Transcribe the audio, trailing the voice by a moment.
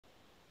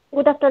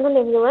Good afternoon,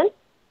 everyone.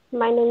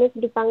 My name is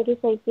Dipangi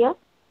Saikia.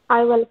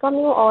 I welcome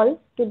you all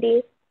to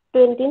the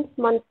 20th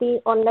monthly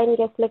online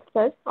guest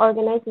lecture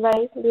organized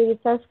by the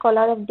research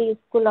scholar of the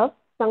School of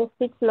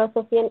Sanskrit,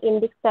 Philosophy and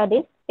Indic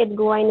Studies at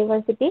Goa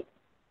University.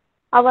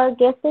 Our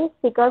guest and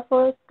speaker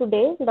for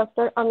today,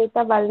 Dr.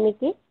 Amita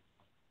Valmiki.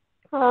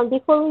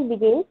 Before we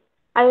begin,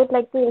 I would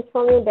like to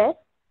inform you that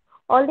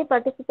all the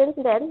participants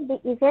then, the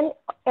event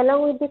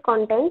along with the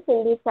contents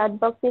in the chat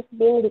box is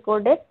being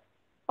recorded.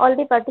 All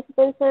the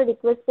participants are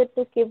requested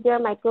to keep their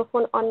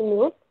microphone on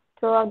mute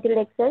throughout the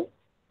lecture,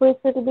 which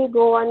will be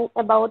go on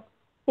about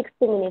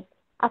 60 minutes.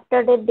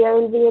 After that, there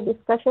will be a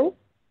discussion,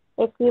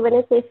 a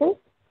Q&A session.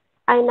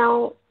 I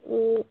now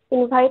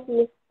invite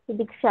Ms.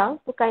 Diksha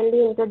to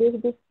kindly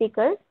introduce the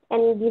speakers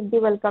and give the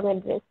welcome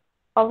address.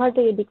 Over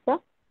to you, Diksha.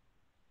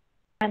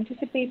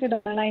 Anticipated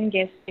online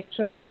guest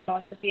lecture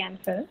philosophy and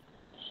film.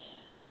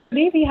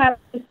 Today we have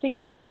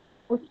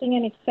hosting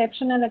an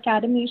exceptional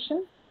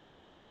academician,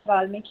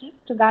 Valmiki,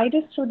 to guide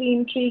us through the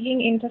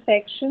intriguing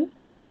intersection,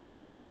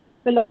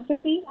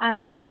 philosophy and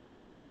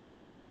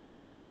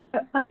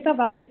Amita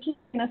Valmiki,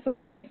 an associate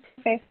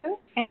professor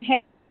and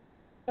head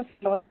of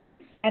philosophy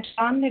at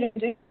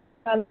Niranjan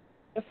College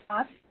of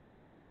Arts,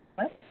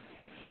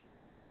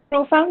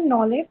 profound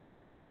knowledge,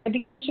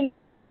 addition,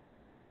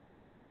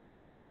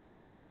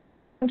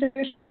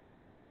 contribution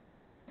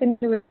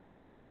into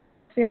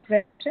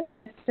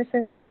This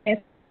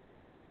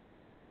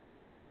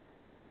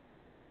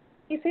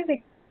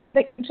is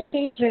the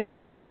interchange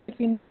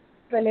between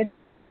religion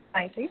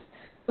and society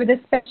with a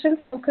special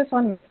focus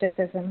on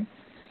mysticism.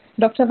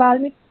 Dr.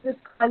 Valmiki's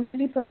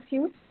scholarly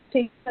pursuits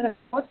take her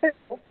outside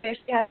where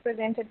she has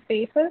presented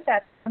papers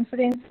at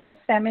conferences,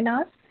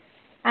 seminars,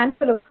 and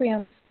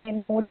colloquiums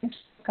in more than 2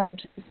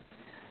 countries.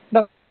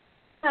 Dr.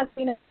 has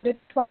been awarded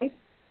twice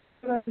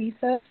for a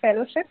research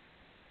fellowship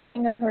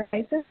in the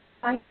Horizon,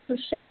 trying to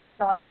share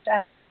knowledge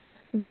as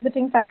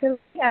visiting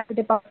faculty at the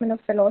Department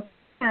of Philosophy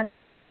and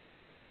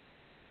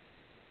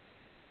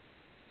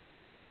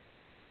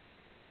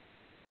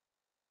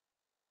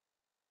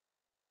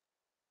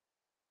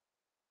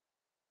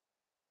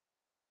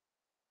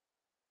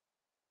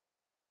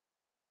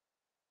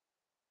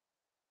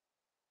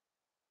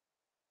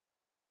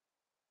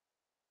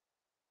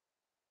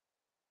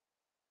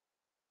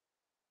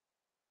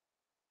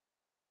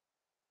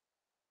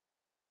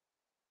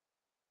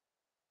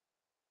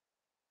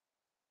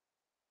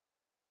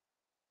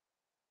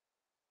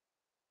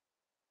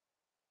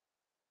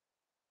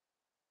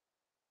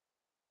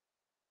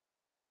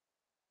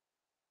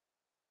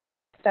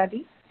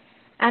Studies,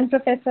 and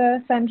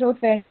Professor Sanjot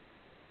Ver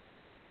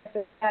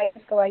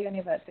at Goa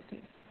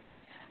University.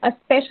 A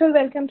special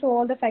welcome to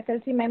all the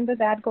faculty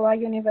members at Goa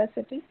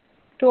University.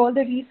 To all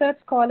the research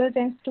scholars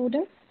and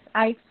students,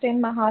 I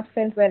extend my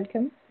heartfelt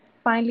welcome.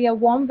 Finally, a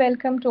warm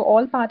welcome to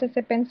all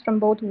participants from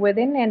both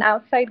within and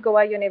outside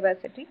Goa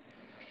University.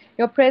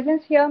 Your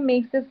presence here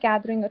makes this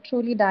gathering a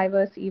truly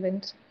diverse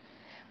event.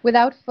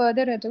 Without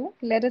further ado,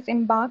 let us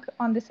embark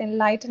on this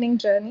enlightening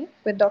journey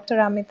with Dr.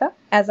 Amita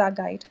as our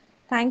guide.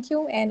 Thank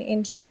you and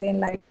enjoy the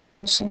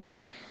enlightenment.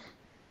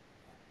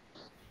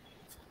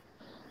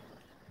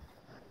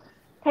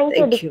 Thank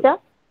you, Thank you. Diksha.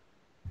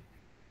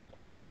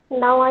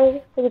 Now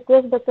I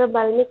request Dr.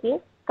 Valmiki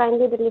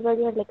kindly deliver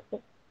your lecture.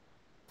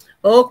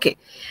 Okay.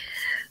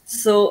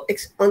 So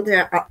at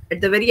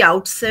the very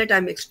outset,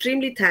 I'm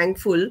extremely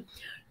thankful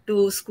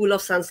to School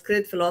of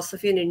Sanskrit,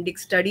 Philosophy and Indic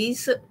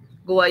Studies,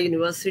 Goa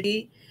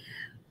University,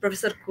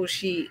 Professor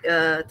Koshi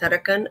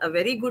Tarakan, a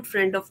very good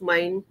friend of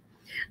mine,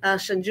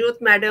 Sanjot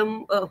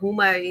Madam,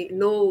 whom I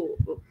know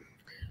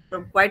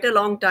from quite a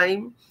long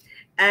time,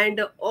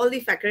 and all the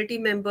faculty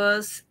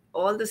members,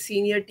 all the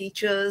senior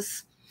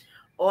teachers,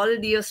 all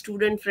dear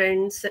student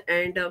friends,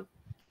 and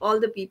all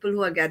the people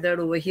who are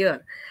gathered over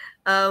here.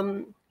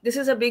 This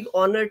is a big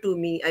honor to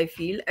me, I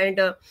feel,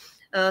 and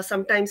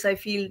sometimes I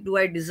feel, do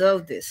I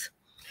deserve this?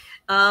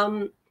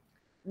 Um,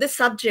 this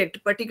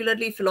subject,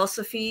 particularly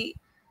philosophy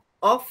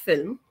of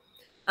film,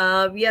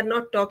 we are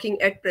not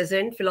talking at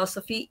present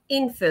philosophy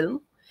in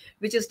film,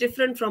 which is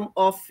different from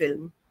of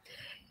film.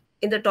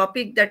 In the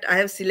topic that I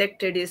have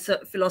selected is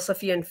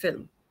philosophy and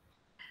film.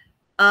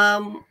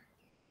 Um,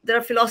 there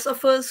are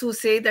philosophers who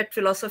say that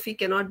philosophy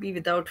cannot be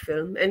without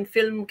film and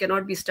film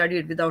cannot be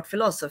studied without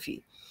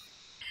philosophy.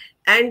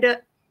 And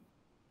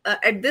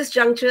at this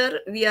juncture,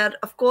 we are,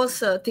 of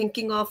course,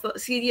 thinking of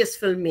serious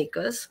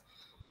filmmakers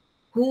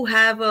who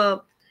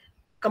have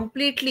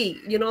completely,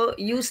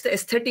 used the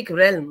aesthetic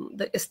realm,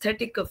 the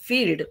aesthetic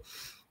field,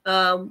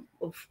 of,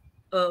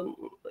 um,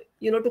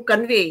 to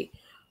convey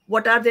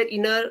what are their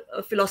inner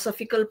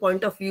philosophical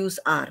point of views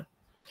are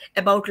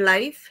about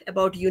life,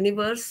 about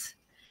universe,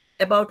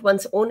 about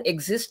one's own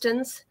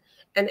existence,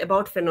 and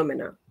about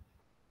phenomena.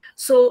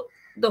 So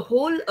the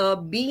whole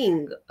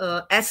being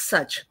as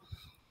such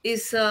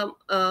is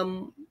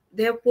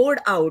they have poured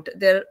out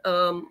their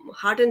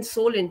heart and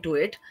soul into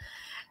it,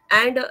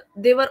 and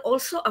they were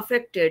also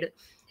affected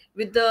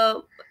with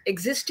the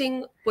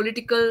existing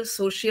political,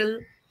 social,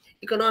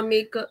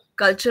 economic,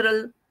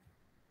 cultural,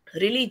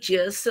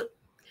 religious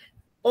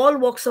all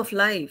walks of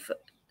life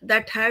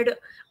that had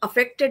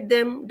affected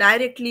them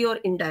directly or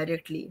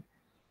indirectly.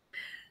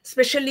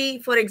 Especially,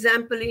 for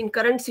example, in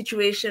current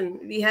situation,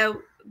 we have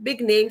big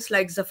names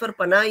like Zafar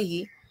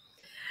Panahi.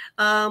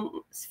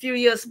 Few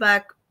years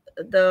back,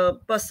 the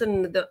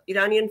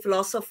Iranian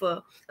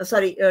philosopher,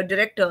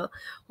 director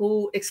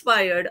who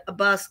expired,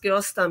 Abbas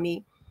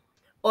Kiarostami,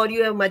 or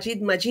you have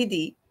Majid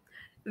Majidi.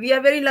 We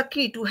are very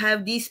lucky to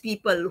have these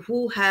people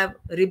who have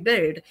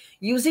rebelled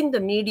using the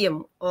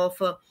medium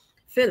of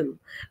film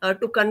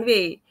to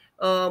convey,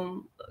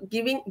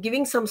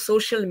 giving some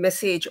social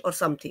message or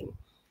something.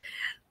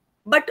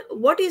 But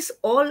what is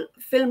all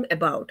film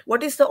about?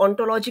 What is the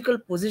ontological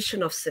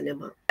position of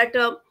cinema? At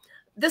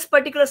this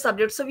particular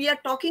subject, so we are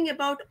talking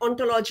about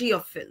ontology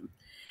of film.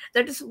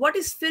 That is, what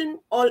is film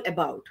all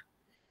about?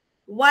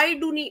 Why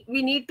do we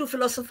need to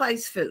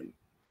philosophize film?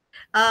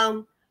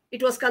 Um,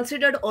 it was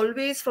considered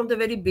always from the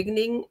very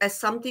beginning as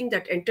something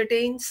that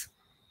entertains.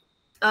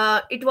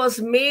 It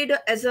was made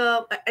as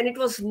and it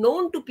was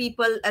known to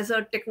people as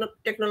a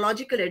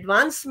technological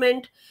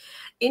advancement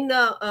in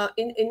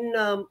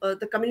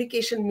the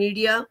communication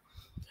media,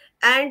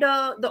 and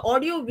the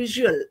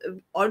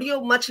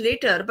audio much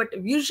later, but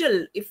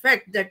visual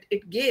effect that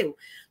it gave,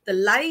 the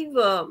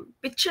live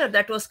picture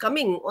that was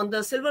coming on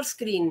the silver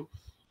screen,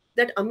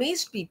 that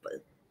amazed people.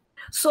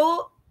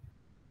 So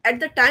at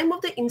the time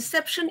of the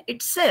inception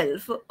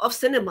itself of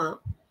cinema,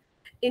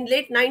 in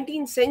late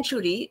 19th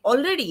century,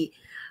 already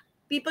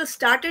people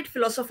started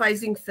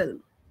philosophizing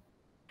film.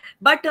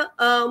 But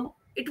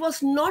it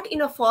was not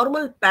in a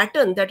formal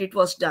pattern that it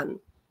was done.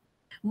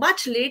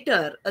 Much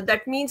later,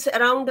 that means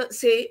around,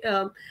 say,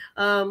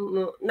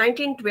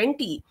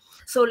 1920,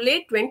 so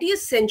late 20th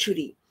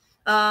century,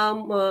 yeah,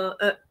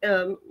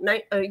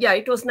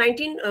 it was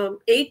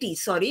 1980,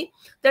 sorry,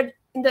 that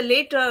in the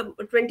late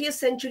 20th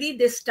century,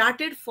 they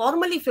started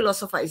formally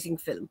philosophizing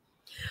film.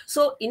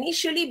 So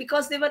initially,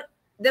 because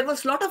there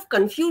was a lot of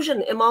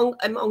confusion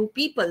among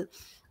people,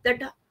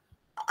 that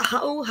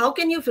how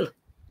can you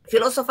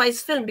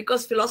philosophize film,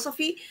 because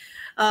philosophy,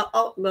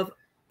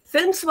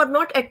 films were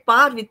not at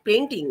par with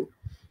painting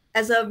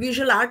as a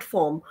visual art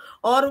form,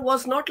 or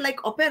was not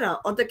like opera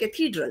or the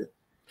cathedral.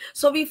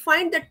 So we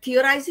find that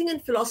theorizing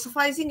and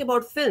philosophizing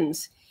about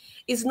films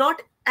is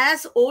not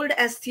as old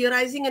as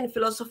theorizing and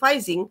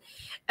philosophizing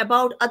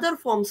about other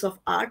forms of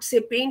art, say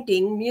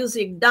painting,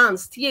 music,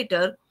 dance,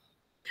 theater,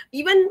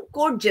 even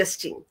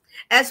court-jesting,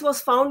 as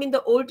was found in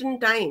the olden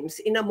times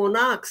in a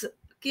monarch's,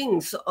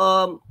 king's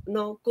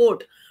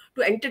court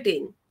to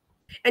entertain.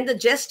 And the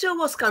jester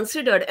was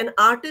considered an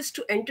artist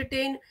to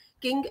entertain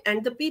king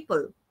and the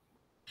people.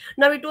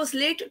 Now, it was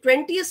late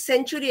 20th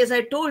century, as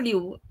I told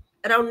you,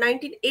 around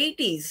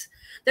 1980s,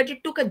 that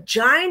it took a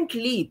giant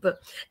leap,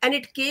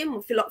 and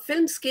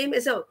films came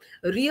as a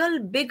real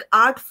big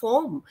art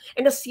form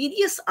and a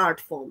serious art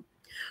form.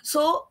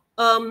 So,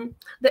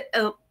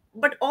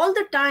 but all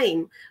the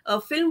time,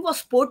 film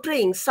was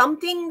portraying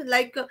something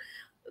like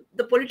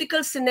the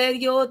political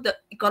scenario, the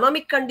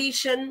economic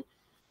condition,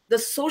 the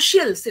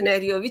social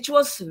scenario, which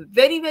was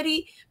very,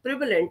 very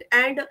prevalent,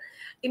 and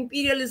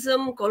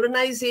imperialism,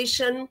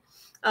 colonization,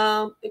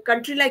 a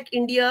country like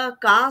India,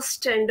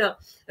 caste and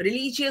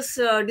religious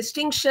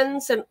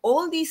distinctions, and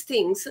all these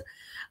things,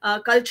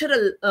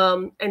 cultural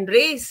and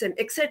race and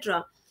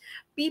etc.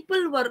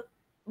 People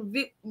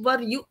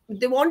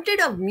they wanted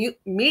a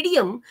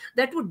medium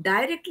that would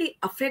directly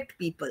affect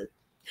people,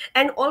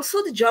 and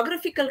also the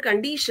geographical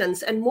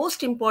conditions, and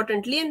most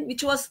importantly, and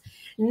which was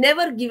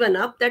never given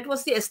up, that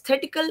was the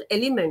aesthetical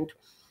element,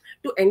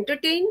 to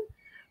entertain,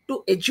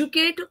 to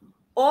educate,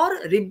 or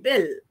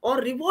rebel or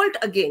revolt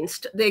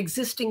against the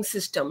existing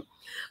system.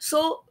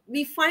 So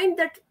we find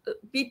that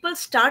people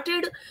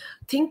started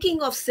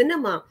thinking of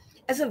cinema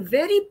as a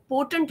very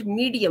potent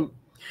medium.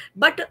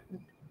 But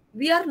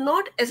we are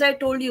not, as I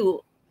told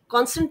you,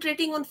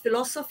 concentrating on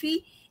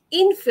philosophy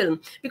in film,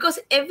 because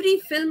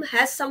every film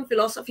has some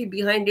philosophy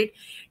behind it.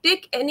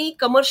 Take any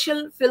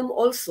commercial film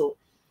also,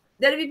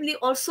 there will be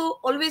also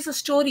always a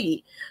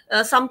story,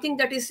 something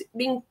that is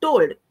being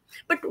told.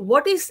 But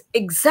what is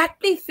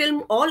exactly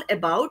film all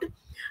about,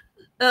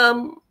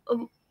 um,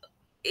 um,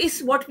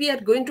 is what we are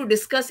going to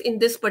discuss in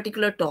this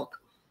particular talk.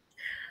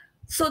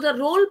 So the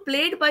role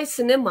played by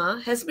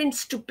cinema has been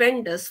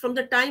stupendous from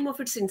the time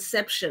of its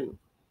inception.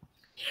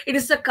 It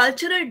is the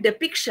cultural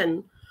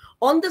depiction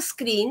on the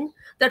screen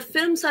that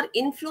films are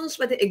influenced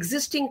by the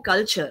existing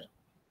culture.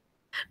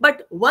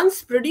 But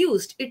once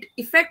produced, it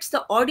affects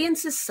the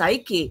audience's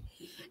psyche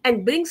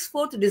and brings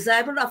forth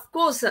desirable. Of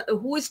course,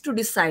 who is to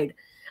decide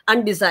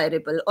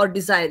undesirable or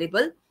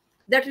desirable?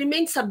 That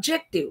remains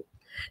subjective.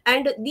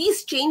 And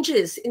these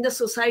changes in the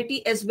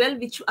society as well,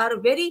 which are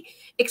very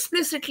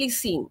explicitly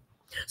seen.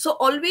 So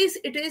always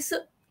it is,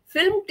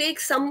 film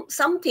takes some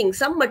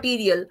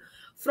material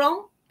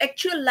from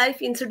actual life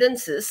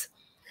incidences,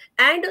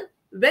 and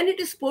when it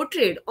is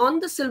portrayed on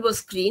the silver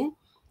screen,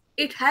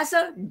 it has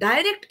a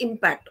direct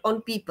impact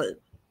on people.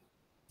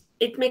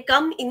 It may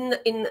come in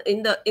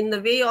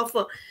the way of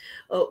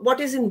what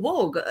is in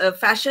vogue.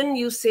 Fashion,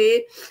 you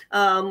say,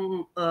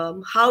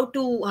 how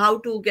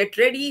to get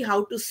ready,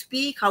 how to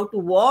speak, how to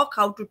walk,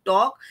 how to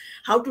talk,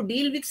 how to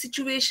deal with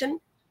situation.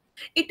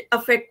 It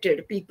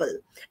affected people,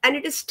 and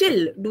it is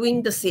still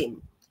doing the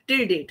same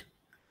till date.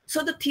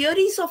 So the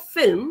theories of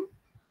film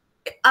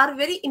are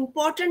very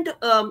important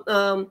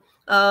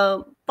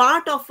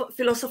part of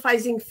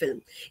philosophizing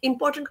film,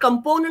 important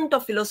component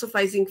of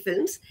philosophizing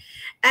films,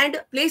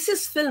 and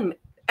places film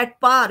at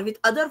par with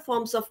other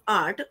forms of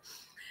art,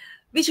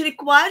 which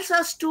requires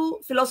us to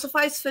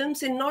philosophize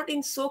films in not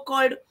in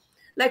so-called,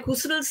 like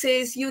Husserl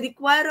says, you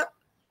require a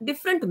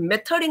different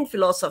method in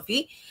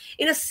philosophy.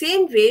 In the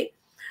same way,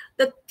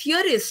 the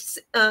theorists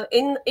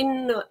in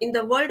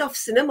the world of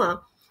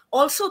cinema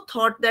also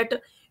thought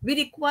that we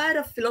require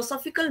a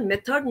philosophical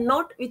method,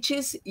 not which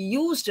is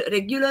used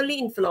regularly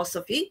in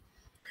philosophy,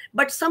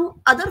 but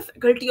some other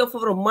faculty of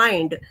our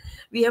mind.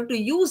 We have to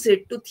use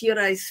it to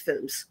theorize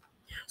films.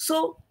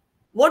 So,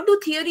 what do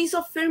theories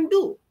of film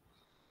do?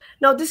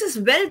 Now, this is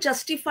well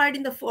justified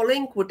in the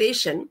following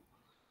quotation.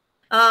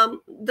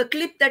 The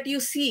clip that you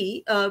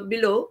see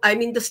below, I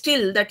mean, the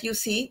still that you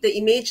see, the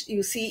image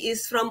you see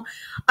is from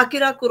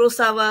Akira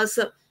Kurosawa's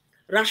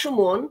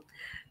Rashomon,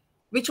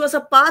 which was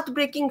a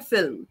path-breaking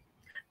film,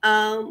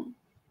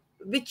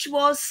 which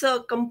was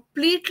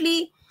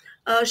completely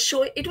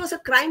it was a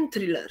crime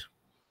thriller.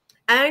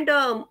 And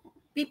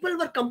people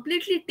were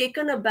completely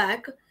taken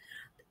aback,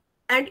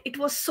 and it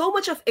was so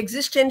much of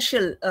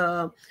existential.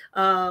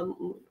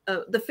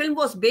 The film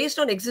was based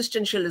on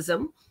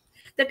existentialism,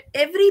 that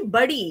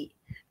everybody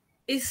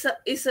is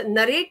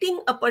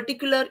narrating a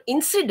particular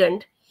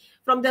incident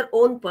from their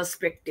own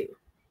perspective,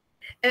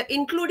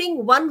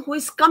 including one who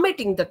is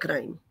committing the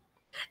crime.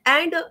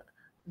 And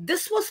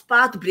this was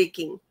path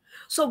breaking.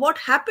 So what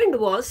happened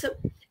was,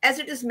 as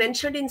it is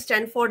mentioned in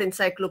Stanford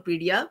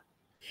Encyclopedia,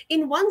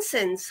 in one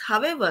sense,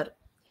 however,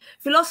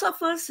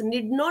 philosophers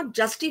need not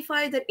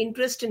justify their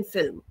interest in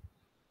film.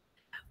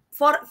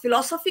 For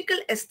philosophical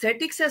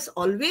aesthetics has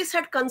always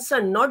had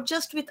concern not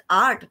just with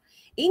art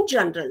in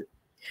general,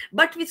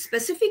 but with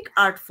specific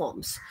art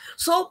forms.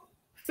 So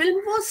film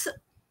was,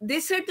 they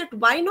said that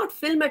why not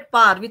film at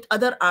par with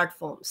other art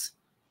forms?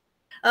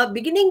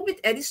 Beginning with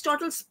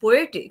Aristotle's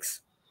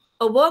Poetics,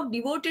 a work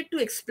devoted to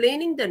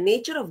explaining the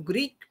nature of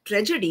Greek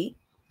tragedy,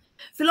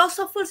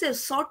 philosophers have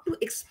sought to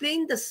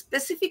explain the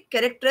specific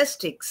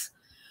characteristics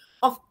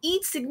of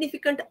each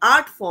significant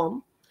art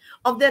form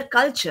of their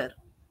culture.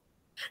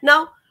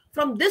 Now,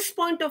 from this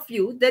point of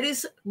view, there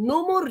is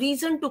no more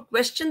reason to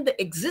question the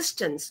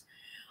existence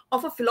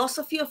of a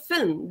philosophy of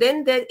film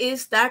than there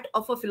is that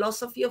of a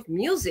philosophy of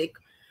music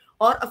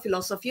or a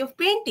philosophy of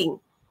painting.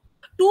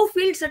 Two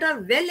fields that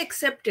are well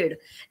accepted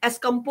as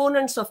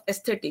components of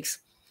aesthetics.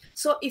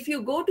 So if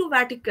you go to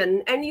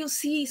Vatican and you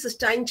see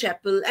Sistine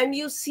Chapel and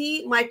you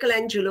see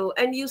Michelangelo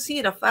and you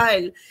see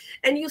Raphael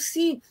and you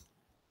see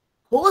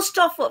host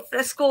of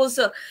frescoes,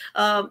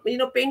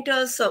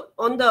 painters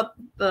on the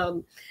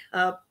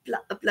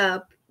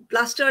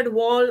plastered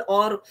wall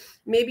or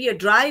maybe a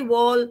dry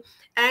wall,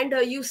 and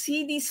you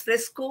see these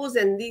frescoes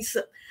and these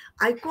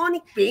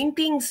iconic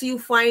paintings you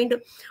find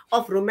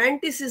of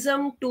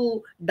romanticism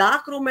to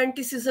dark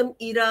romanticism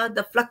era,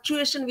 the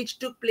fluctuation which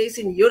took place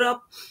in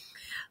Europe.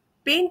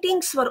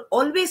 Paintings were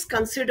always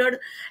considered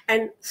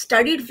and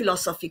studied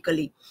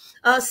philosophically.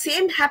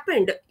 Same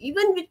happened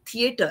even with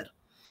theater.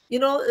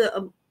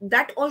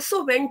 That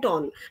also went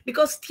on,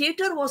 because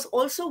theater was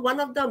also one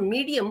of the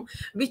medium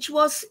which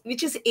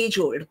is age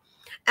old,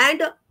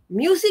 and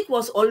music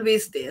was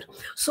always there.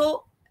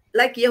 So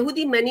like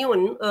Yehudi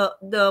Menuhin,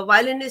 the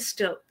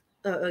violinist,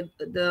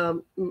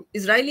 the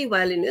Israeli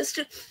violinist,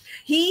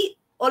 he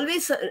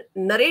always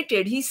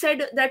narrated, he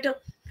said that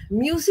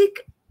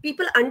music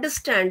people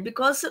understand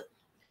because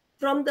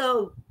from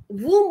the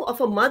womb of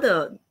a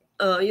mother,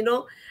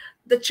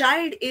 the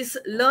child is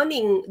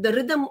learning the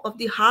rhythm of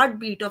the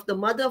heartbeat of the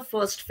mother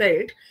first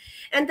felt,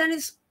 and then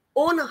his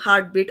own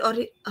heartbeat or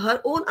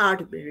her own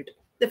heartbeat,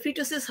 the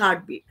fetus's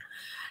heartbeat.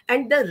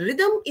 And the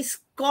rhythm is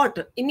caught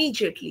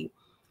immediately.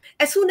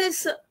 As soon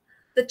as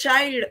the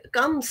child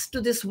comes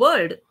to this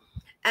world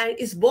and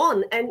is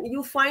born, and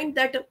you find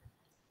that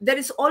there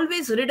is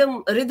always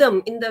rhythm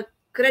in the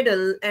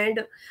cradle,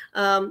 and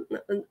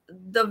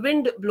the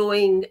wind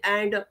blowing,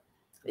 and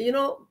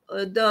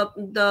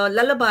the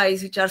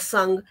lullabies which are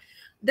sung.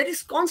 There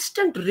is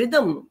constant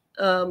rhythm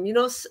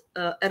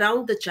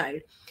around the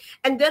child,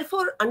 and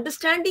therefore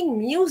understanding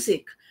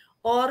music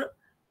or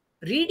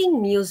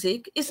reading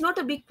music is not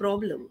a big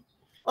problem,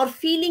 or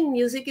feeling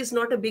music is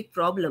not a big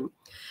problem.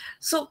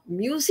 So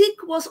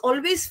music was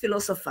always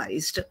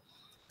philosophized,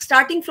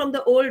 starting from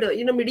the old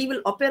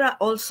medieval opera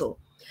also.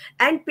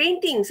 And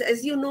paintings,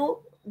 as you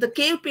know, the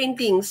cave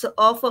paintings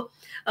of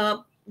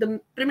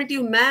the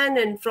primitive man,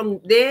 and from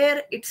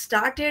there it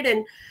started,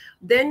 and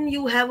then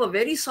you have a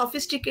very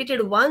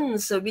sophisticated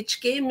ones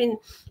which came in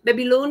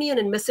Babylonian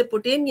and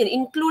Mesopotamian,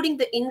 including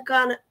the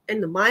Inca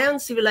and the Mayan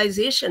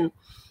civilization.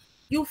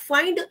 You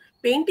find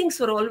paintings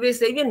were always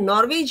there. Even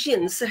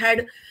Norwegians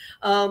had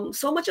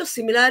so much of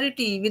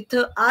similarity with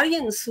the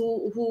Aryans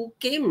who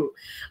came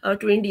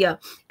to India.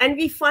 And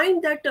we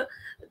find that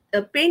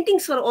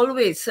paintings were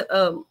always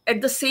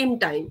at the same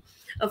time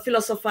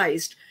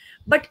philosophized.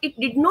 But it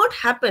did not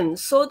happen.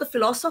 So the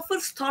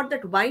philosophers thought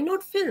that why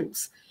not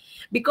films?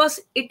 Because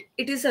it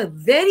is a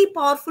very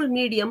powerful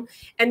medium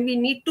and we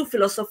need to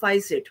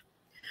philosophize it.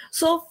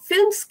 So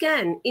films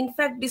can, in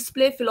fact,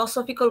 display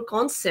philosophical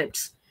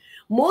concepts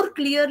more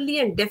clearly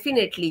and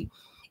definitely.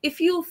 If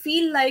you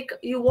feel like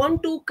you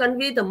want to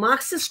convey the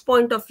Marxist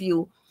point of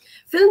view,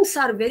 films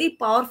are very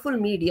powerful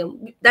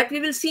medium that we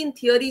will see in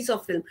theories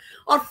of film,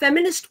 or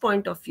feminist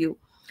point of view,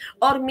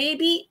 or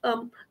maybe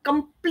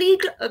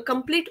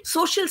complete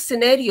social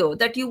scenario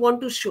that you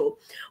want to show,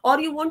 or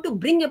you want to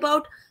bring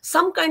about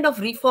some kind of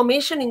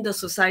reformation in the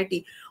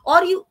society,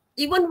 or you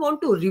even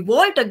want to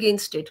revolt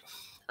against it,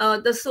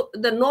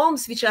 the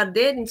norms which are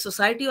there in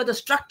society, or the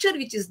structure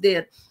which is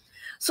there.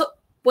 So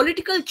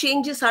political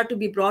changes are to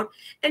be brought,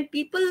 and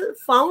people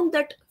found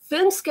that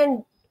films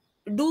can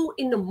do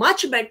in a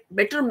much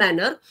better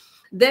manner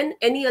than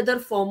any other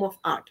form of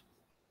art,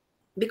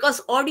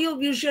 because audio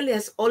visual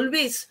has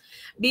always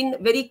been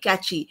very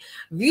catchy.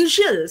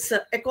 Visuals,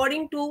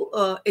 according to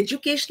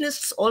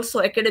educationalists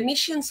also,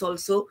 academicians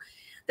also,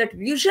 that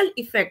visual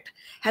effect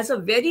has a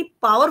very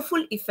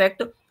powerful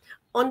effect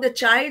on the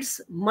child's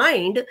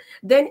mind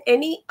than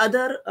any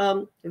other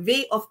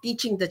way of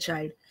teaching the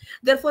child.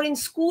 Therefore, in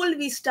school,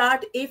 we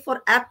start A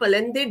for apple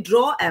and they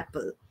draw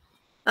apple.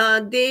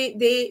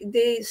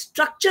 They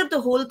structure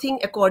the whole thing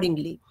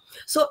accordingly.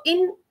 So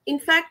in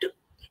fact,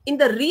 in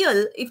the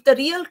real, if the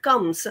real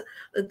comes,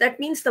 that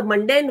means the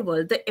mundane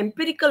world, the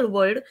empirical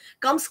world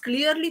comes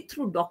clearly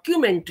through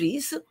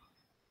documentaries.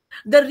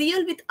 The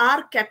real with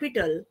R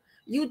capital,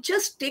 you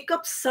just take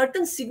up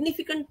certain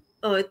significant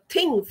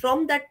thing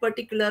from that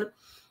particular.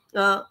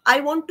 I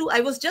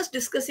was just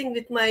discussing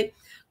with my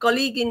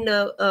colleague in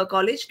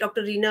college,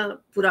 Dr. Reena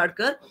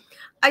Puradkar.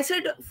 I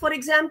said, for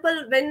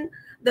example, when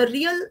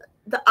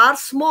the R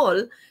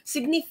small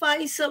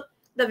signifies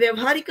the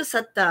Vyavharika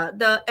Satta,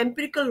 the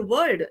empirical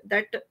world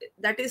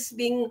that is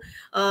being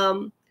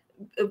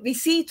we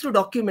see through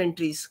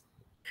documentaries.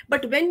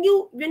 But when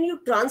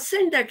you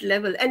transcend that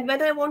level, and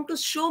when I want to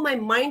show my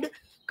mind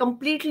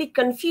completely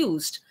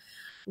confused,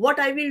 what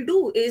I will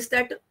do is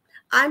that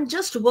I'm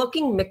just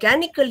working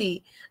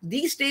mechanically.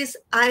 These days,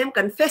 I am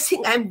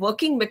confessing I'm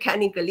working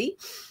mechanically,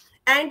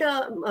 and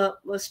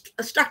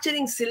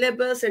structuring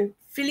syllabus and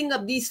filling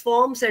up these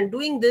forms and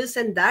doing this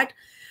and that.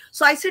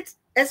 So I said,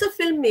 as a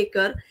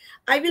filmmaker,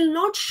 I will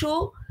not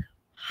show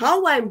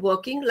how I'm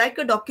working like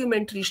a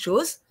documentary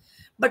shows,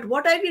 but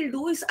what I will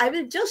do is I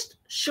will just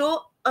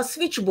show a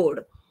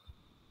switchboard,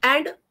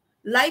 and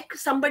like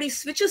somebody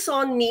switches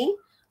on me,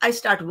 I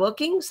start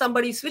working.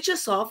 Somebody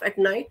switches off at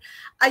night,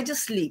 I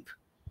just sleep.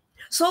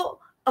 So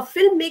a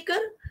filmmaker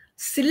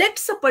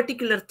selects a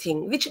particular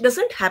thing which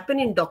doesn't happen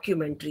in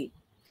documentary.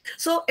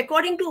 So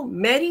according to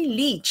Mary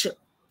Leach,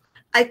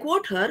 I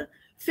quote her,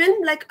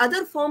 film, like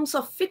other forms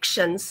of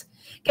fictions,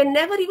 can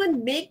never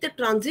even make the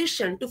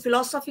transition to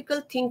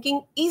philosophical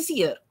thinking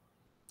easier.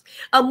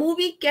 A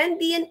movie can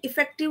be an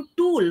effective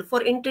tool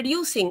for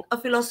introducing a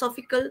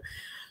philosophical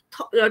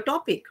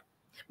topic,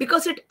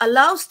 because it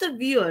allows the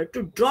viewer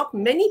to drop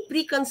many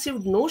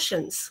preconceived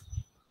notions.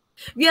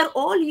 We are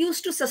all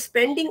used to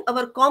suspending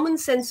our common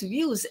sense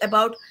views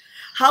about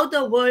how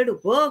the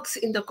world works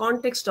in the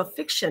context of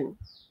fiction.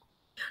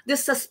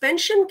 This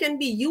suspension can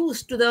be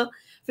used to the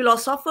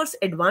philosopher's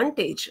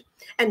advantage.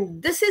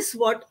 And this is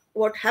what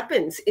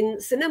happens in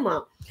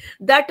cinema,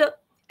 that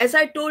as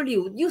I told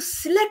you, you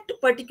select a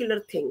particular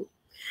thing.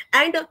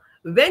 And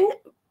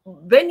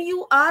when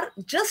you are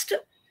just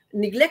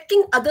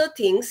neglecting other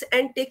things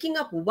and taking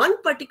up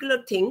one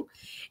particular thing,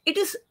 it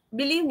is,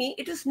 believe me,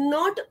 it is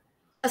not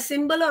a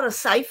symbol or a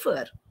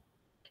cipher.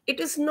 It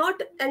is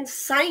not a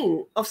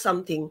sign of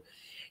something.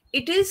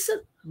 It is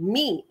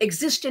me,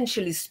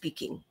 existentially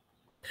speaking.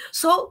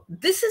 So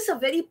this is a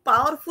very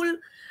powerful,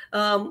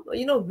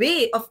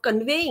 way of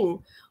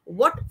conveying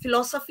what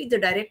philosophy the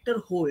director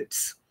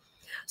holds.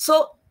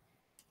 So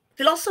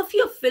philosophy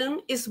of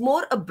film is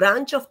more a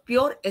branch of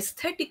pure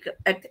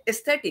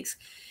aesthetics.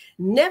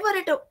 Never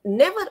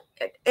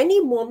at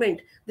any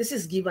moment this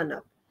is given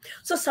up.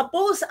 So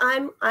suppose I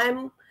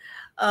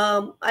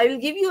will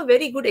give you a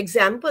very good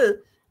example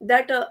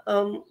that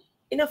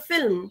in a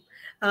film,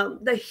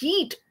 the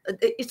heat,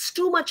 it's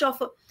too much of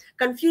a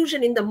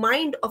confusion in the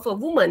mind of a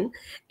woman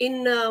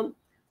in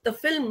the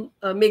film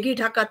Meghi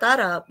Dhaka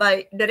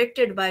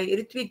directed by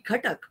Ritvik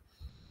Ghatak.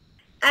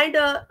 And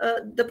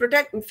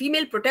the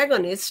female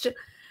protagonist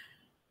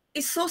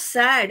is so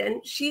sad,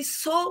 and she's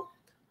so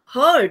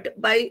hurt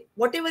by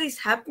whatever is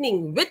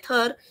happening with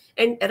her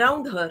and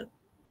around her,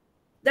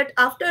 that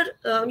after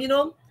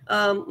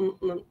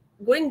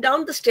going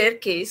down the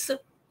staircase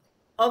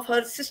of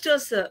her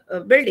sister's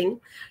building,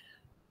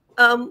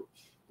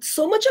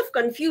 so much of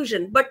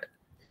confusion. But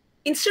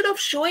instead of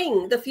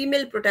showing the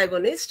female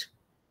protagonist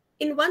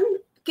in one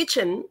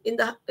kitchen, in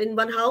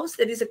one house,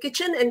 there is a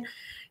kitchen, and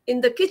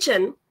in the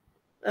kitchen,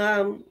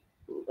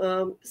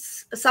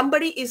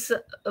 somebody is,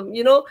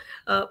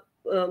 vagar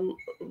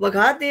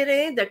de rahe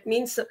hain. That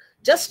means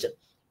just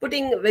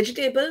putting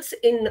vegetables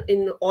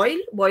in oil,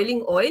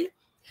 boiling oil,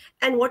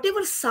 and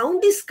whatever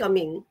sound is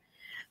coming,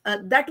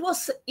 that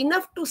was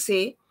enough to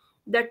say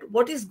that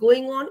what is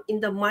going on in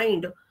the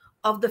mind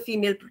of the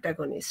female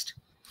protagonist.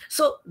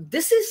 So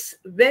this is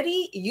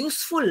very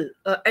useful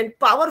and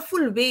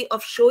powerful way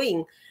of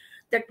showing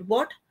that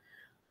what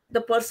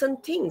the person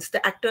thinks,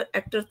 the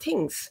actor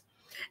thinks.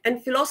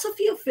 And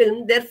philosophy of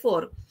film,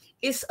 therefore,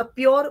 is a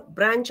pure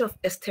branch of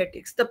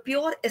aesthetics. The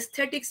pure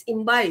aesthetics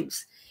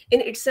imbibes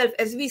in itself,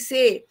 as we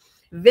say,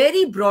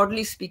 very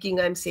broadly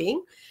speaking, I'm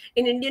saying,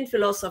 in Indian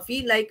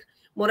philosophy, like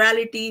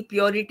morality,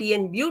 purity,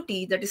 and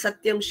beauty, that is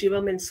Satyam,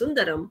 Shivam, and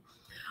Sundaram,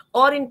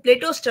 or in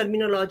Plato's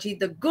terminology,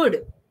 the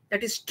good,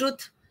 that is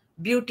truth,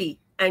 beauty,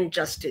 and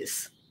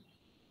justice.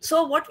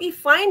 So what we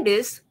find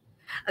is,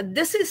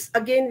 this is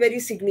again very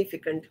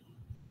significant.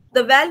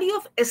 The value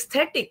of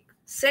aesthetic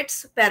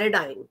sets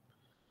paradigm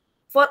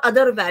for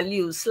other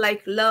values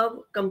like love,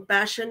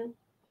 compassion,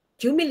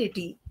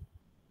 humility,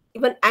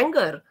 even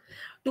anger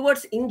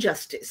towards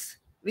injustice,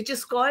 which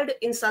is called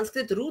in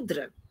Sanskrit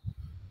Rudra.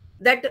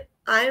 That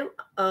I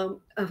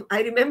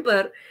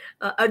remember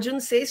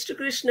Arjun says to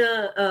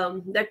Krishna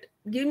that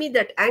give me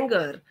that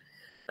anger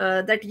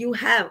that you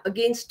have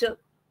against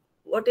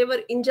whatever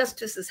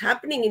injustice is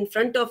happening in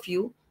front of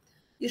you.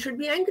 You should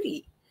be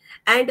angry,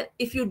 and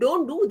if you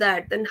don't do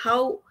that, then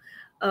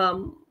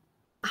um,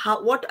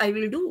 what I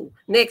will do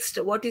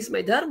next, what is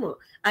my dharma,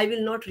 I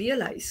will not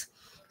realize.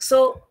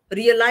 So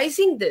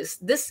realizing this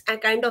a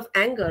kind of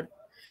anger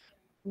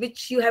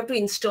which you have to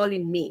install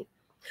in me.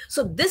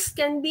 So this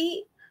can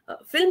be,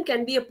 film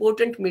can be a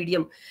potent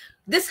medium.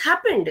 This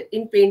happened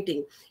in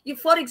painting. You,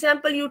 for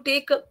example, you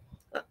take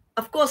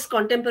of course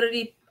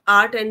contemporary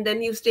art, and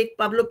then you take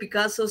Pablo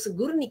Picasso's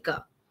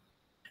Guernica.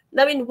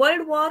 Now in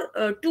World War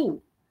II,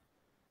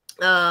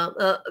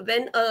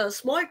 when a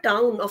small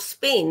town of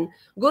Spain,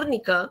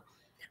 Guernica,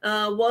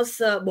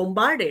 was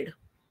bombarded,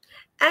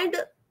 and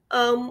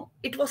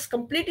it was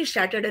completely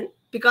shattered. And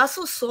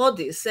Picasso saw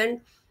this,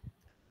 and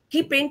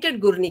he painted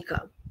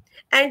Guernica.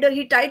 And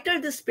he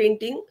titled this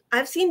painting,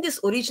 I've seen this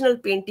original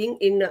painting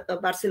in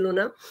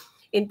Barcelona,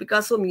 in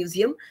Picasso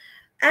Museum,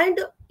 and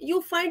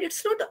you find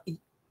it's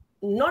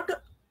not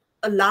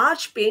a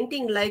large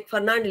painting like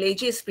Fernand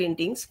Léger's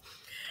paintings.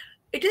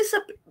 It is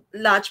a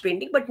large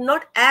painting, but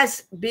not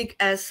as big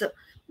as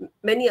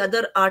many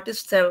other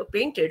artists have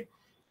painted.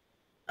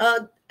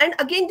 And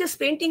again, this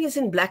painting is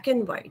in black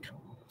and white,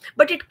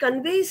 but it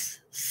conveys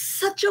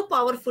such a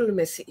powerful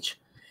message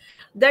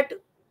that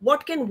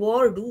what can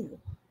war do?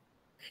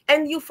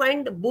 And you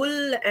find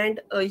bull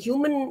and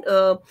human,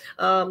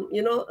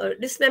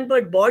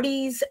 dismembered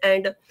bodies,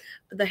 and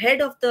the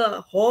head of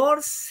the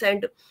horse,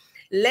 and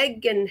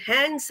leg and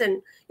hands,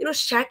 and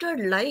shattered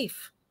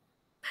life.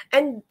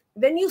 And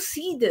when you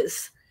see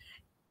this,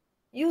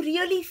 you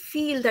really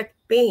feel that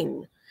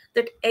pain,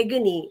 that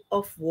agony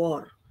of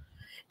war.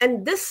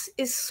 And this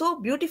is so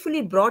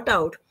beautifully brought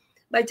out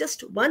by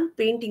just one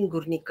painting,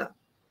 Guernica.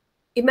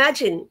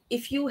 Imagine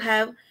if you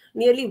have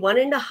nearly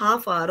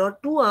 1.5 hour or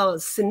 2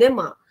 hours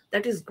cinema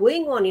that is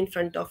going on in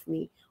front of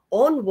me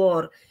on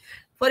war.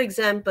 For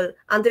example,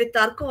 Andrei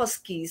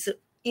Tarkovsky's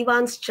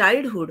Ivan's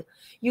Childhood,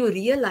 you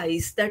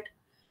realize that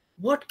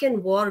what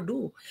can war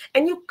do?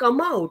 And you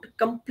come out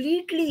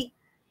completely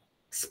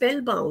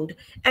spellbound,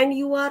 and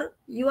you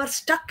are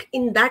stuck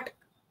in that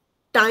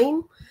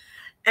time,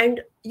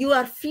 and you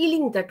are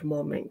feeling that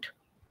moment.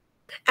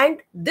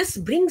 And this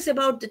brings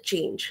about the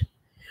change.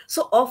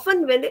 So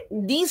often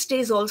these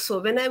days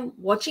also, when I'm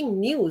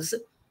watching news,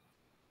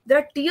 there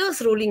are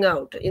tears rolling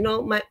out,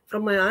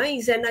 from my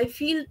eyes, and I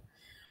feel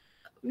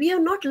we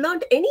have not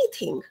learned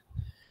anything.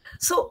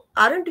 So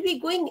aren't we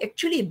going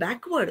actually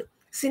backward?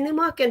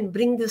 Cinema can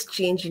bring this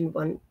change in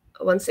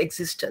one's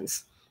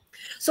existence.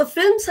 So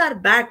films are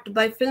backed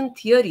by film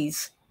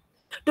theories.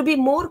 To be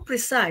more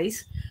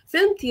precise,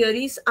 film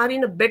theories are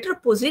in a better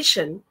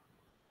position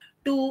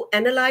to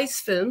analyze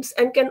films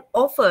and can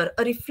offer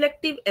a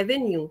reflective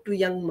avenue to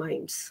young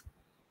minds.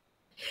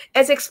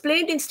 As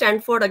explained in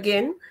Stanford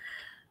again,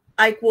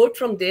 I quote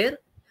from there,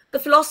 the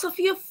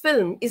philosophy of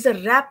film is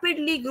a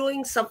rapidly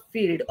growing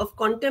subfield of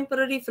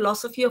contemporary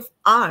philosophy of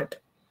art.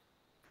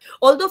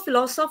 Although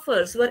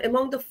philosophers were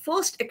among the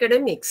first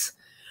academics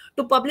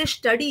to publish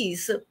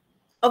studies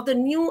of the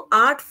new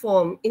art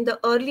form in the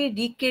early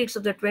decades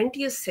of the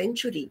 20th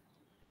century,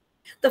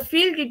 the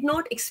field did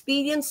not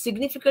experience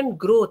significant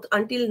growth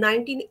until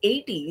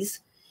 1980s,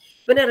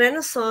 when a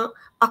renaissance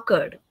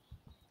occurred.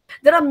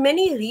 There are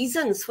many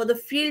reasons for the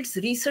field's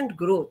recent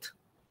growth.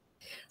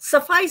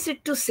 Suffice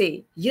it to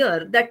say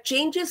here that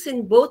changes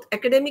in both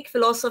academic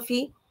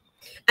philosophy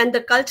and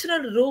the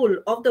cultural role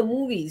of the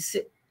movies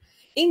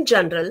in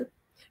general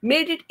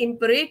made it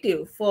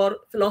imperative for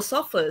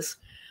philosophers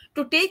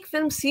to take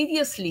film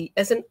seriously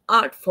as an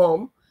art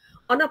form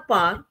on a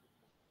par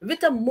with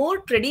the more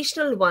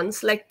traditional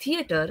ones like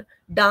theater,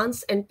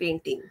 dance, and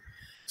painting.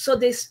 So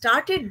they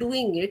started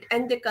doing it,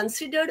 and they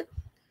considered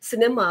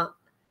cinema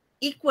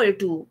equal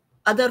to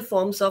other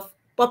forms of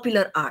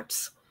popular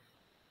arts.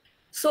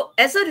 So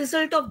as a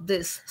result of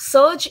this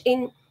surge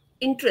in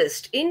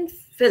interest in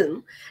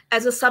film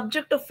as a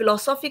subject of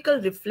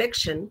philosophical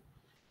reflection,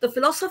 the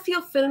philosophy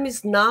of film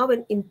is now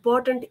an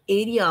important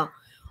area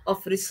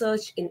of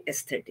research in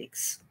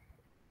aesthetics.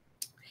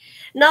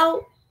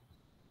 Now,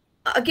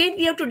 again,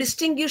 we have to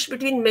distinguish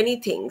between many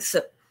things.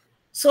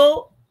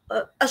 So,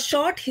 a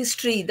short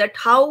history that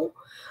how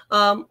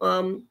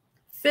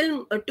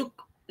film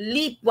took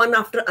leap one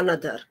after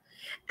another,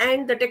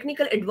 and the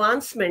technical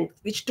advancement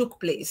which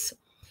took place,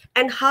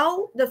 and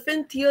how the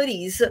film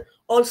theories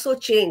also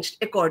changed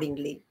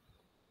accordingly.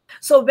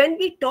 So, when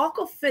we talk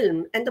of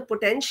film and the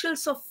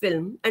potentials of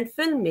film and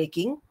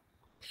filmmaking,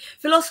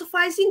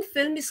 philosophizing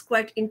film is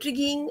quite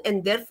intriguing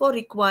and therefore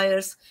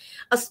requires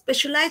a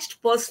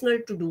specialized personnel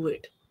to do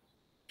it.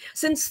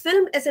 Since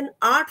film as an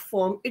art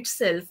form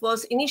itself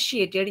was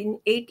initiated in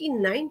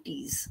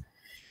 1890s,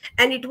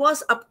 and it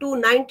was up to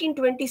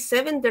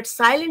 1927 that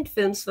silent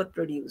films were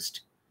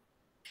produced.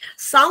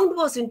 Sound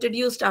was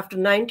introduced after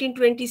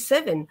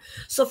 1927,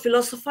 so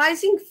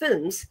philosophizing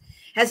films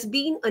has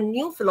been a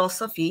new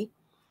philosophy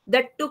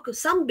that took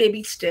some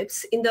baby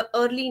steps in the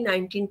early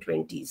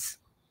 1920s.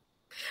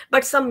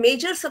 But some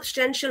major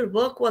substantial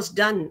work was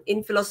done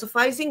in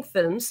philosophizing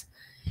films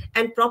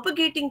and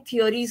propagating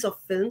theories of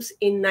films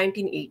in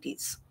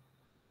 1980s.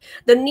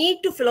 The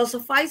need to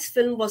philosophize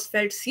film was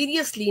felt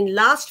seriously in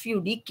last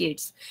few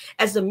decades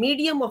as the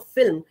medium of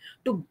film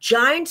took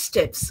giant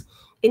steps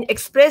in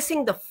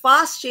expressing the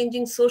fast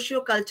changing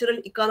socio-cultural,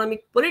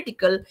 economic,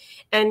 political,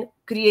 and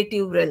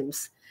creative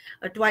realms.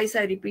 Twice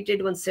I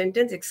repeated one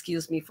sentence,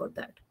 excuse me for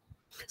that.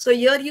 So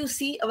here you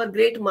see our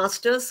great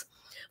masters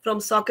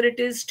from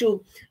Socrates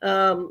to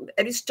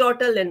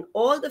Aristotle and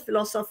all the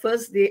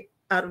philosophers. They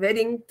are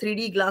wearing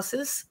 3D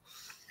glasses,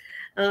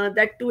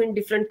 that too in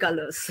different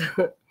colors.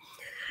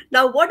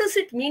 Now, what does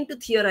it mean to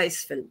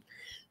theorize film?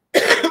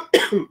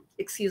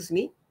 Excuse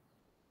me.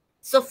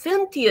 So,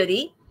 film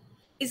theory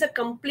is a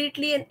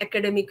completely an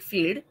academic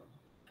field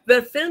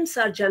where films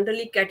are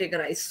generally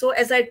categorized. So,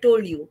 as I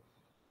told you,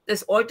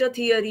 there's auteur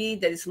theory,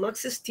 there is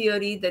Marxist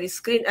theory, there is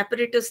screen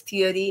apparatus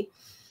theory,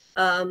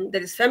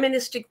 there is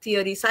feministic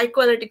theory,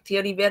 psychoanalytic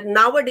theory, where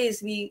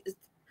nowadays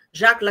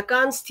Jacques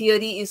Lacan's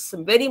theory is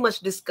very much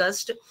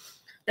discussed,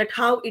 that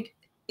how it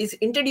is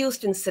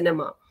introduced in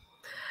cinema.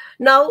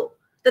 Now,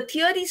 the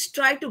theories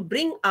try to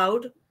bring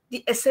out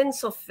the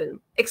essence of film,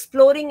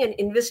 exploring and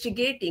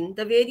investigating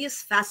the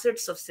various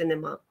facets of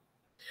cinema,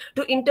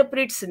 to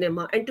interpret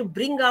cinema and to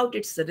bring out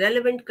its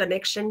relevant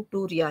connection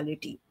to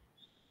reality.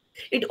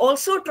 It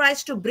also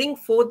tries to bring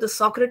forth the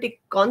Socratic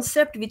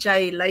concept, which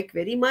I like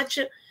very much,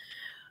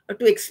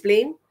 to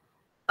explain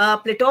a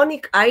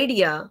Platonic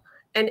idea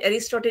and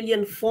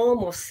Aristotelian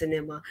form of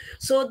cinema.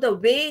 So the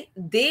way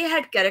they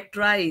had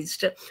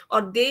characterized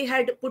or they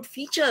had put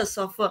features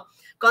of a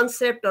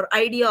concept or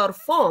idea or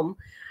form,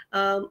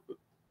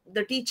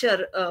 the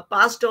teacher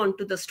passed on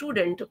to the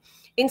student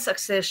in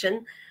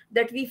succession,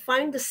 that we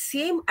find the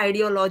same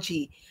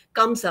ideology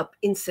comes up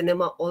in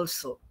cinema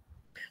also.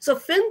 So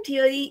film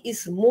theory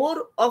is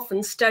more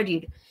often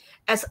studied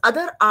as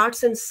other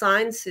arts and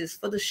sciences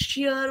for the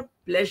sheer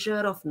pleasure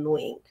of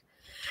knowing.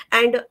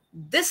 And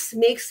this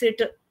makes it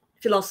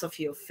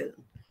philosophy of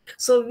film.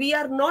 So we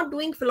are not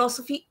doing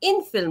philosophy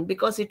in film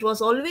because it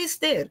was always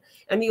there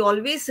and we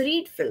always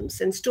read films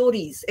and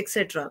stories,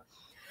 etc.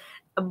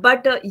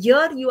 But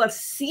here you are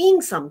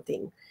seeing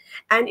something,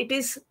 and it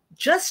is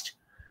just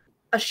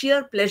a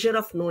sheer pleasure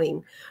of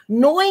knowing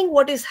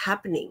what is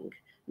happening,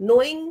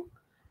 knowing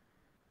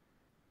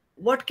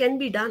what can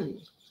be done,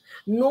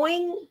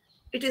 knowing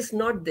it is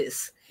not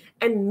this,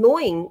 and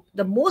knowing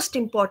the most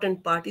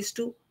important part is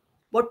to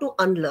what to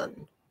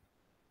unlearn.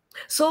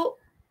 So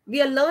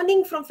we are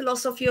learning from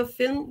philosophy of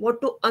film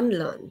what to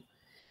unlearn.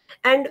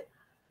 And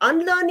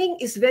unlearning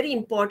is very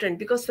important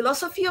because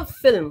philosophy of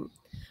film,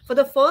 for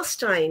the first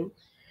time,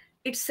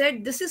 it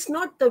said this is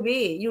not the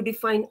way you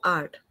define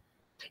art.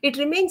 It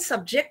remains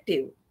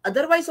subjective.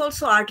 Otherwise,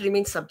 also art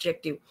remains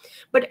subjective.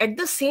 But at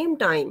the same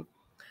time,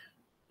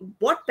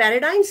 what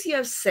paradigms you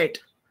have set,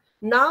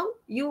 now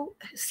you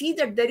see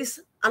that there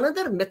is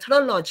another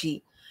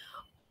methodology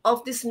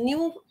of this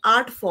new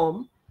art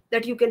form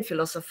that you can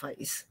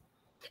philosophize.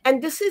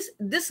 And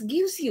this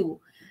gives you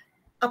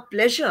a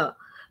pleasure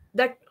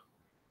that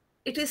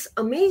it is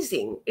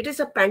amazing. It is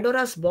a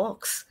Pandora's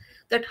box,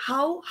 that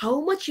how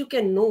much you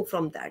can know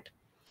from that.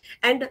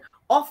 And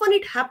often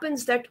it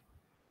happens that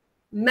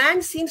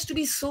man seems to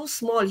be so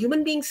small,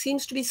 human being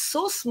seems to be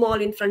so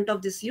small in front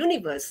of this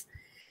universe.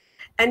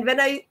 And when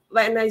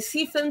I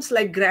see films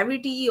like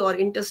Gravity or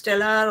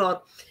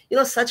Interstellar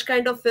or such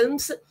kind of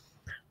films,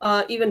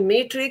 even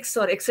Matrix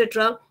or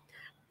etc.,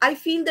 I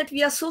feel that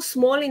we are so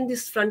small in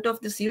this front of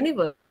this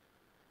universe.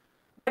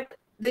 But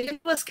the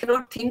universe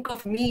cannot think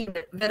of me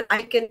where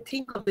I can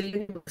think of the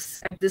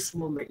universe at this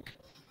moment.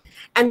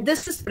 And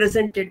this is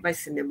presented by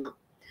cinema.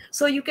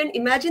 So you can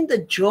imagine the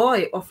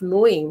joy of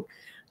knowing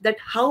that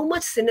how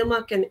much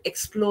cinema can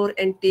explore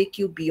and take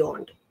you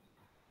beyond.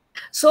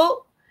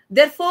 So,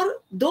 therefore,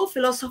 though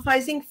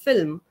philosophizing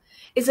film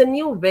is a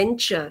new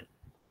venture,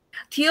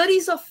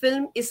 theories of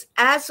film is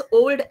as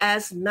old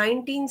as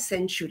 19th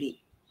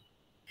century,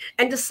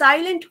 and the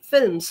silent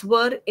films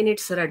were in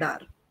its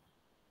radar.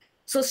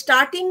 So,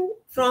 starting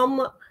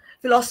from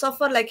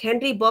philosopher like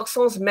Henry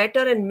Bergson's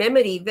Matter and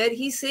Memory, where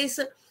he says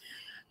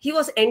he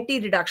was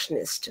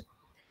anti-reductionist,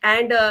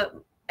 and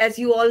as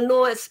you all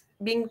know, as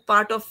being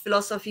part of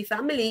philosophy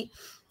family,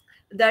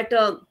 that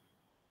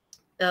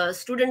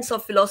students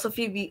of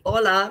philosophy we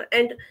all are,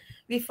 and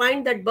we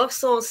find that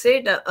Bergson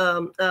said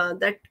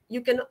that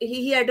you can.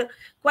 He had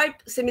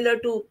quite similar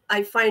to,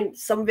 I find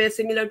somewhere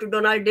similar to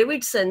Donald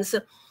Davidson's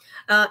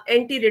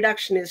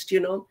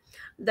anti-reductionist.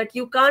 That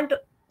you can't,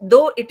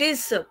 though it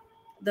is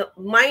the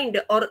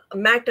mind or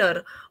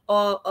matter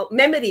or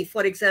memory,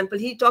 for example,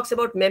 he talks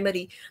about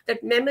memory,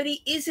 that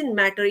memory is in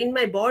matter, in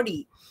my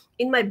body,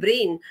 in my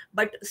brain,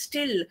 but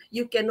still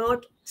you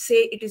cannot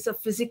say it is a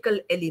physical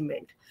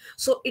element.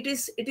 So it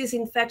is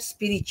in fact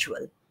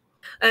spiritual.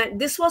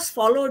 This was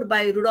followed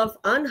by Rudolf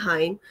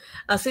Arnheim,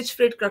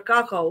 Siegfried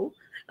Krakaukau.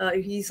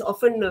 He's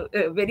often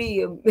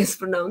very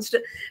mispronounced,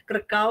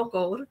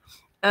 Krakaukau,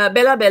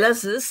 Bela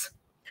Belasis.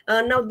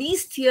 Now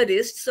these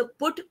theorists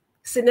put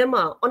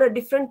cinema on a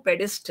different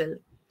pedestal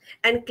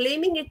and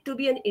claiming it to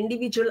be an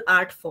individual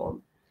art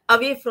form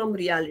away from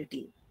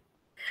reality.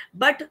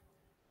 But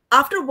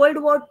after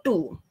World War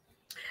II,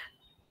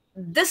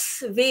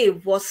 this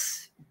wave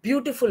was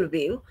beautiful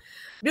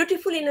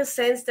in a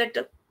sense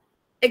that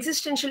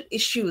existential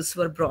issues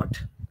were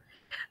brought,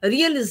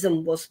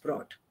 realism was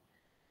brought,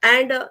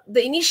 and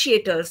the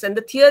initiators and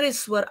the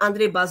theorists were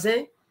André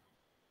Bazin,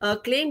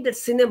 claimed that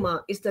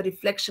cinema is the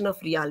reflection of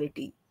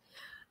reality.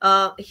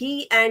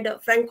 He and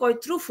Francois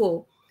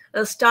Truffaut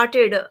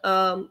started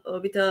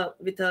with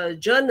a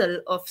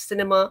journal of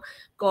cinema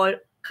called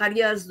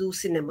Carrières du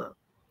Cinéma,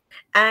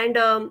 and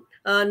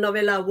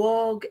novella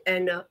vogue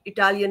and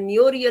Italian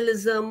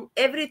neorealism,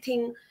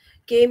 everything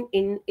came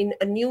in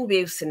a new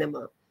wave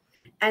cinema.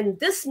 And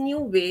this new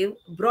wave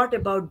brought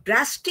about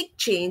drastic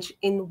change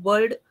in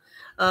world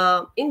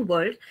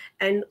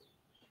and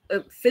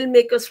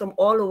filmmakers from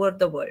all over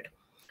the world,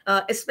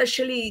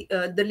 especially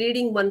the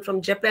leading one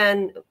from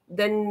Japan.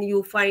 Then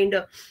you find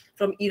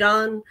from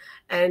Iran,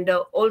 and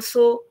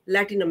also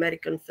Latin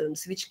American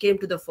films, which came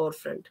to the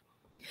forefront.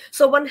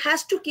 So one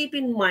has to keep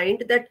in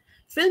mind that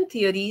film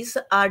theories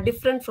are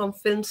different from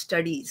film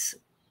studies.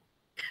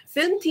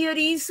 Film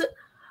theories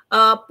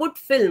put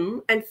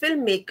film and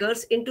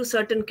filmmakers into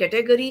certain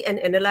category and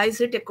analyze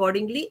it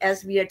accordingly,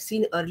 as we had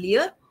seen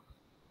earlier.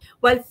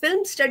 While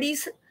film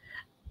studies,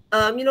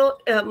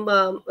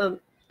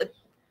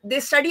 they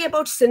study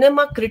about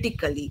cinema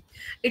critically,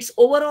 its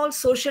overall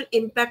social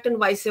impact and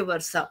vice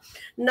versa.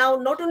 Now,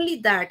 not only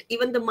that,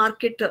 even the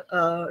market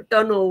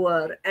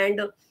turnover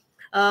and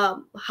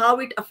how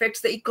it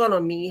affects the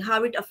economy,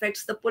 how it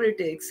affects the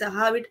politics,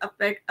 how it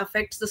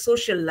affects the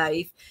social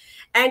life,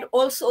 and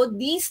also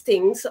these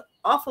things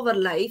of our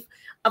life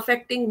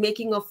affecting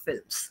making of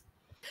films.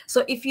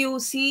 So if you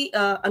see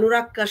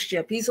Anurag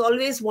Kashyap, he's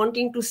always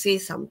wanting to say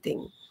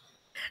something.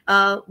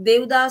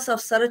 Devdas of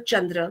Sarat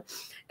Chandra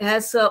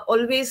has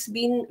always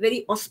been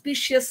very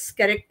auspicious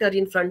character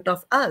in front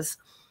of us.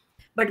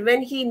 But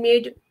when he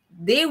made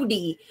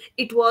Devdi,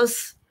 it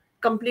was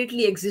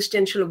completely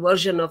existential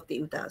version of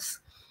Devdas.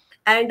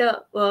 And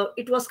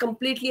it was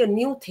completely a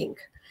new thing.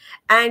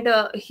 And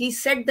he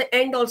said the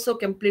end also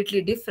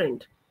completely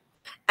different.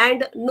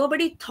 And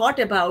nobody thought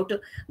about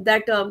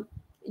that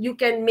you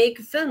can make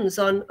films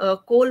on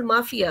coal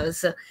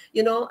mafias,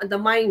 the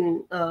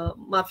mine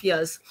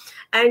mafias.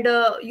 And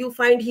you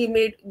find he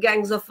made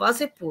Gangs of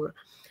Wasipur.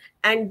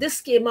 And this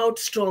came out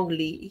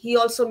strongly. He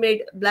also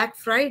made Black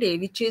Friday,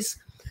 which is,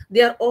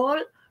 they are all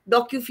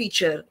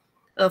docu-feature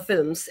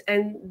films.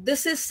 And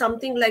this is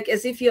something like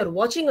as if you're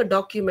watching a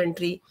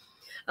documentary,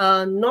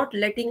 not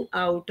letting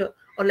out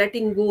or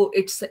letting go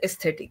its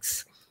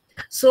aesthetics.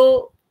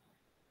 So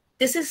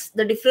this is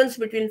the difference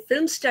between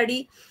film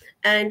study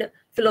and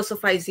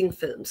philosophizing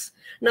films.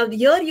 Now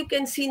here you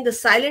can see in the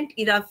silent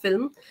era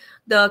film,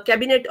 The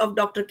Cabinet of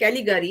Dr.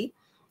 Caligari,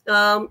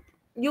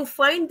 you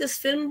find this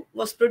film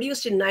was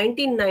produced in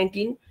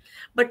 1919,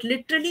 but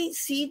literally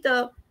see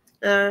the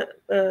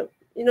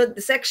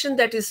the section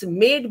that is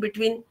made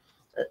between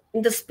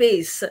in the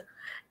space,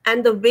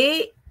 and the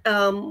way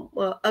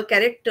a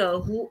character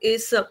who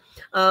is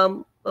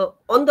on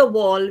the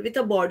wall with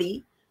a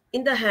body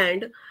in the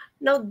hand.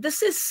 Now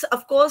this is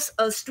of course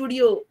a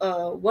studio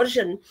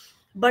version,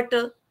 but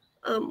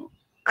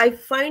I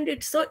find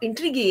it so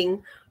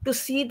intriguing to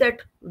see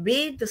that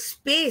way the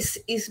space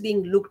is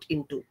being looked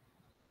into.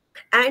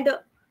 And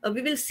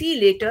we will see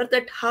later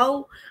that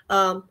how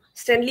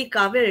Stanley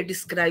Cavell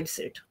describes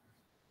it,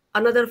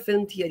 another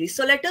film theory.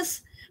 So let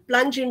us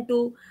plunge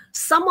into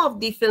some of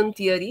the film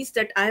theories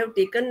that I have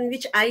taken,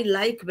 which I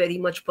like very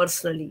much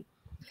personally.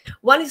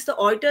 One is the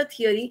Euter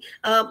theory.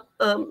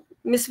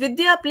 Miss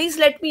Vidya, please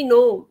let me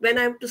know when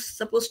I'm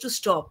supposed to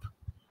stop.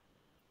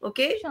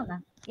 Okay? Sure,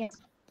 ma'am. Yes.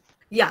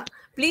 Yeah,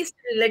 please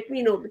let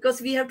me know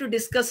because we have to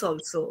discuss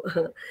also.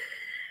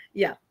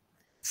 Yeah.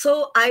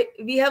 So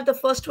we have the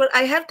first one.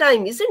 I have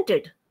time, isn't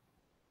it?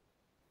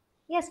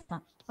 Yes,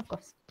 ma'am, of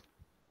course.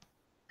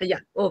 Yeah.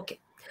 Okay.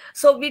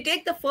 So we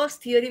take the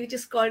first theory, which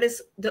is called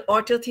as the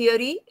author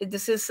theory.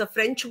 This is a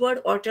French word,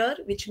 author,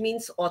 which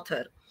means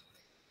author.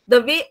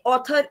 The way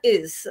author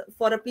is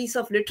for a piece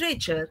of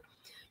literature,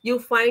 you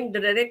find the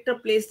director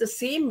plays the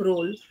same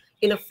role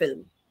in a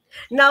film.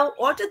 Now,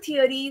 author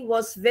theory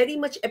was very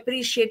much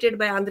appreciated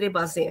by André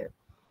Bazin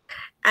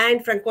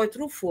and Francois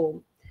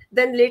Truffaut.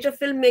 Then later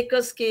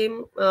filmmakers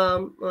came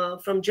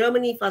from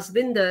Germany,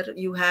 Fassbinder,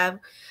 you have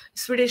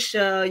Swedish,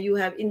 you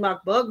have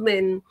Ingmar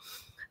Bergman,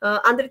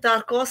 Andrei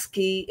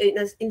Tarkovsky,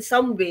 in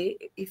some way,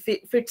 if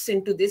it fits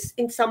into this,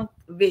 in some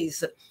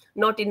ways,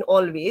 not in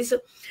all ways.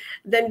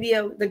 Then we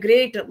have the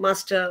great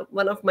master,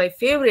 one of my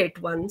favorite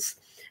ones,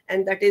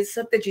 and that is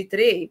Satyajit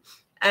Ray,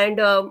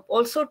 and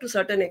also to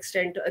certain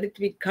extent,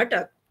 Ritvik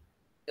Ghatak,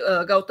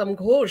 Gautam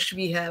Ghosh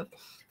we have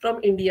from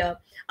India,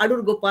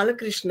 Adur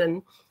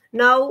Gopalakrishnan.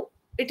 Now,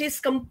 it is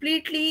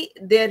completely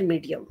their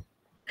medium.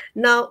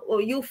 Now,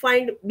 you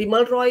find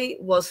Bimal Roy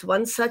was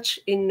one such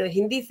in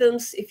Hindi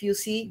films. If you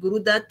see Guru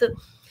Dutt,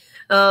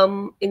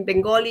 in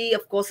Bengali,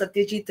 of course,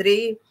 Satyajit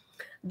Ray.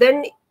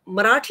 Then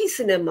Marathi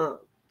cinema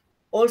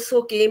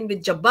also came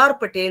with Jabbar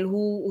Patel,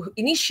 who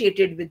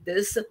initiated with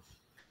this.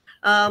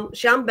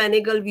 Shyam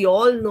Benegal, we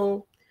all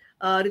know.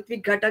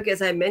 Ritvik Ghatak,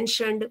 as I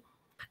mentioned.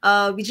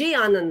 Vijay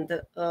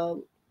Anand.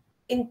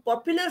 In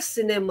popular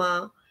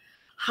cinema,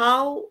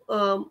 how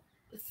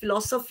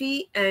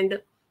philosophy and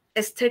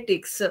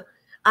aesthetics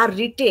are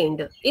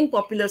retained in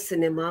popular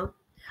cinema.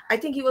 I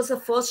think he was the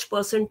first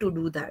person to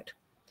do that.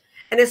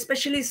 And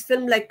especially his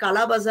film like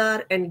Kala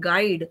Bazaar and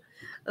Guide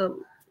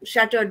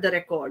shattered the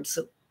records.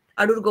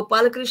 Adur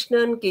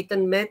Gopalakrishnan,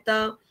 Ketan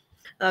Mehta,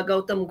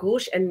 Gautam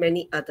Ghosh, and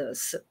many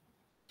others.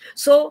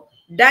 So,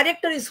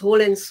 director is whole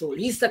and soul.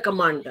 He's the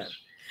commander.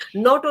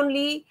 Not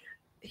only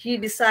he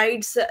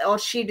decides or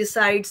she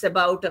decides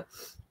about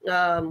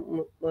how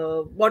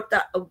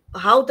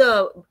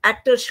the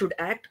actor should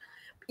act,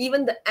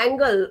 even the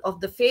angle of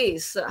the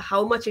face,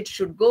 how much it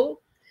should go,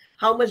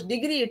 how much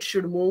degree it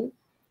should move,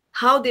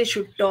 how they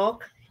should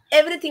talk.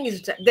 Everything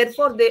is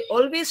therefore they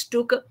always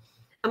took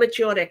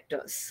amateur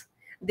actors.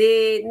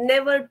 They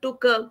never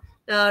took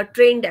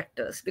trained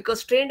actors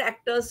because trained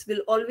actors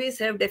will always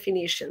have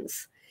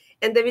definitions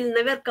and they will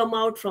never come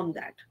out from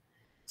that.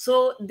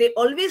 So they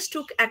always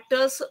took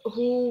actors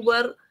who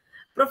were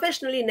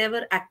professionally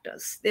never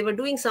actors. They were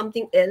doing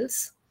something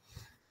else.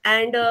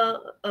 And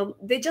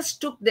they just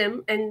took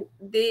them and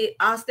they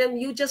asked them,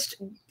 you just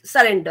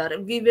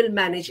surrender, we will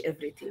manage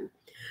everything.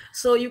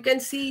 So you can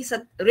see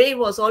Ray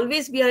was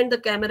always behind the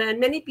camera, and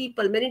many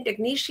people, many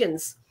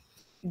technicians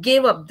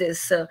gave up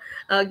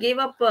gave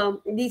up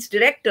these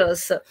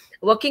directors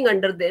working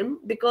under them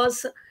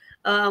because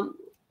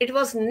it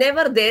was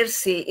never their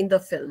say in the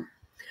film.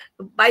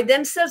 By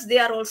themselves, they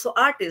are also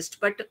artists,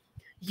 but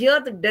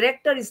here the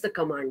director is the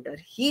commander.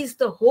 He is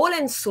the whole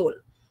and soul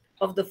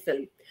of the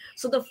film.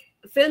 So the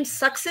film's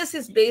success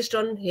is based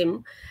on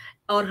him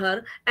or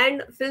her,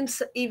 and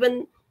film's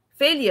even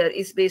failure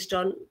is based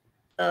on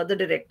the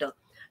director.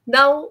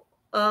 Now,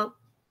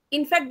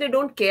 in fact, they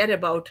don't care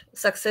about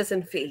success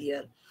and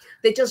failure.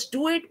 They just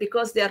do it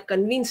because they are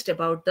convinced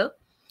about the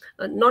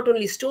not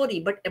only story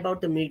but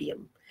about the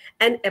medium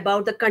and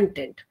about the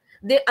content.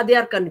 They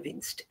are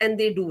convinced and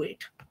they do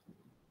it.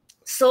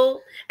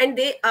 So, and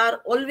they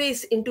are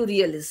always into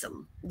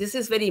realism. This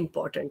is very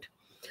important.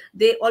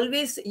 They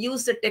always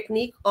use the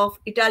technique of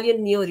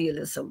Italian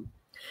neorealism,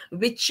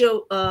 which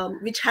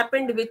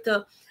happened with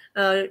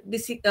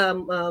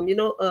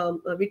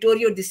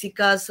Vittorio De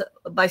Sica's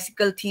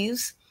Bicycle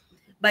Thieves,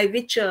 by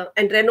which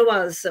and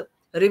Renoir's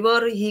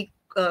River, he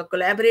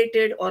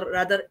collaborated or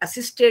rather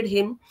assisted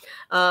him,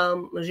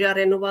 Jean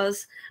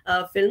Renoir's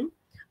film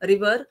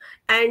River,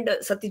 and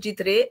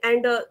Satyajit Ray,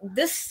 and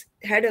this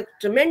had a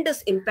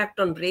tremendous impact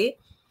on Ray,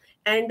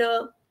 and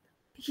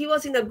he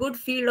was in a good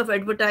field of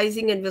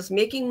advertising and was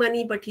making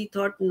money, but he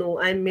thought,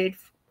 no, I'm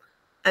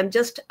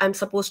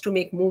supposed to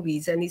make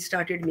movies, and he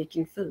started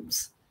making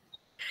films.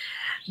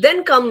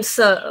 Then comes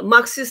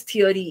Marxist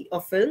theory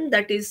of film.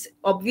 That is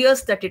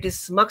obvious that it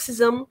is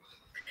Marxism.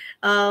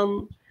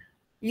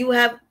 You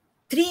have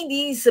three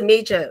these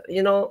major,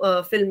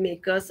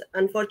 filmmakers.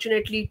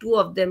 Unfortunately, two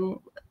of them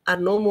are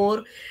no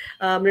more,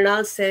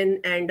 Mrinal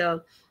Sen and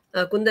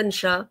Kundan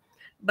Shah.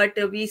 But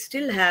we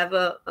still have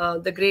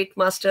the great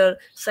master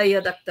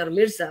Syed Akhtar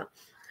Mirza,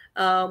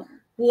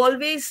 who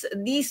always,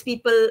 these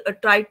people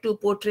tried to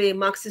portray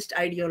Marxist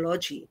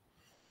ideology.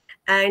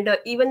 And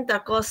even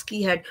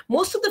Tarkovsky had,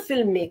 most of the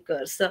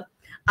filmmakers,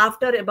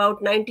 after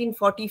about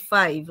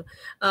 1945,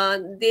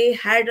 they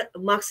had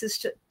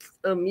Marxism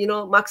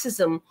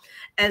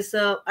as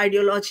an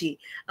ideology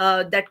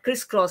that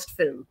crisscrossed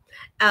film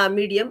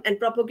medium and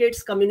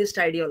propagates communist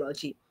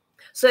ideology.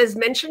 So as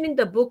mentioned in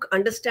the book,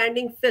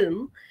 Understanding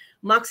Film,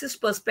 Marxist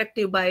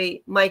Perspective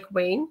by Mike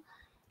Wayne,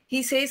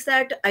 he says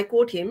that, I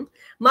quote him,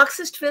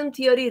 Marxist film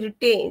theory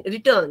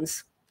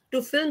returns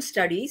to film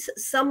studies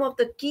some of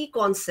the key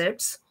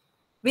concepts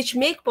which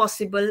make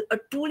possible a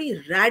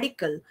truly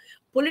radical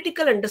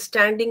political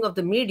understanding of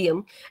the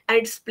medium and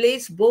its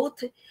place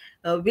both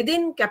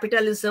within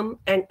capitalism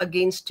and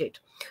against it.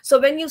 So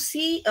when you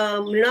see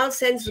Mrinal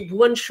Sen's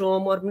Bhuvan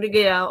Shom or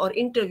Mrigaya or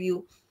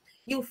interview,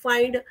 you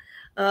find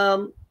a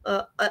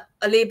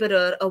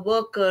laborer, a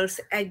worker's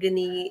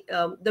agony,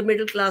 the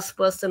middle class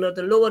person or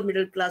the lower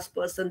middle class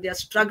person, they are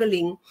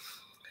struggling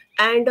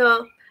and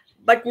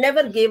but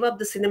never gave up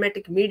the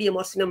cinematic medium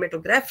or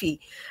cinematography.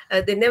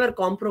 They never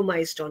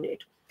compromised on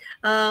it.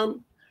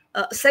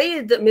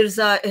 Sayyid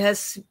Mirza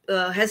has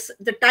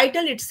the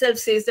title itself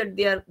says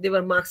that they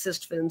were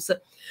Marxist films.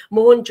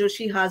 Mohan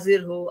Joshi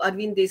Hazir Ho,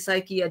 Arvind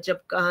Desai Ki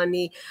Ajab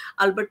Kahani,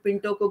 Albert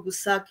Pinto Ko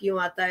Gussa Kyun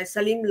Aata Hai,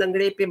 Salim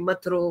Langde Pe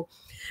Mat Ro.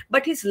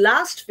 But his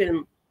last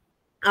film,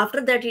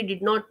 after that he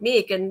did not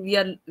make, and we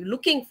are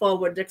looking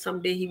forward that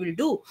someday he will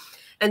do,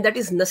 and that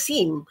is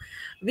Naseem,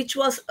 which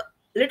was a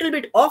little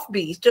bit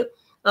offbeat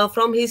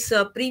from his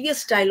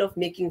previous style of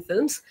making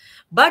films.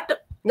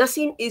 But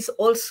Naseem is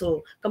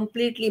also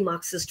completely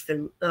Marxist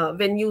film.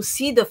 When you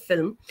see the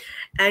film,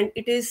 and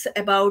it is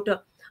about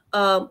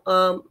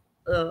a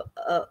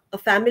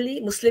family,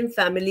 Muslim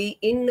family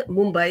in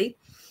Mumbai,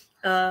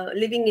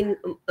 living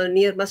in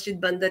near Masjid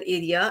Bandar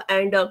area,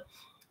 and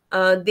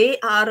they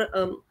are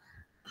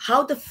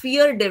how the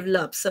fear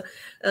develops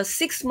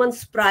 6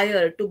 months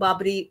prior to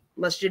Babri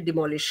Masjid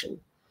demolition,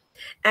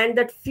 and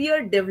that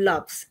fear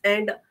develops,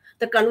 and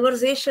the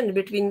conversation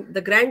between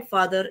the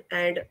grandfather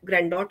and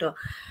granddaughter,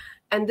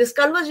 and this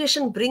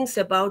conversation brings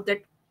about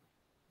that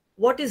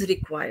what is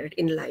required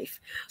in life.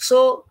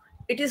 So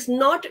it is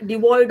not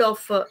devoid of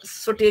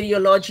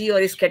soteriology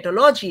or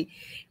eschatology.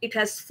 It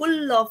has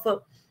full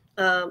of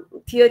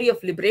theory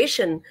of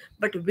liberation,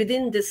 but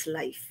within this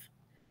life.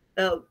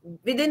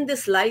 Within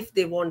this life,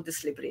 they want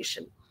this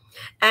liberation.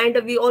 And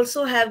we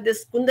also have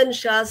this Kundan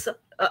Shah's,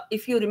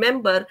 if you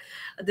remember,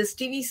 this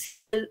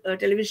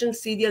television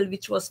serial,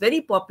 which was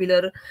very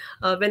popular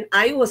when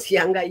I was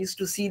young. I used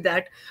to see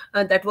that.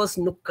 That was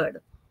Nukkad.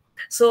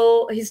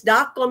 So his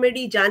dark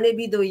comedy, Jaane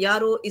Bhi Do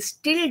Yaro, is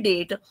till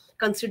date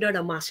considered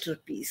a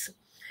masterpiece.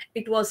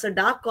 It was a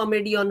dark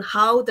comedy on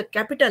how the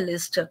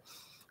capitalist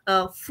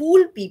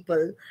fool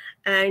people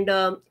and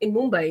in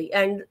Mumbai,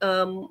 and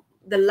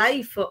the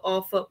life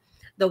of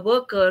the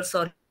workers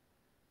or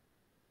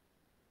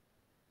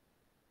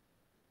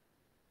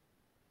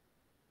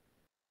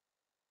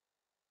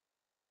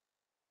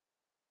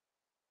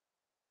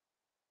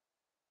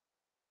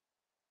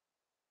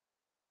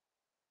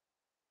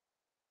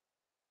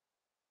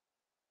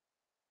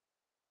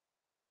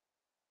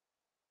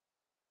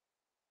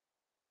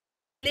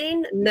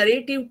plain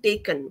narrative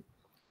taken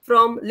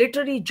from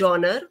literary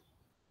genre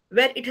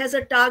where it has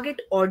a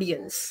target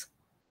audience.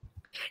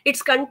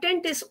 Its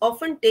content is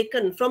often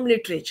taken from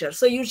literature.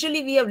 So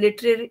usually we have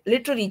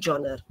literary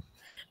genre,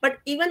 but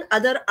even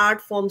other art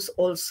forms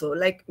also,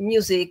 like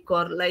music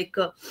or like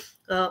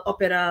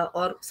opera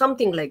or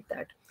something like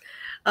that.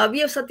 We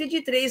have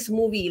Satyajit Ray's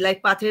movie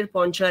like Pather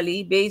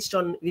Ponchali, based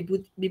on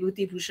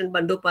Vibhuti Bhushan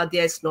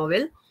Bandyopadhyay's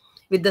novel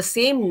with the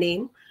same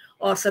name,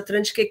 or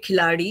Satranj Ke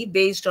Khiladi,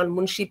 based on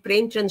Munshi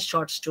Premchand's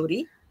short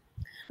story.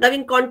 Now,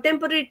 in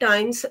contemporary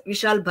times,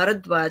 Vishal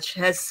Bharadwaj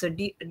has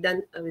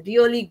done a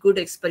really good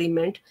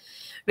experiment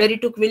where he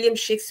took William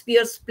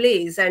Shakespeare's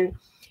plays and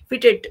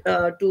fixated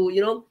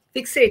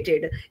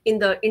in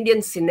the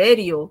Indian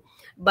scenario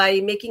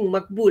by making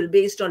Makbul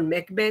based on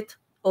Macbeth,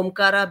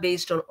 Omkara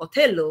based on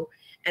Othello,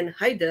 and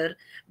Haidar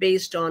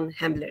based on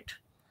Hamlet.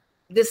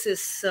 This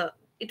is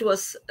it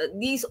was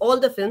these all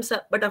the films,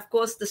 but of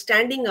course the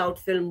standing out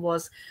film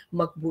was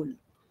Makbul.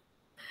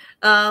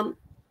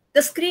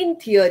 The screen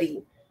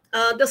theory.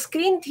 The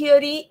screen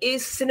theory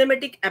is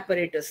cinematic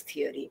apparatus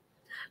theory.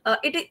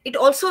 It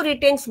also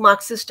retains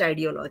Marxist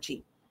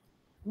ideology.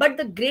 But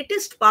the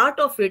greatest part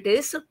of it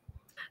is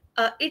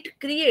it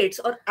creates,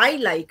 or I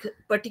like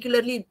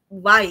particularly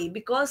why,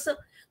 because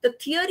the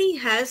theory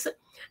has,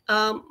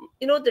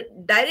 the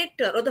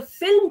director or the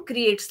film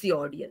creates the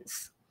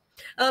audience.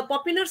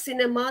 Popular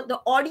cinema, the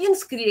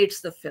audience creates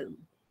the film.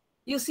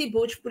 You see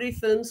Bhojpuri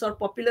films or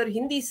popular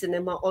Hindi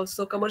cinema,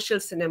 also commercial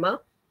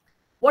cinema.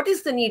 What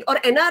is the need? Or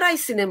NRI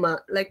cinema,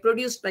 like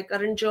produced by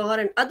Karan Johar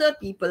and other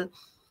people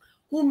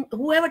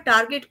who have a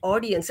target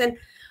audience and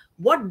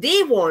what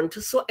they want.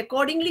 So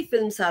accordingly,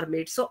 films are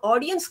made. So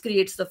audience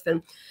creates the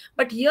film.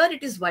 But here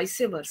it is vice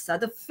versa.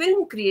 The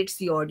film creates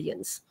the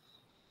audience.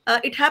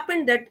 It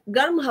happened that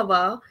Garm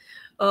Hawa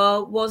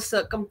was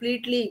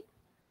completely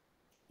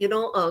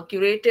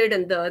curated,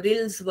 and the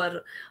reels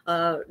were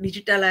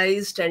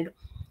digitalized, and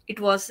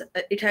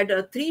it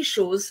had 3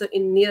 shows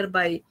in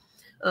nearby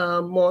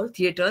mall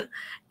theater,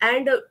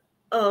 and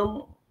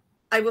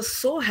I was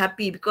so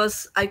happy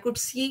because I could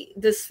see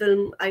this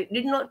film. I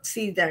did not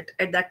see that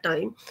at that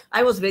time.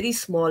 I was very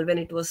small when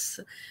it was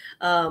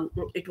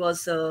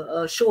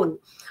shown.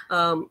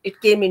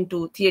 It came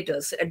into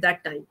theaters at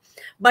that time,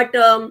 but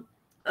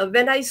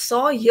when I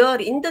saw here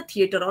in the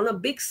theater on a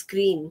big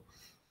screen,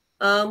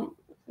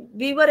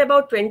 we were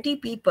about 20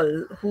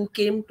 people who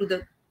came to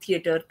the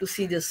theater to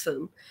see this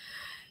film.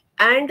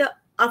 And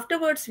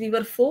afterwards, we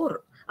were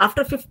four.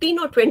 After 15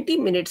 or 20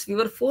 minutes, we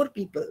were four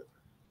people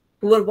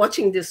who were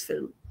watching this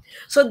film.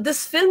 So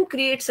this film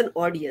creates an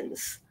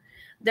audience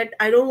that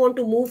I don't want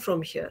to move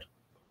from here.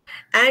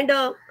 And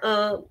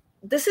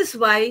this is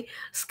why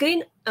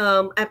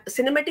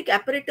cinematic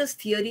apparatus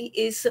theory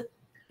is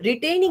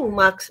retaining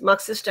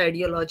Marxist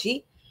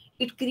ideology.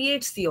 It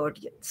creates the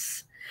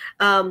audience.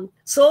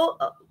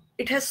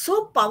 It has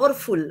so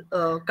powerful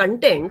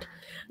content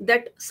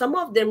that some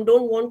of them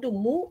don't want to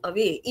move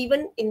away,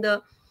 even in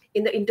the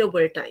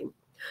interval time.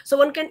 So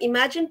one can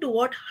imagine to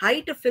what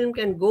height a film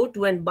can go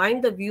to and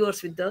bind the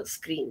viewers with the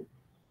screen.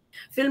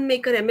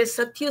 Filmmaker M.S.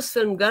 Satyu's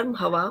film Garm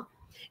Hawa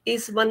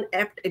is one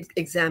apt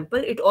example.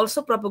 It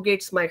also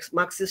propagates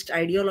Marxist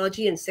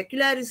ideology and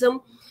secularism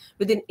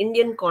within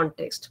Indian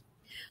context.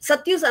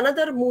 Satyu's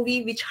another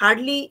movie which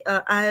hardly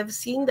I have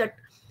seen that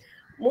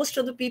most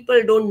of the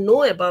people don't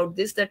know about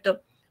this, that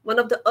one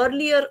of the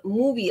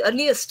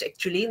earliest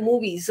actually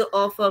movies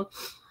of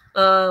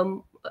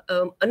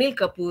Anil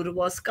Kapoor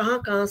was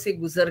Kahan Se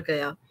Guzar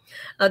Gaya.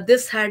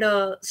 This had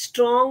a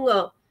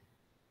strong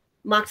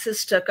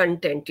Marxist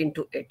content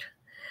into it.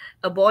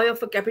 A boy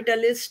of a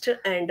capitalist,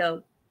 and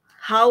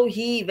how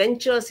he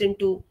ventures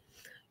into,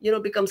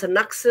 becomes a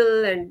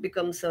Naxal and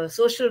becomes a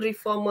social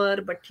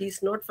reformer, but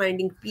he's not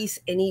finding peace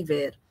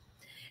anywhere.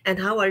 And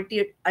how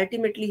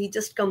ultimately he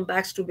just comes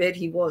back to where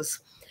he was.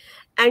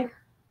 And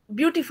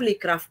beautifully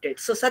crafted.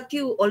 So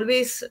Satyu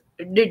always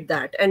did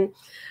that. And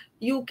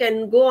you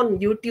can go on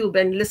YouTube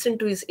and listen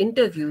to his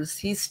interviews.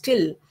 He's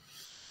still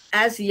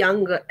as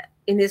young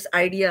in his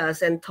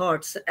ideas and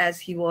thoughts as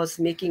he was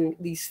making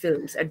these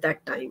films at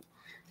that time.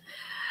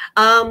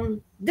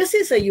 This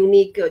is a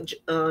unique, theory.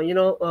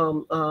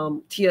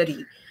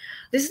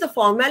 This is the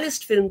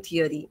formalist film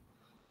theory.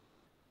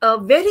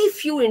 Very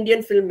few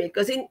Indian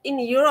filmmakers in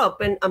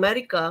Europe and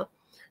America,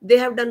 they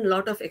have done a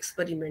lot of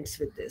experiments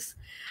with this.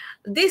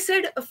 They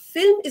said a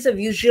film is a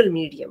visual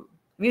medium,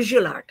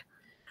 visual art.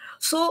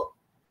 So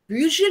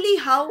usually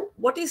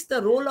what is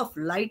the role of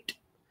light?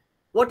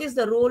 What is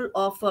the role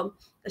of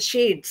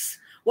shades?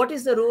 What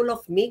is the role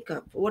of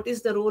makeup? What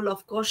is the role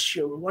of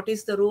costume? What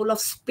is the role of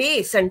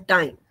space and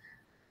time?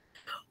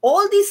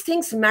 All these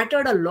things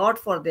mattered a lot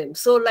for them.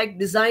 So like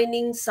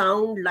designing,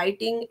 sound,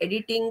 lighting,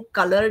 editing,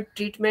 color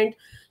treatment,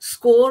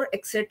 score,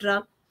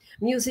 etc.,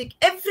 music,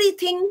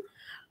 everything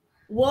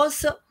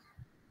was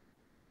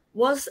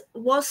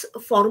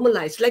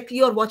formalized, like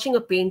you are watching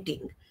a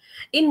painting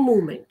in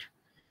movement.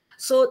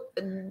 So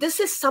this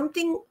is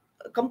something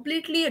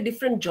completely a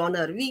different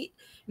genre. We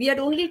had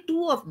only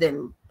two of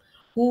them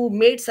who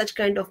made such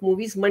kind of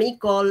movies, Mani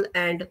Kaul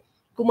and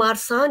Kumar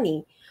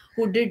Sani,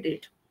 who did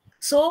it.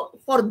 So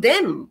for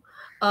them,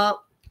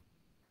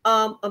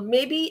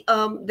 maybe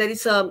there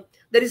is a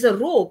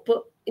rope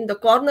in the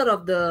corner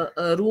of the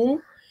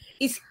room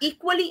is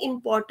equally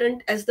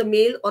important as the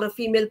male or a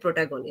female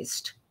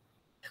protagonist.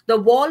 The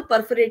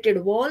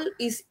perforated wall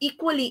is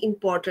equally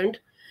important,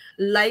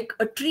 like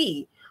a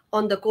tree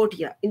on the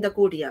courtyard, in the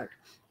courtyard.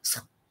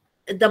 So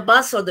the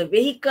bus or the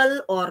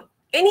vehicle or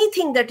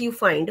anything that you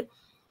find,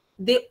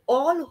 they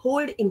all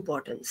hold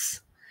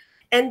importance,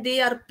 and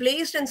they are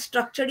placed and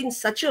structured in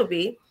such a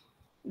way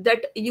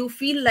that you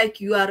feel like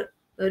you are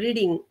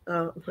reading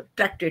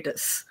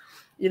Tractatus,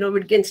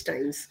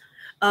 Wittgenstein's.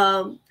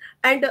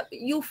 And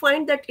you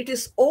find that it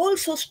is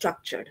also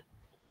structured.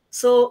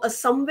 So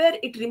somewhere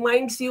it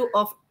reminds you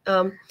of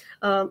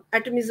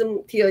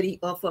atomism theory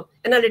of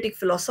analytic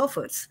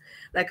philosophers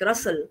like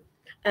Russell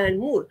and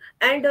Moore.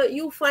 And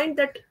you find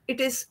that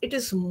it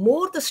is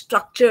more the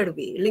structured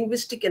way,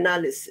 linguistic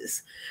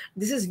analysis.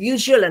 This is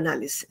visual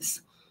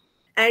analysis.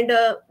 And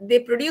they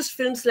produced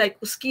films like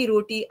Uski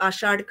Roti,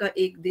 Ashad Ka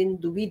Ek Din,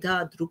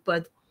 Duvidha,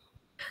 Drupad.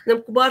 Now,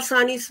 Kumar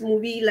Sani's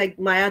movie like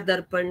Maya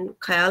Darpan,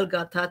 Khayal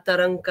Gatha,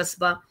 Tarang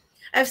Kasba.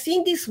 I've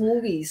seen these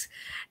movies,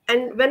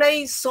 and when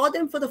I saw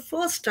them for the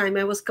first time,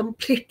 I was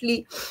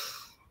completely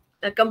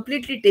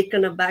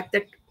taken aback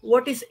that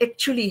what is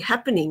actually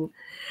happening.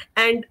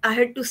 And I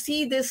had to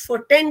see this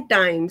for 10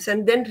 times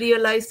and then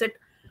realize that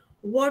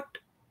what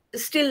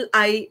still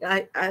I'm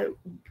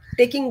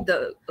taking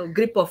the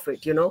grip of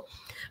it,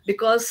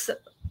 because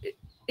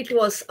it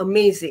was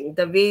amazing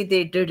the way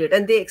they did it,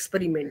 and they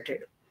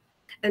experimented,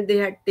 and they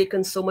had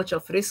taken so much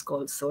of risk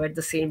also at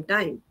the same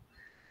time.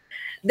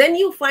 Then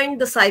you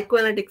find the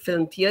psychoanalytic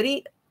film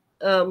theory.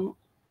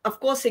 Of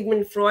course,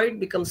 Sigmund Freud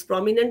becomes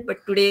prominent,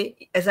 but today,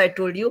 as I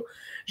told you,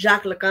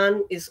 Jacques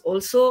Lacan is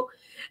also,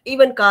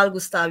 even Carl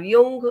Gustav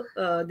Jung,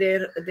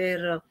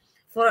 their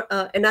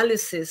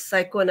analysis,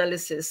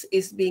 psychoanalysis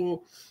is being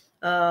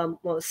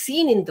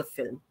seen in the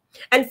film.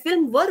 And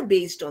film were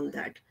based on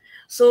that.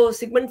 So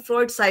Sigmund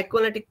Freud's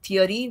psychoanalytic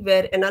theory,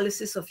 where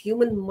analysis of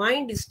human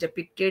mind is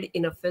depicted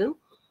in a film,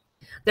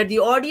 that the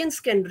audience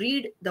can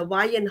read the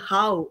why and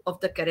how of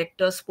the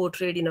characters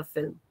portrayed in a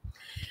film.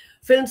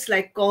 Films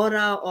like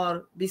Kora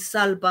or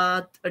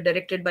Bisalbat,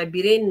 directed by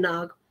Biren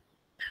Nag.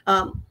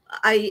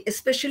 I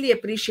especially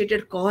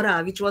appreciated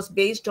Kora, which was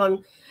based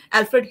on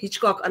Alfred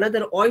Hitchcock,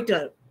 another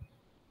auteur,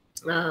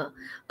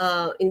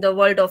 in the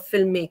world of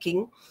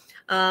filmmaking.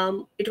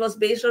 It was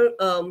based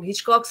on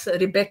Hitchcock's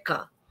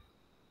Rebecca.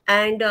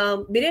 And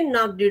Biren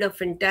Nag did a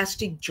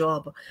fantastic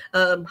job.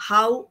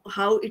 How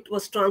it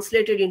was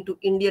translated into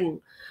Indian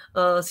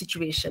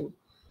situation,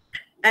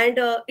 and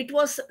it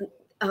was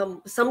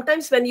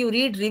sometimes when you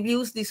read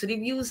reviews, these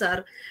reviews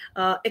are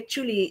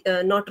actually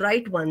not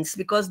right ones,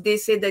 because they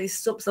say there is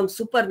some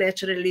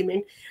supernatural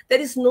element.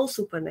 There is no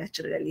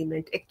supernatural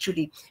element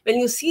actually. When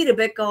you see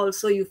Rebecca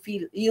also, you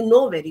feel, you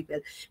know very well,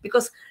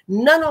 because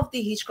none of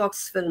the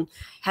Hitchcock's film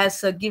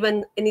has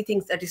given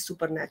anything that is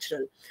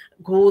supernatural,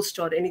 ghost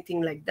or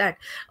anything like that.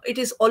 It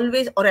is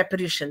always, or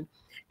apparition,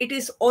 it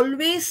is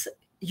always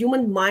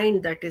human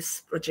mind that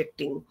is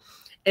projecting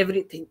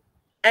everything.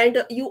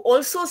 And you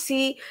also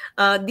see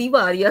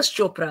Diva Yash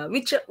Chopra,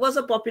 which was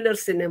a popular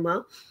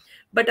cinema,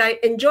 but I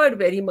enjoyed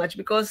very much,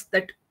 because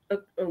that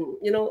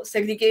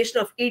segregation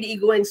of id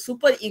ego and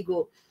super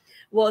ego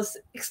was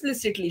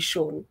explicitly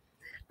shown.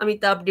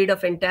 Amitabh did a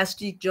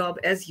fantastic job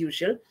as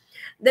usual.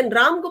 Then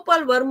Ram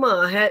Gopal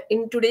Verma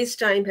in today's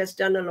time has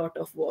done a lot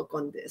of work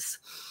on this.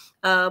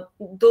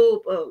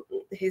 Though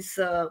his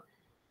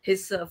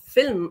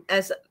film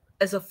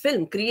as a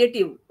film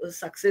creative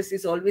success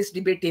is always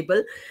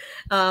debatable,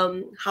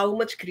 how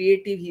much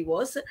creative he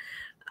was,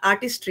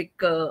 artistry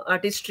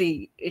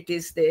it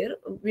is there,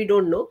 we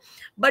don't know,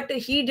 but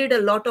he did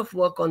a lot of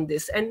work on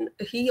this, and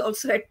he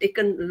also had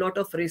taken a lot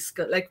of risk,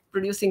 like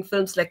producing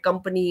films like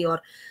Company or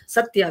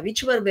Satya,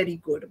 which were very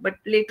good, but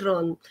later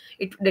on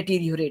it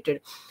deteriorated.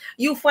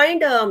 You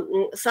find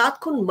Saat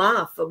Khun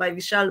Maaf by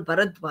Vishal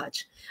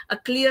Bharadwaj, a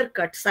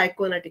clear-cut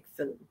psychoanalytic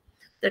film,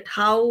 that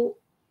how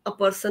a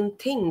person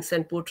thinks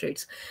and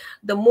portrays.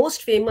 The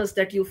most famous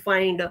that you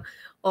find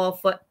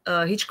of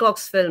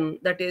Hitchcock's film,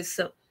 that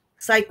is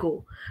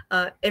Psycho.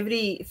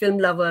 Every film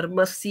lover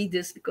must see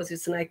this, because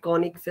it's an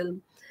iconic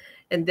film,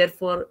 and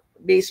therefore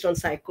based on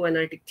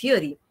psychoanalytic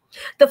theory.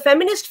 The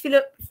feminist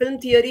film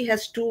theory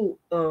has two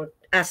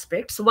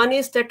aspects. One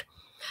is that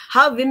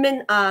how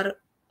women are,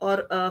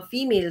 or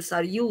females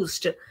are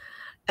used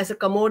as a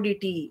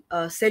commodity,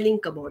 selling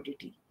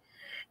commodity,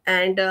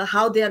 and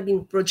how they are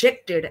being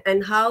projected,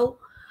 and how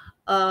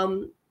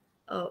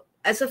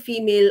as a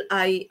female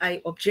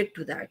I object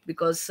to that,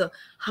 because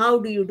how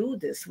do you do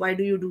this, why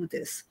do you do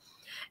this?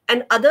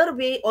 And other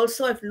way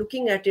also of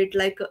looking at it,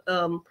 like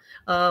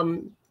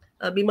Bimal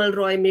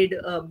Roy made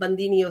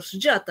Bandini or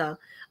Sujata.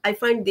 I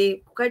find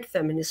they quite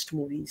feminist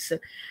movies,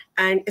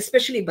 and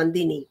especially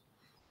Bandini,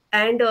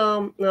 and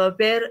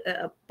where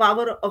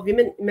power of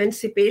women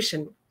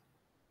emancipation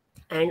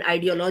and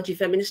ideology,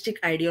 feministic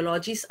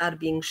ideologies are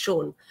being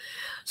shown.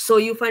 So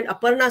you find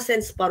Aparna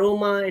Sen's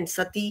Paroma and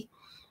Sati,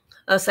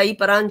 Sai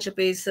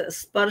Paranchape's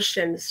Sparsh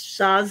and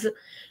Shaz,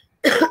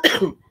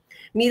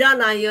 Meera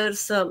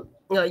Nayar's,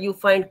 you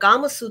find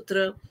Kama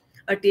Sutra,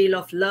 A Tale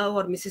of Love,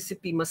 or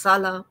Mississippi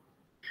Masala.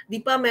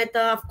 Deepa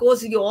Mehta, of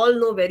course, you all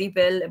know very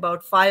well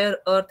about fire,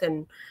 earth,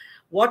 and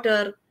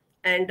water.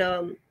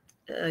 And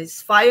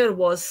his fire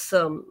was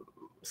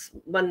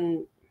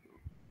one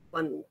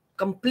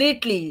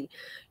completely,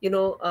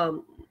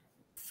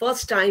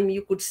 first time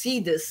you could see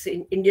this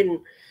in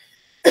Indian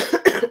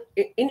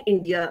in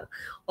India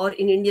or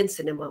in Indian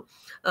cinema,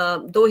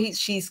 though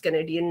she's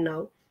Canadian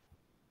now.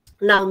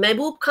 Now,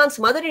 Mehboob Khan's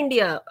Mother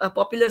India, a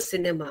popular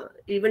cinema,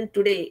 even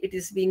today it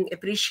is being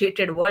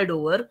appreciated world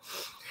over,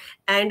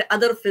 and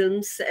other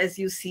films, as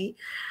you see.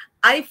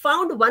 I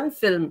found one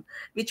film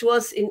which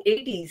was in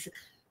 80s,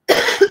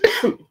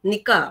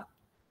 Nikah,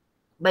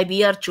 by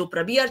B.R.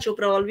 Chopra. B.R.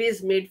 Chopra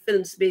always made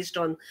films based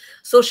on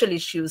social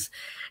issues,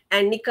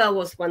 and Nikah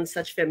was one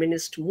such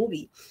feminist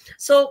movie.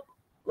 So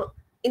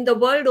in the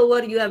world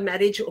over, you have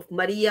Marriage of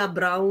Maria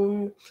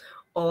Brown,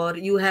 or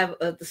you have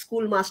The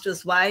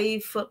Schoolmaster's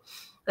Wife.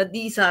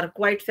 These are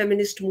quite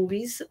feminist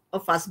movies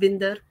of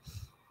Fassbinder.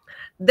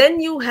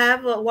 Then you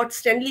have what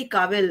Stanley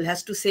Cavell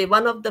has to say,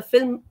 one of the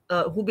film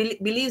who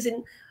believes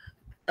in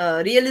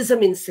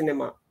realism in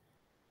cinema.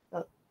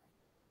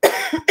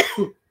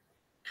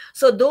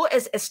 So though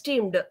as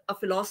esteemed a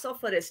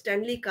philosopher as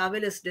Stanley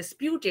Cavell has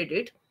disputed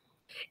it,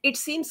 it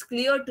seems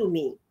clear to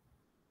me,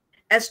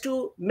 as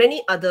to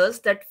many others,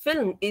 that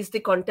film is the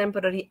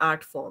contemporary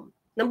art form.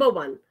 Number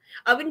one,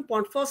 Avin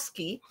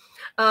Pontfosky,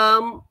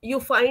 you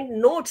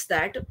find notes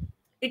that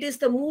it is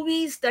the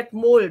movies that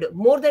mold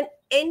more than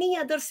any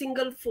other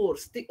single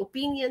force the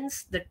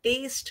opinions, the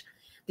taste,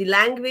 the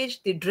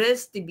language, the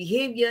dress, the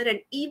behavior,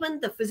 and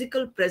even the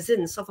physical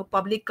presence of a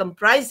public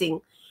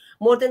comprising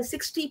more than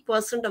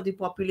 60% of the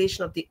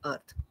population of the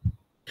earth.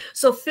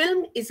 So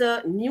film is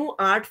a new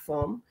art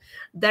form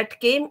that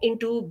came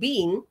into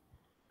being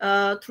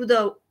through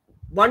the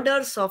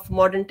wonders of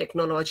modern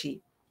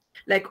technology,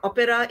 like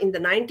opera in the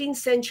 19th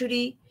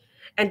century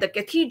and the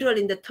cathedral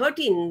in the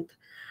 13th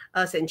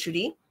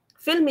century.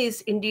 Film is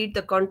indeed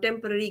the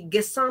contemporary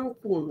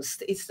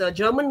Gesamtkunst. It's a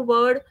German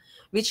word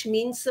which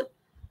means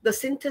the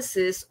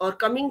synthesis or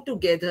coming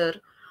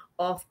together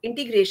of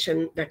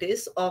integration, that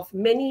is, of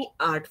many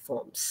art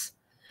forms.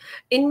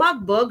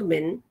 Ingmar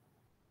Bergman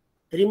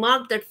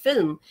remarked that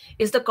film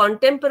is the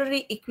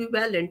contemporary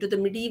equivalent to the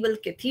medieval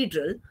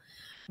cathedral,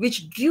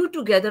 which drew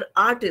together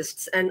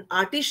artists and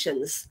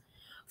artisans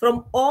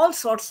from all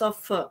sorts of,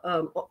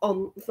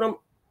 from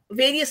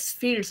various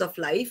fields of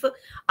life: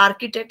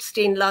 architects,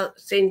 stained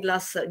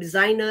glass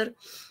designer,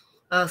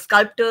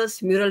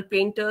 sculptors, mural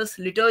painters,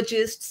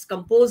 liturgists,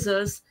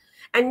 composers,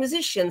 and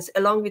musicians,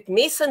 along with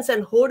masons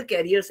and hoard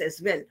carriers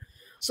as well.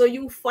 So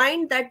you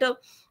find that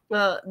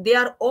they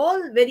are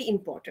all very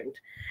important.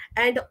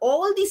 And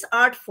all these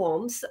art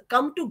forms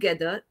come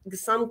together, the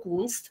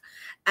Samkunst,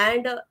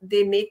 and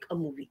they make a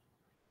movie.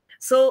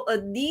 So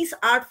these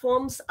art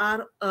forms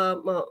are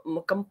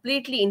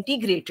completely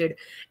integrated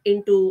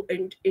into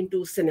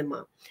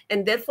cinema,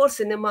 and therefore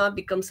cinema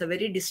becomes a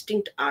very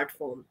distinct art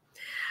form.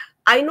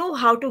 I know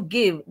how to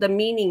give the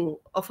meaning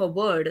of a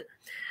word,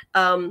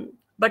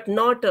 but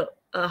not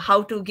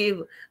how to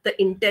give the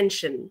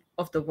intention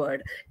of the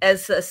word,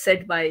 as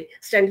said by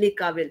Stanley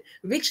Cavell,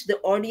 which the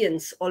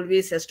audience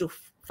always has to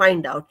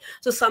find out.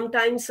 So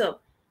sometimes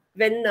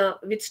when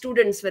with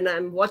students, when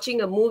I'm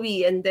watching a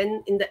movie and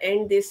then in the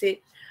end they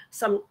say,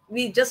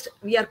 we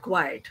are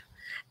quiet,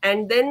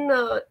 and then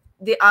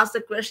they ask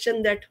the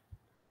question that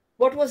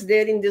what was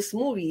there in this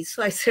movie.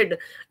 So I said,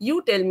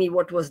 you tell me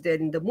what was there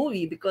in the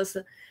movie, because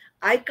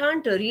I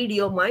can't read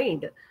your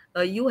mind.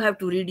 You have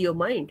to read your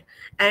mind.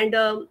 And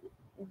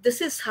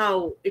this is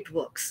how it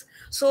works.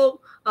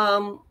 So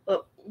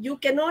you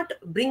cannot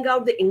bring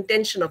out the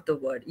intention of the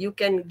word. You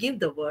can give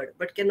the word,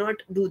 but cannot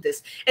do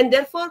this. And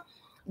therefore,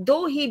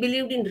 though he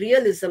believed in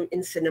realism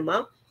in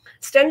cinema,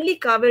 Stanley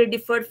Cavell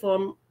differed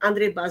from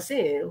André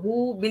Bazin,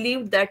 who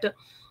believed that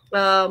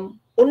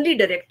only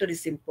director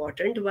is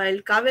important, while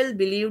Cavell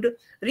believed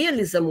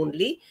realism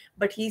only,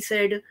 but he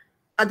said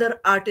other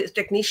artists,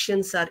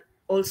 technicians are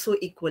also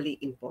equally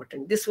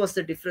important. This was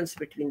the difference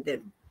between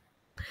them.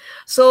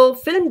 So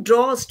film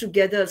draws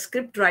together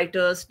script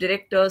writers,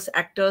 directors,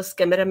 actors,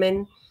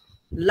 cameramen,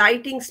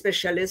 lighting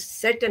specialists,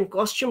 set and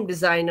costume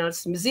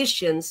designers,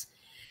 musicians,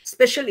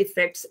 special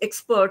effects,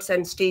 experts,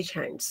 and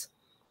stagehands.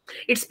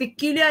 Its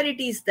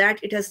peculiarity is that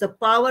it has the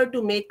power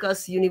to make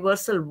us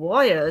universal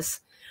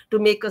voyeurs, to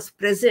make us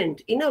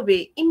present in a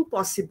way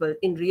impossible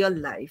in real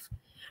life,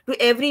 to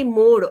every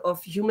mode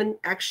of human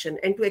action,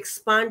 and to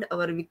expand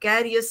our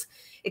vicarious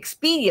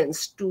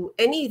experience to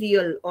any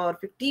real or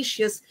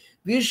fictitious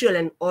visual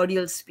and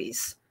audio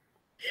space.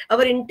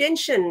 Our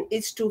intention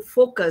is to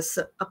focus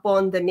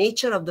upon the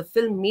nature of the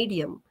film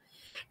medium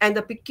and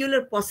the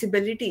peculiar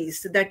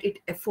possibilities that it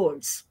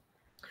affords.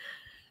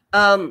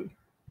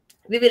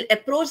 We will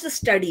approach the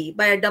study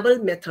by a double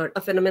method,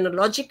 a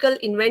phenomenological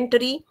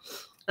inventory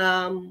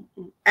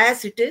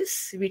as it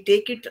is. We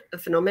take it, a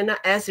phenomena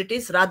as it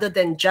is, rather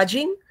than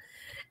judging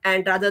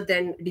and rather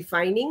than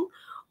defining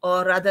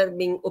or rather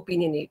being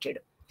opinionated.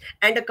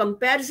 And a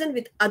comparison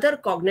with other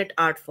cognate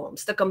art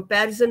forms, the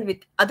comparison with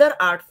other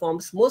art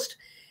forms, most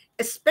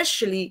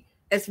especially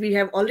as we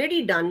have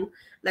already done,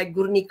 like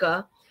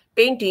Guernica,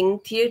 painting,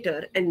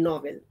 theater, and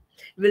novel,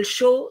 will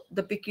show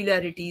the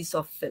peculiarities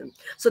of film.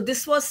 So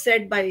this was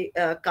said by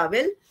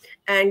Cavell,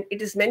 and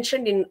it is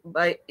mentioned in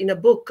a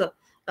book,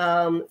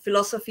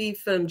 Philosophy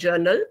Film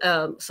Journal,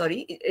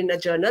 in a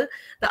journal.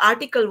 The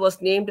article was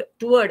named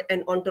Toward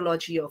an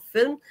Ontology of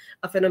Film,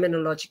 a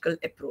Phenomenological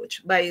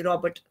Approach, by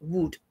Robert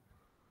Wood.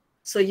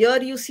 So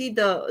here you see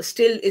the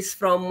still is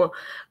from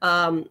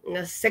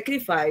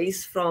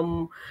Sacrifice,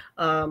 from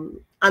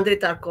Andrei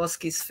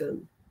Tarkovsky's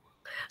film.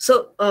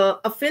 So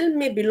a film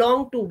may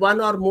belong to one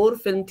or more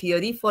film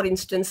theory. For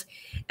instance,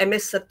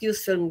 MS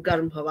Satyu's film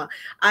Garm Hawa.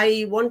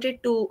 I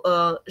wanted to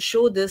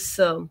show this.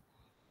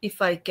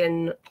 If I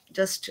can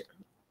just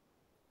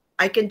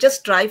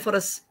try for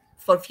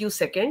a few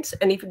seconds,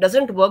 and if it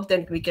doesn't work,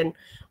 then we can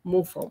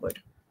move forward.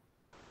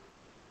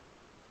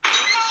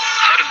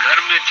 हर घर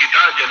में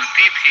चिता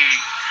जलती थी,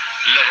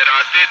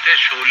 लहराते थे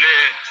शोले,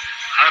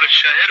 हर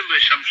शहर में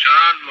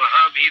शमशान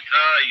वहां भी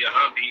था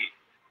यहाँ भी।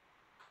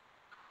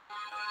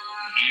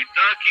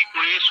 गीता की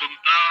कोई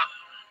सुनता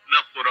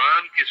न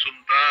कुरान की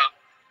सुनता,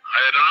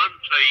 हैरान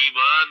सा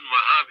ईमान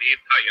वहां भी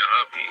था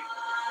यहाँ भी।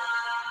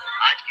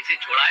 आज किसी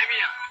छोड़ा है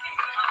भैया?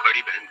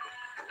 बड़ी बहन को।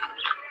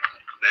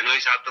 बहनोई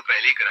साहब तो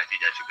पहले ही कराची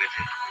जा चुके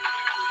थे,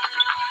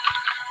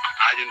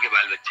 आज उनके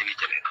बाल बच्चे भी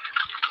चले गए।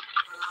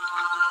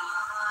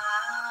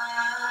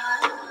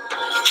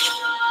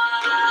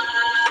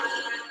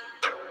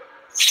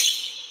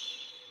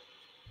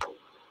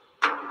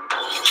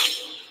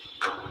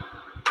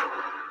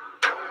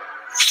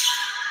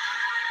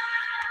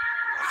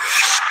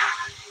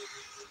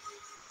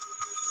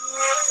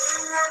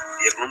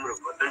 ये उम्र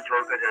वतन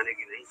छोड़कर जाने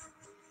की नहीं,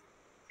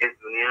 इस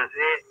दुनिया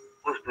से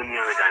उस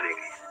दुनिया में जाने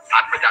की।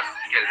 आपको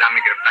जासूसी के इल्जाम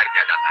में गिरफ्तार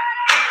किया जाता है।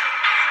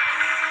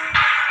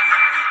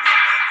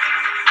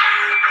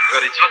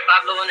 अगर इस वक्त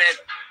आप लोगों ने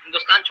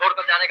हिंदुस्तान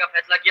छोड़कर जाने का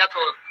फैसला किया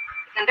तो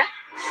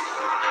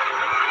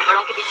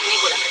बड़ों के पीछे नहीं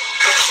बोला।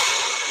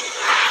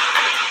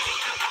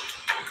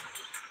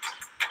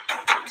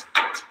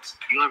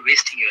 You are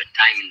wasting your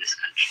time in this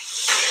country.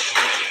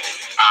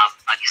 आप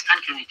पाकिस्तान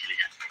क्यों नहीं चले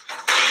जाते?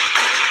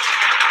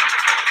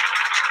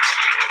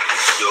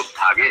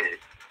 भागे हैं,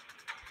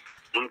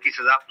 उनकी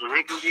सजा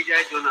उन्हें क्यों दी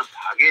जाए जो न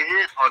भागे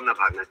हैं और न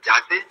भागना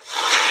चाहते?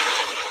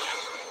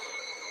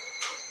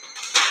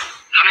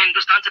 हमें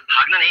हिंदुस्तान से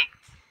भागना नहीं,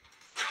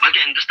 बल्कि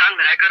हिंदुस्तान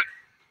में रहकर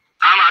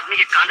आम आदमी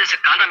के कांधे से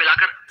कांधा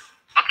मिलाकर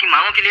आपकी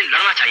मांगों के लिए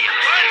लड़ना चाहिए।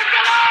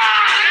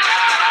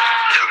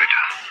 जाओ बेटा,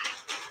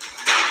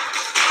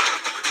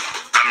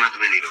 अब मैं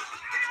तुम्हें नहीं रोकूंगा।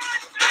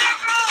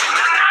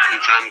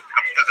 इंसान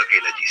कब तक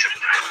अकेला जी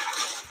सकता है?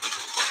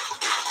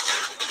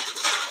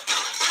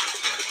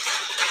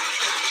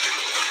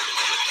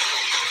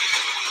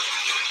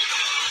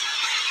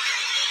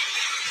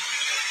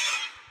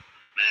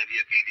 मैं भी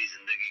अकेली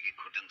जिंदगी की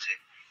घुटन से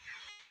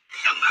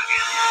तंग आ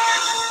गया।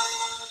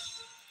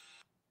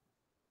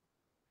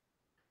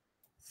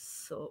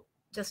 So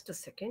just a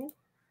second.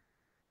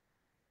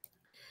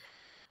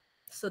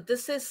 So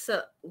this is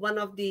one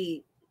of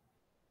the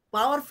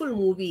powerful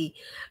movie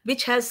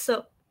which has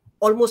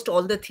almost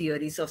all the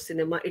theories of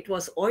cinema. It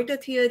was order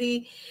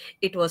theory,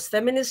 it was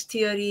feminist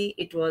theory,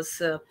 it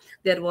was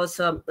there was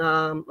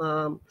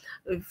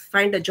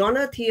find a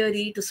genre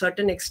theory to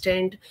certain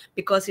extent,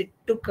 because it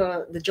took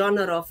the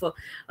genre of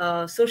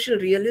social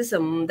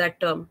realism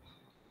that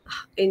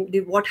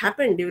what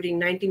happened during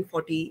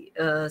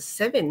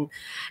 1947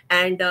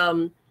 and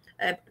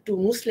to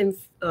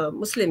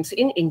Muslims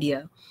in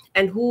India,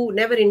 and who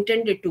never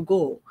intended to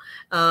go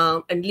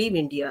and leave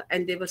India,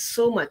 and they were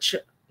so much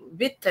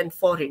with and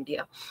for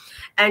India.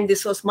 And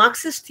this was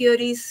Marxist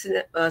theories,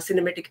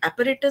 cinematic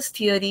apparatus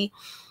theory,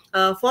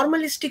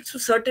 formalistic to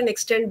certain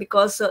extent,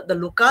 because the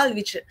locale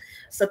which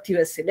Satya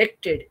has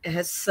selected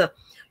has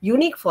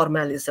unique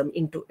formalism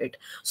into it.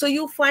 So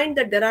you find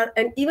that there are,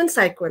 and even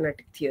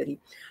psychoanalytic theory.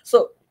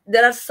 So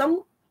there are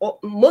some,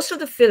 most of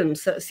the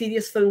films,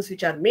 serious films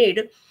which are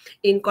made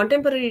in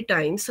contemporary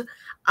times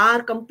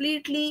are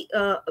completely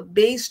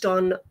based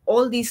on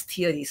all these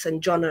theories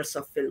and genres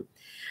of film.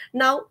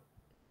 Now,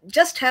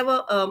 just have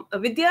a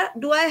Vidya,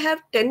 do I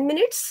have 10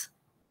 minutes?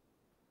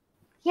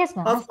 Yes,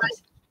 ma'am, of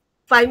course.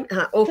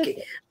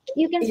 Okay.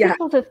 You can speak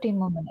for 15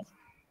 more minutes.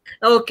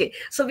 Okay.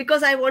 So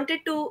because I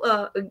wanted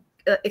to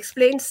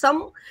explain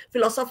some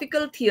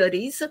philosophical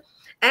theories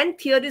and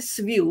theorists'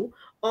 view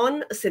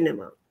on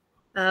cinema.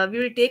 We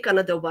will take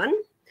another one.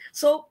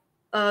 So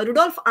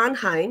Rudolf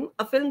Arnheim,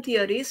 a film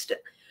theorist,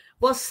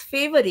 was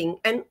favoring,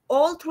 and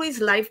all through his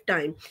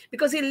lifetime,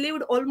 because he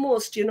lived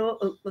almost,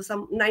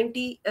 some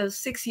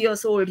 96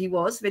 years old he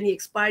was when he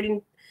expired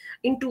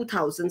in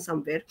 2000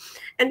 somewhere.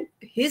 And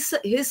he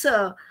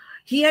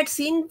had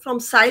seen from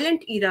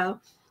silent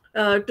era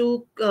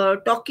to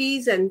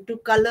talkies and to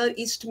color,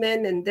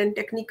 Eastman, and then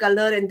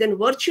Technicolor, and then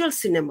virtual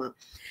cinema.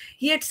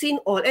 He had seen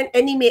all, and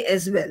anime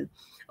as well,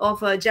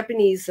 of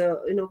Japanese,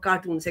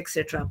 cartoons,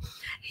 etc.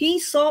 He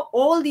saw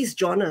all these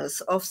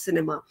genres of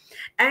cinema,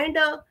 and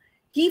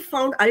he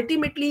found,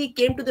 ultimately he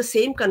came to the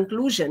same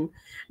conclusion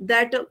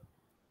that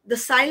the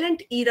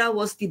silent era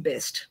was the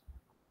best,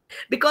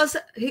 because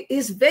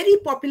his very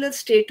popular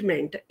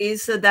statement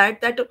is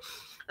that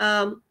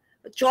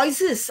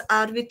choices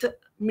are with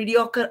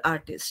mediocre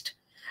artist.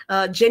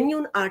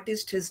 Genuine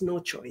artist has no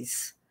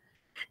choice,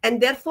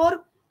 and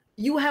therefore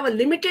you have a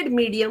limited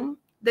medium.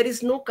 There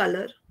is no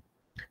color,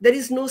 there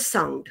is no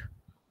sound,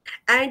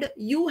 and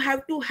you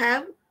have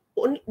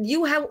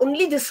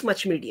only this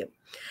much medium,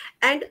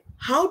 and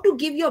how to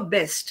give your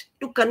best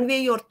to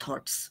convey your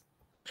thoughts.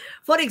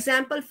 For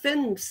example,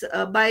 films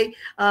by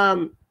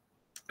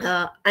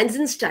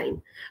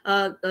Eisenstein,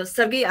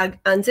 Sergei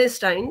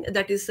Eisenstein,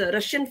 that is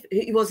Russian.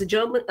 He was a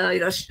German,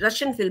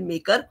 Russian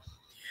filmmaker.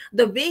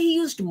 The way he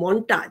used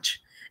montage,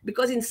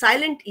 because in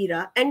silent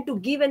era, and to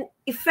give an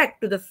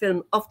effect to the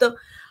film of the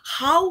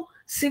how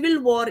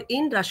civil war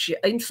in Russia,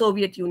 in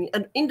Soviet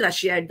Union, in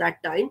Russia at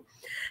that time,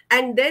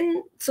 and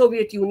then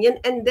Soviet Union,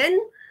 and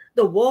then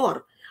the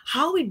war,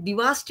 how it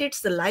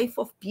devastates the life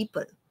of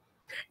people.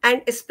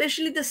 And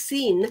especially the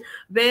scene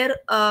where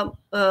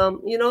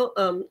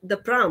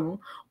the pram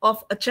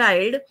of a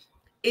child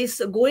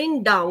is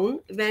going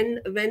down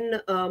when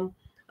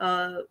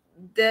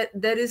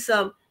there is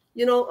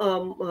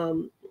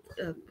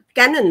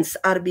cannons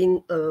are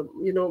being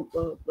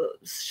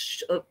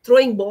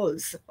throwing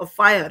balls of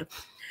fire,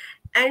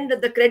 and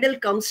the cradle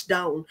comes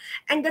down,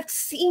 and that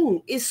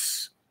scene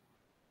is,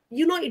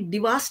 it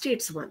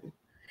devastates one,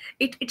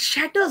 it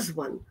shatters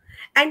one.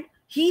 And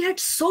he had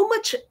so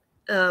much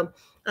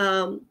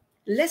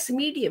less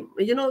medium,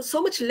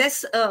 so much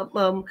less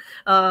how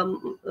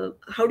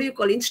do you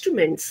call,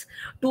 instruments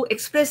to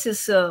express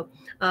his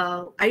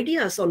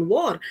ideas on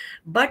war,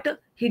 but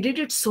he did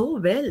it so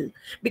well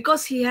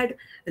because he had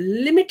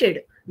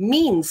limited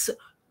means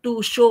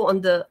to show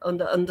on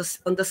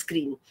the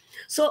screen.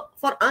 So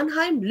for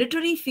Arnheim,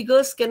 literary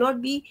figures cannot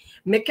be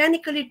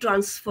mechanically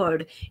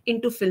transferred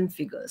into film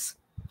figures.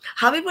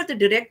 However, the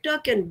director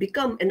can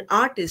become an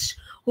artist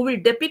who will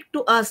depict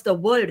to us the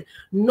world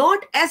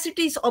not as it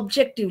is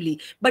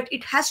objectively, but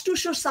it has to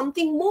show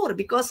something more,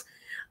 because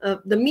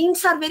the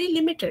means are very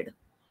limited.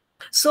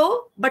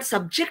 So, but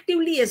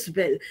subjectively as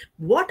well,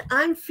 what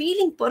I'm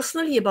feeling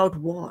personally about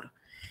war.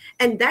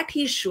 and that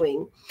he's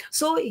showing.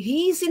 So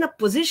he's in a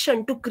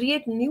position to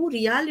create new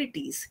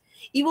realities,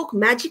 evoke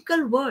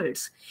magical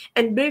worlds,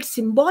 and build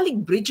symbolic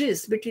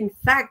bridges between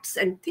facts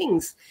and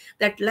things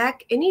that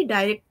lack any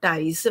direct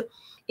ties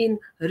in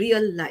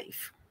real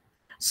life.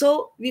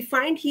 So we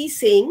find he's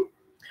saying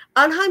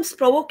Arnheim's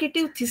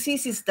provocative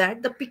thesis is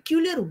that the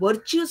peculiar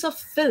virtues of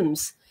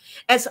films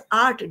as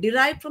art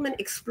derive from an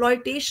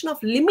exploitation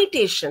of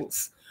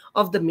limitations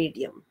of the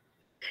medium.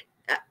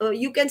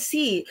 You can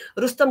see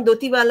Rustam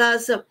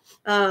Dotiwala's,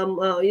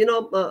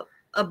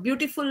 a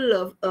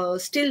beautiful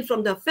still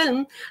from the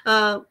film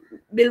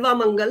Bilwa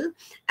Mangal,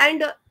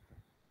 and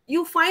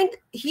you find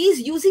he's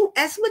using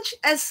as much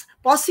as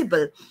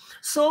possible.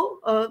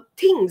 So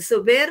things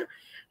where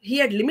he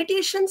had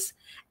limitations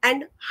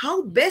and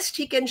how best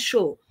he can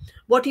show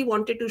what he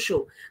wanted to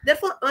show.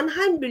 Therefore,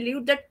 Arnheim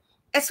believed that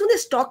as soon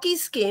as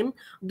talkies came,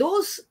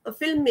 those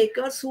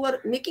filmmakers who were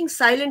making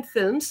silent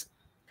films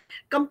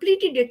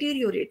completely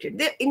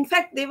deteriorated. In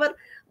fact, they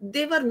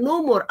were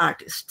no more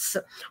artists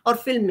or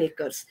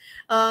filmmakers.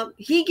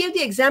 He gave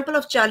the example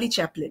of Charlie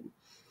Chaplin.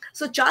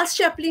 So Charles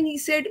Chaplin, he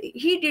said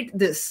he did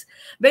this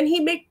when he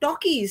made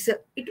talkies.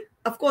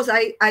 Of course,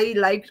 I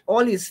liked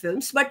all his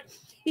films, but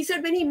he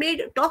said when he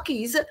made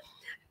talkies,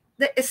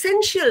 the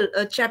essential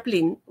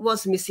Chaplin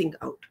was missing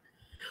out.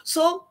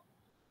 So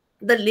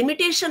the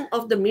limitation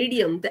of the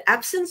medium, the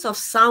absence of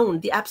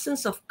sound, the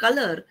absence of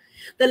color,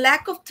 the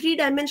lack of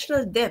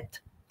three-dimensional depth,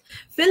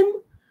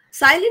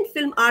 silent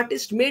film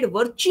artists made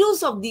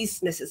virtues of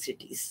these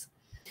necessities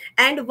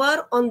and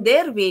were on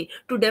their way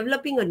to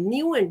developing a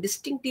new and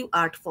distinctive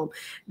art form.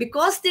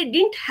 Because they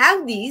didn't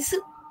have these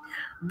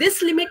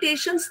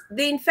limitations,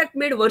 they in fact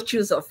made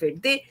virtues of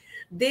it.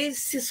 They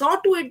saw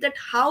to it that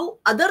how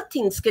other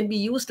things can be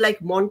used, like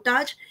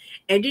montage,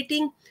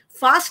 editing,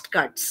 fast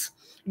cuts,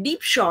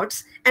 deep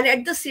shots, and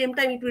at the same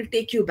time it will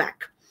take you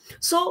back.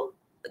 So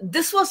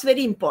this was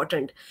very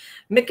important.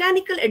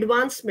 Mechanical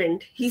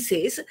advancement, he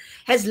says,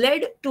 has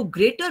led to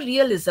greater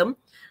realism,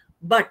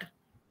 but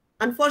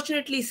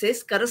unfortunately, he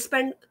says,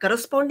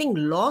 corresponding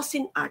loss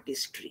in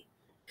artistry.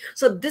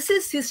 So this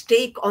is his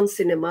take on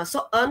cinema.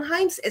 So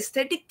Arnheim's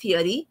aesthetic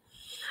theory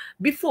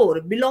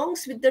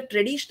belongs with the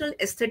traditional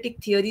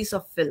aesthetic theories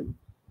of film.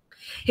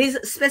 His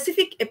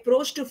specific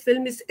approach to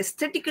film is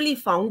aesthetically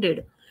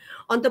founded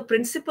on the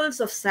principles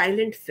of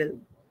silent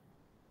film.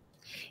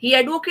 He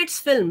advocates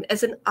film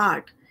as an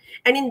art,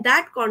 and in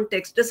that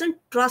context doesn't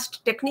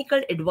trust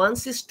technical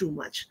advances too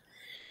much.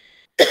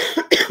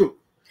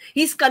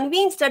 He's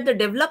convinced that the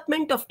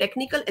development of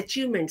technical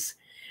achievements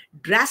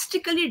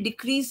drastically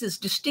decreases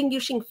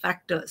distinguishing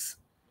factors,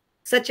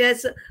 such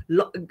as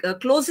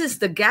closes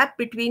the gap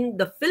between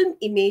the film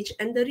image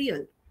and the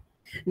real.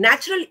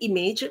 Natural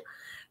image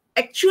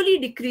actually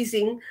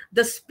decreasing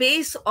the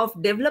space of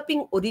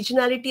developing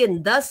originality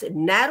and thus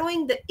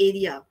narrowing the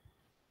area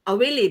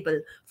available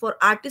for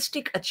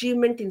artistic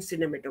achievement in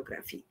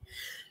cinematography.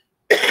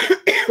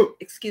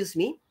 Excuse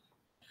me.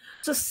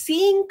 So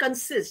seeing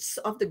consists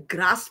of the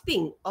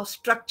grasping of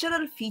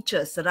structural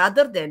features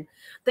rather than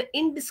the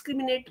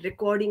indiscriminate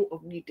recording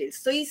of details.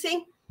 So he's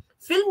saying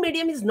film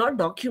medium is not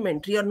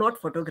documentary or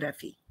not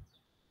photography.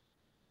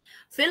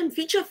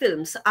 Feature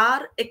films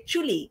are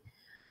actually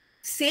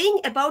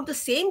saying about the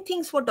same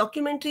things what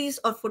documentaries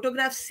or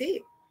photographs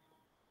say.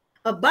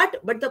 But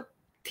the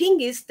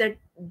thing is that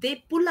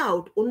they pull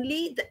out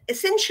only the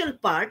essential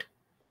part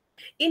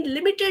in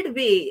limited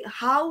way,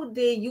 how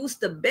they use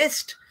the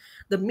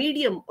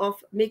medium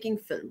of making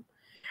film.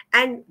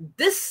 And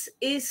this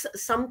is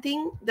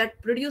something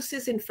that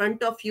produces in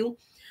front of you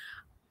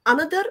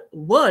another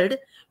world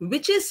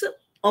which is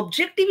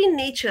objective in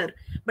nature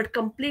but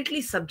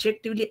completely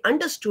subjectively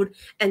understood,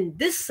 and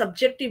this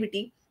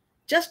subjectivity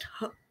just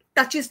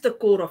touches the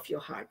core of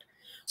your heart.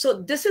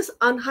 So this is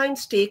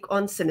Arnheim's take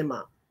on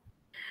cinema.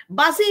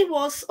 Bazin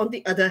was, on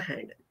the other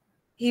hand,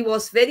 he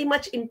was very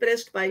much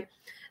impressed by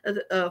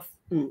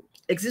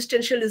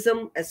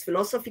existentialism as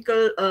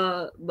philosophical,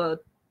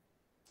 but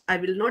I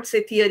will not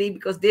say theory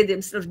because they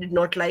themselves did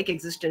not like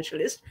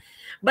existentialists,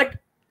 but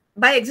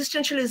by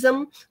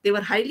existentialism, they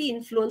were highly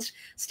influenced.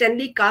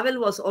 Stanley Cavell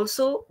was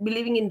also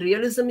believing in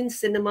realism in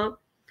cinema.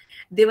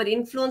 They were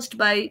influenced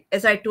by,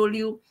 as I told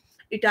you,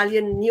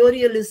 Italian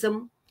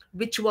neorealism,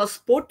 which was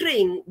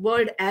portraying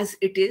world as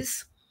it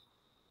is,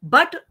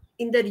 but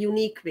in their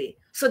unique way.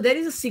 So there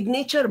is a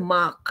signature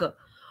mark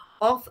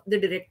of the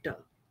director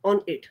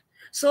on it.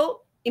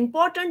 So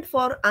important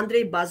for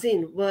André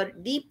Bazin were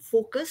deep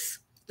focus,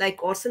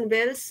 like Orson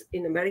Welles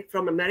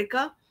from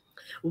America,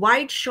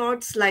 wide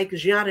shots like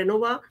Jean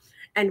Renoir,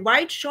 and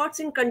wide shots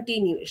in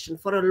continuation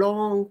for a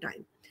long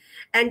time,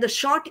 and the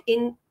shot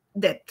in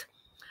depth.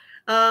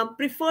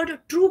 Preferred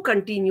true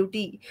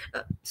continuity.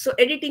 So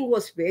editing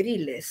was very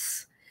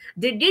less.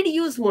 They did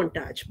use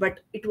montage, but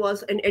it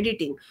was an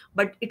editing,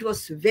 but it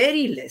was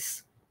very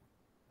less.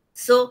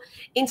 So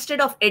instead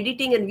of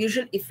editing and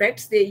visual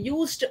effects, they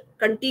used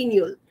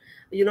continual,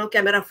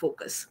 camera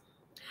focus.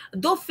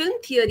 Though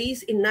film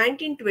theories in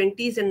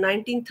 1920s and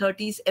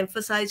 1930s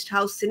emphasized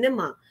how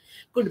cinema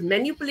could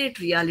manipulate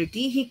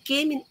reality, he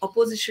came in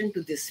opposition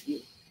to this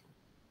view.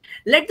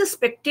 Let the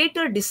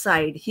spectator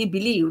decide, he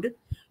believed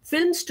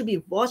films to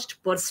be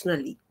watched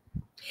personally.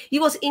 He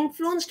was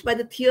influenced by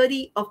the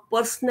theory of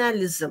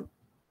personalism.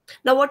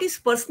 Now, what is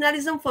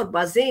personalism for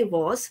Bazin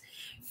was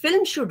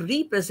film should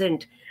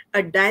represent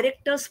a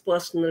director's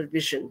personal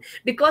vision,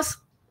 because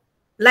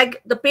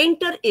like the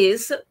painter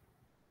is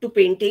to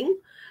painting,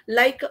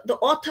 like the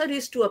author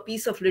is to a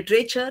piece of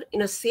literature, in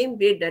the same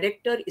way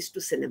director is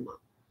to cinema.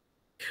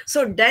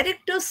 So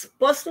director's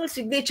personal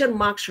signature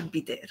mark should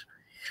be there,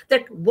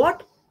 that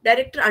what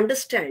director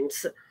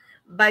understands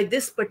by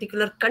this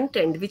particular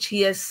content which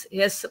he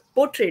has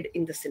portrayed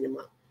in the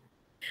cinema.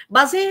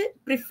 Bazin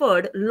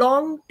preferred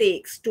long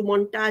takes to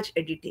montage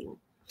editing,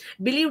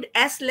 believed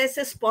as less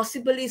as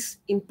possible is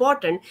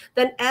important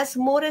than as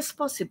more as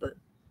possible.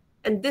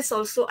 And this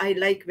also I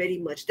like very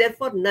much.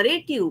 Therefore,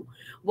 narrative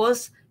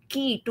was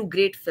key to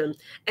great film.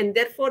 And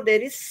therefore,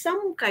 there is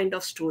some kind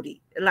of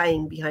story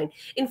lying behind.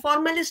 In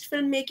formalist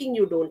filmmaking,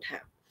 you don't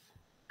have.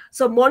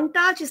 So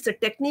montage is the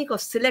technique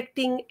of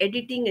selecting,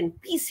 editing, and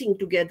piecing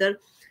together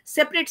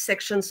separate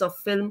sections of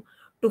film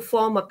to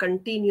form a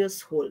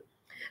continuous whole.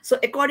 So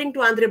according to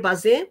André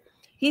Bazin,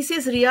 he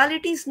says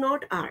reality is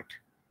not art,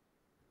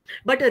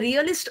 but a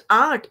realist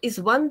art is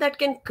one that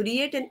can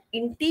create an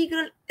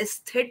integral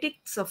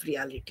aesthetics of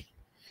reality.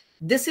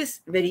 This is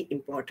very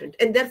important,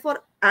 and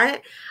therefore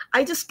I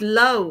just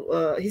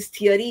love his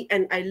theory,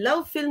 and I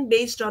love film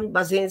based on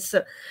Bazin's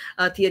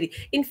theory.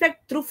 In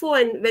fact, Truffaut,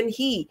 and when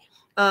he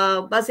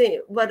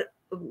Bazin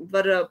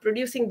were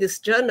producing this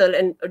journal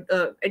and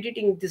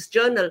editing this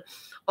journal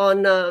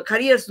on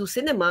careers du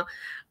cinema,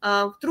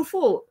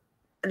 Truffaut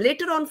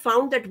later on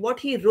found that what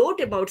he wrote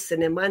about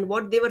cinema and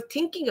what they were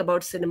thinking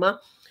about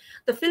cinema,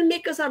 the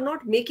filmmakers are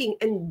not making.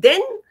 And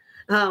then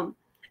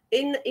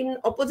in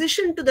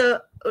opposition to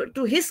the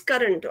to his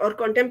current or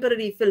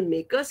contemporary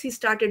filmmakers, he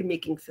started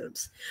making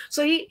films.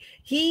 So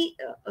he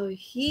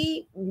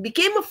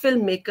became a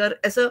filmmaker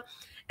as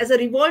a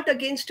revolt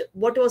against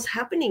what was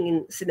happening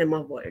in cinema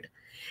world,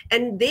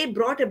 and they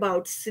brought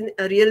about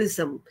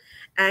realism.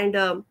 And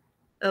all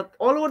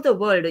over the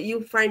world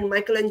you find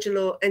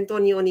Michelangelo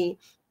Antonioni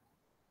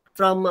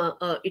from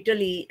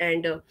Italy,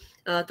 and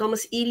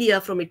Thomas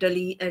Elia from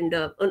Italy, and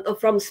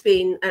from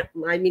Spain,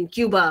 I mean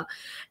Cuba.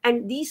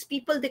 And these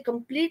people, they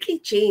completely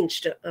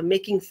changed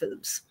making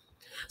films.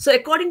 So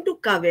according to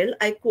Cavell,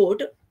 I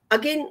quote,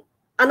 again,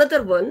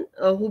 another one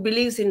who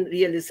believes in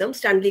realism,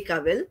 Stanley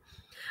Cavell,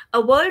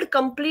 a world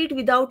complete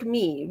without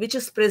me, which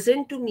is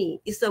present to me,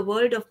 is the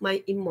world of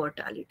my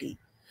immortality.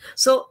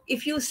 So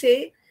if you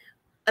say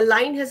a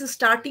line has a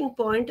starting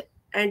point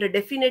and a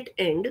definite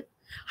end,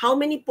 how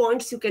many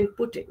points you can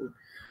put in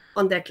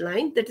on that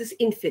line, that is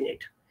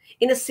infinite.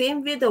 In the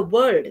same way, the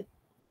world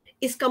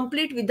is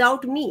complete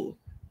without me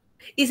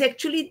is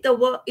actually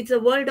it's a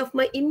world of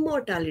my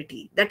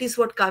immortality. That is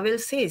what Cavell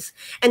says,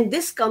 and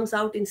this comes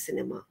out in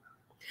cinema.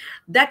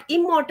 That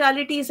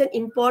immortality is an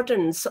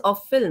importance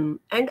of film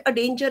and a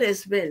danger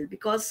as well,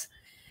 because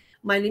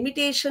my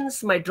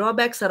limitations, my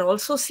drawbacks are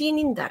also seen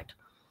in that.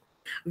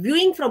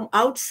 Viewing from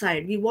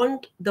outside, we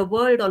want the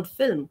world on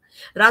film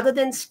rather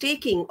than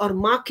staking or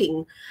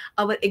marking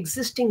our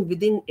existing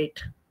within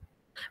it.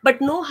 But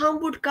no harm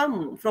would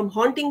come from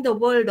haunting the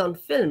world on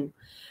film,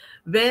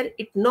 were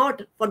it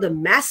not for the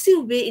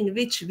massive way in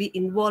which we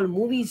involve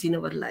movies in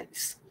our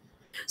lives.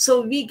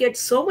 So we get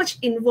so much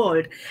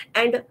involved,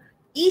 and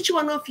each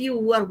one of you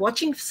who are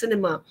watching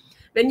cinema,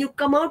 when you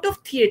come out of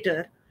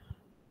theater,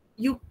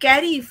 you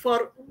carry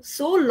for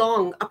so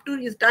long up to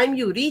the time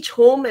you reach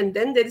home, and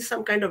then there is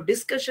some kind of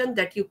discussion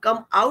that you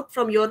come out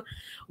from your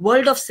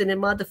world of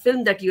cinema, the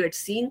film that you had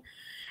seen,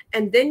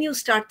 and then you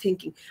start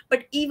thinking.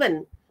 But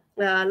even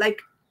like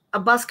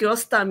Abbas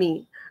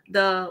Kiarostami,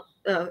 the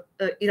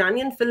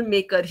Iranian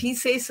filmmaker, he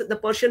says, the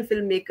Persian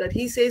filmmaker,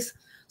 he says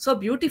so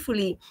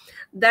beautifully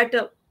that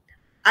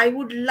I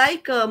would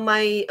like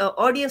my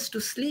audience to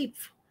sleep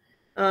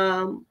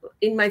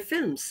in my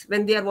films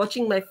when they are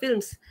watching my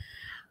films.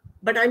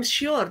 But I'm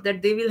sure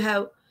that they will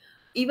have,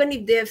 even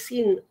if they have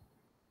seen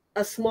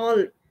a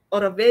small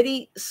or a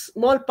very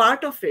small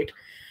part of it,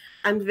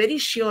 I'm very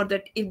sure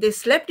that if they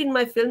slept in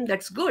my film,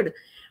 that's good.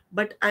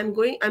 But I'm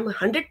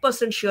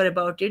 100% sure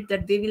about it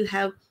that they will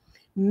have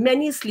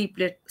many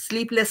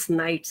sleepless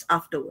nights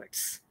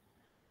afterwards.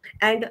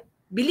 And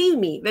believe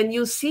me, when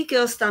you see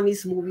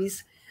Kiarostami's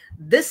movies,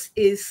 this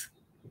is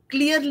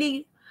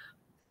clearly,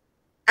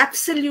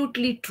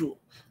 absolutely true.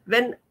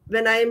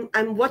 When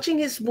I'm watching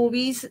his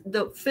movies,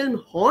 the film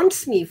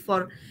haunts me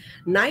for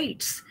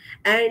nights,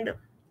 and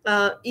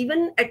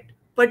even at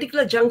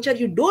particular juncture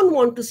you don't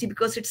want to see,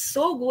 because it's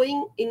so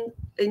going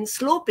in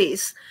slow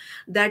pace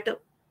that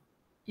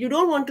you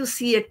don't want to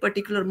see at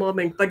particular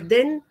moment. But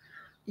then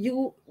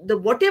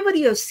whatever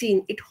you have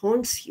seen, it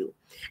haunts you,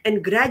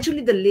 and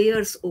gradually the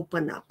layers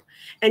open up,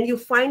 And you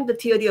find the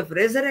theory of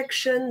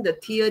resurrection, the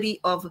theory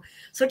of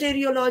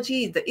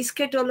soteriology, the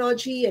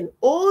eschatology, and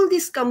all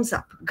this comes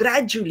up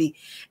gradually,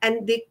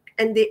 and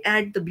they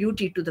add the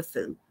beauty to the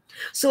film.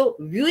 So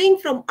viewing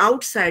from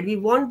outside, we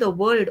want the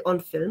world on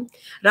film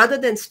rather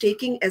than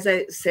staking, as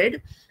I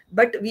said,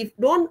 but we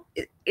don't,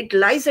 it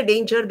lies a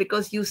danger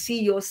because you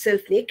see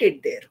yourself naked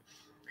there.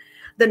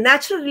 The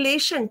natural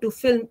relation to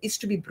film is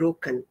to be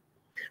broken.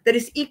 There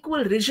is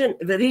equal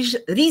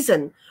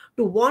reason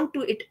to want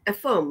to it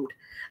affirmed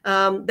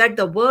that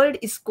the world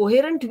is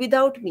coherent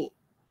without me.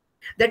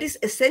 That is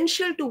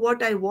essential to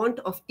what I want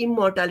of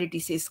immortality,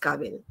 says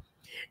Cavell.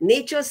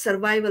 Nature's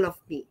survival of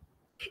me.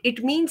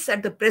 It means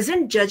that the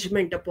present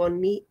judgment upon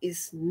me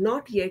is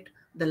not yet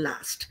the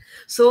last.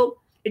 So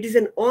it is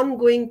an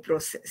ongoing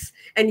process.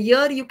 And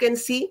here you can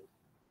see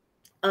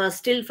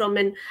still from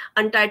an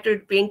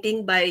untitled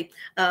painting by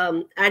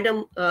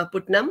Adam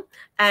Putnam,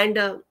 and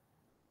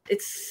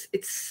it's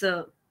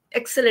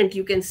excellent.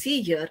 You can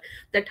see here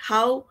that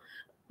how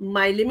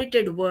my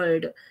limited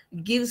world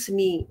gives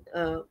me,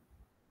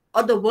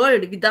 or the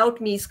world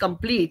without me is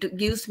complete,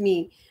 gives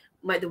me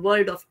the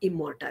world of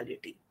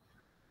immortality.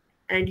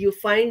 And you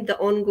find the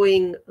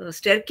ongoing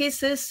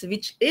staircases,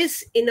 which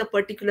is in a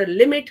particular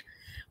limit,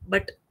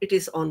 but it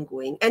is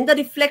ongoing, and the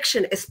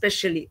reflection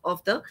especially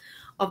of the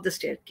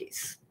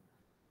staircase.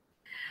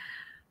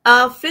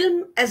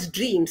 Film as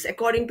dreams.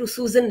 According to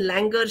Susan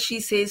Langer, she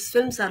says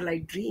films are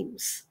like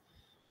dreams,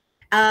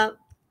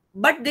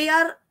 but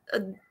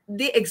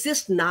they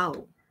exist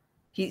now.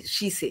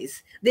 She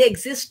says they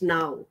exist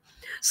now.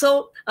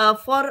 So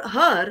for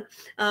her,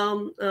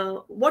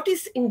 what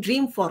is in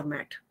dream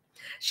format?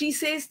 She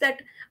says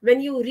that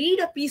when you read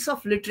a piece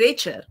of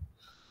literature,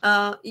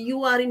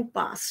 you are in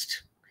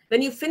past.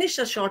 When you finish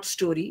a short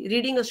story,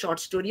 reading a short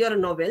story or a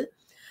novel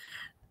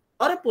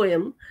or a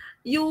poem,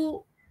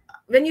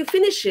 when you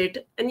finish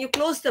it and you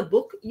close the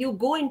book, you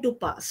go into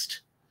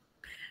past.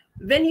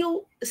 When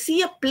you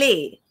see a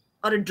play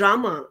or a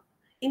drama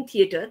in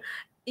theater,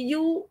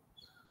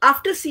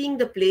 after seeing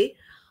the play,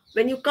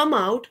 when you come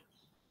out,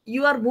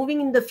 you are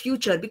moving in the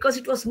future because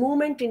it was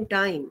movement in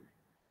time.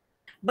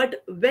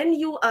 But when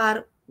you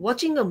are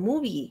watching a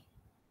movie,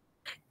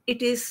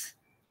 it is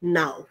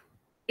now.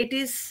 It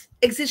is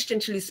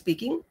existentially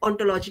speaking,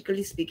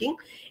 ontologically speaking,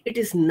 it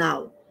is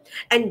now.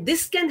 And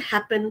this can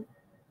happen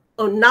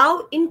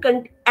now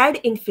ad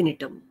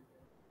infinitum.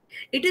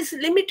 It is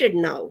limited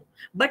now,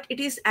 but it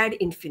is ad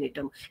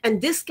infinitum.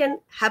 And this can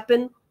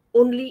happen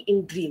only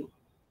in dream.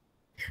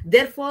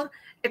 Therefore,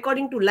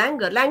 according to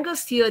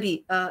Langer's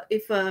theory,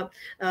 if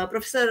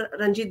Professor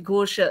Ranjit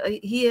Ghosh,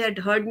 he had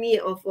heard me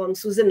on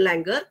Susan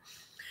Langer,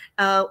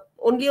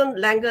 only on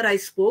Langer I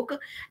spoke,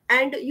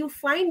 and you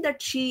find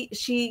that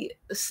she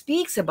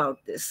speaks about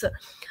this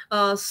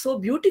so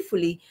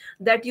beautifully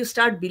that you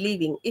start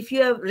believing. If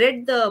you have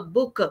read the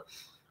book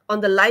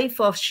on the life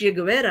of Che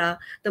Guevara,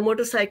 the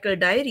Motorcycle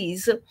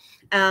Diaries,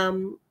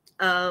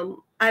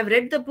 I've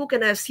read the book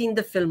and I've seen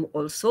the film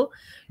also.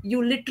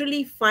 You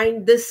literally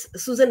find this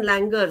Susan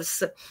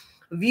Langer's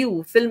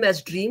view, film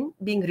as dream,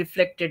 being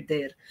reflected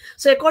there.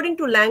 So according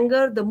to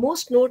Langer, the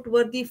most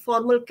noteworthy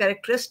formal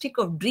characteristic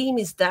of dream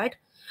is that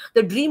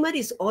the dreamer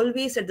is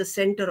always at the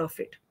center of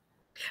it.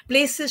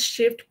 Places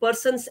shift,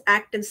 persons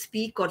act and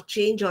speak or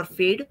change or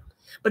fade,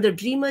 but the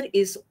dreamer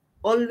is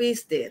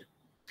always there.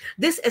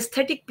 This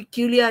aesthetic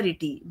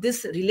peculiarity,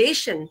 this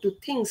relation to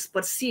things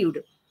perceived,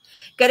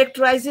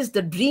 characterizes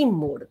the dream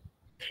mode.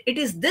 It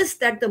is this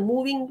that the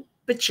moving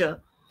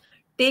picture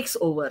takes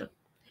over,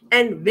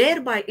 and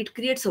whereby it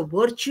creates a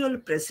virtual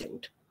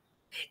present.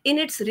 In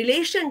its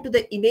relation to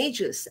the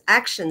images,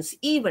 actions,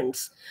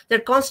 events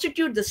that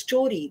constitute the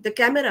story, the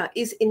camera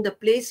is in the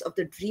place of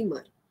the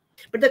dreamer.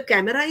 But the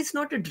camera is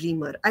not a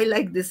dreamer. I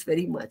like this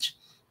very much.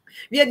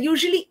 We are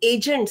usually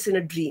agents in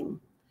a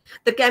dream.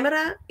 The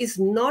camera is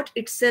not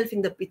itself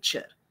in the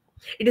picture.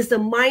 It is the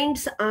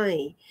mind's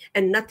eye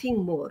and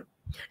nothing more.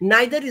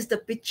 Neither is the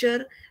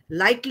picture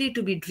likely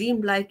to be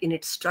dreamlike in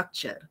its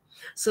structure.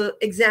 So,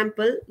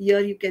 example,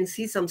 here you can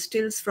see some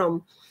stills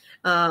from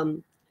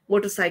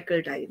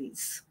Motorcycle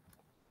Diaries.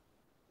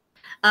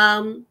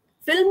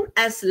 Film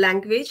as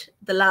language,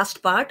 the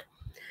last part.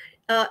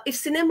 If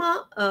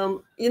cinema,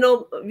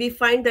 we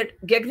find that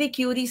Gregory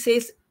Curie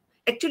says,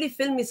 actually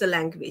film is a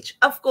language.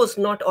 Of course,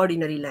 not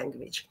ordinary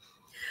language.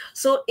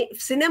 So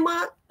if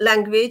cinema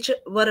language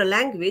were a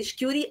language,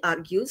 Curie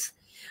argues,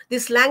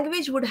 this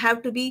language would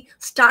have to be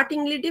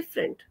startlingly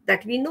different,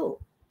 that we know,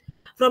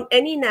 from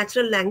any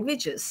natural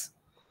languages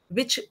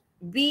which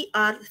we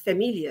are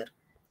familiar.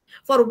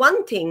 For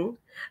one thing,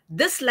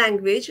 this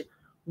language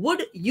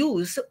would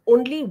use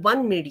only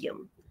one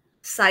medium,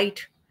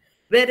 sight,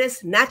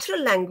 whereas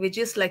natural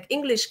languages like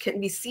English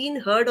can be seen,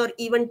 heard, or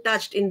even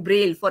touched in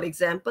Braille, for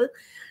example.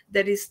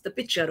 There is the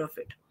picture of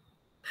it.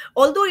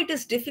 Although it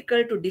is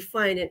difficult to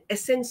define an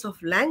essence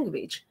of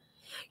language,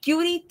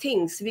 Curie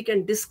thinks we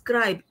can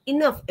describe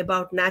enough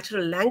about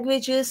natural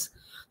languages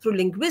through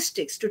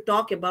linguistics to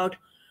talk about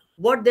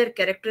what their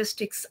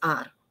characteristics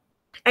are,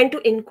 and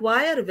to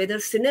inquire whether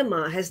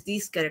cinema has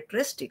these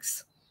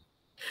characteristics.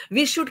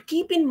 We should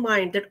keep in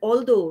mind that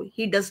although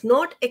he does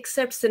not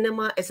accept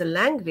cinema as a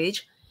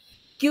language,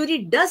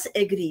 Curie does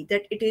agree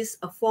that it is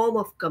a form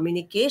of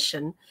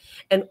communication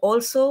and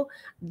also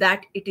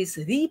that it is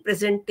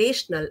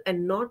representational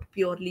and not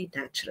purely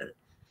natural.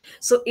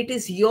 So it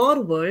is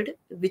your world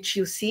which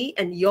you see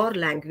and your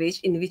language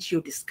in which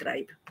you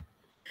describe.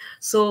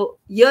 So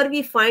here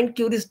we find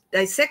Curie's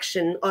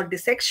dissection of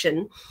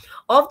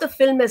the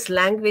film as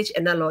language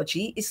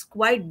analogy is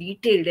quite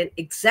detailed and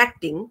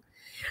exacting,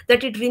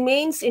 that it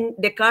remains in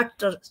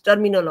Descartes'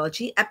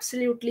 terminology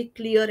absolutely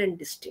clear and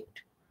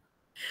distinct.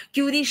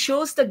 Curie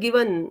shows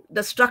given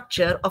the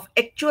structure of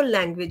actual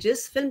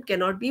languages, film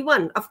cannot be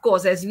one. Of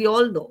course, as we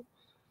all know,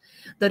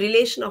 the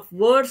relation of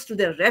words to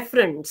their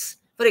reference,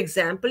 for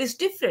example, is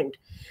different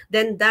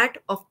than that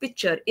of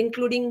picture,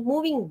 including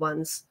moving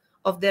ones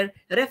of their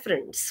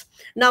reference.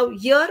 Now,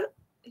 here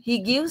he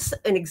gives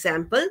an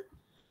example.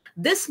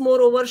 This,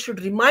 moreover,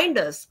 should remind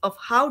us of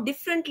how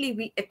differently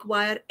we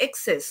acquire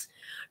access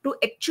to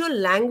actual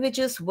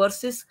languages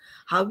versus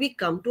how we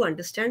come to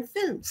understand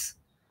films.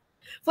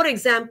 For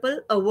example,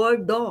 a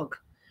word dog,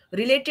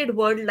 related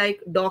word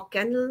like dog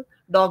kennel,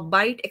 dog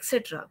bite,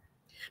 etc.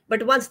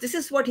 But once, this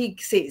is what he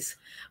says,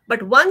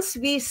 but once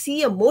we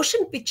see a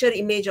motion picture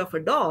image of a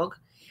dog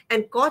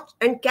and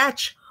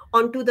catch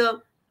onto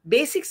the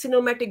basic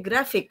cinematic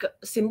graphic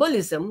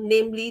symbolism,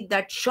 namely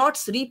that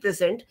shots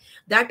represent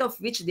that of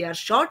which they are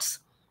shots,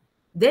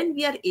 then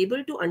we are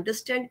able to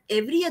understand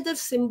every other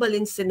symbol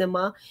in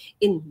cinema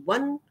in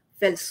one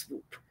fell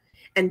swoop.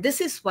 And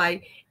this is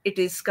why it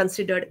is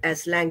considered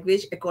as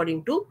language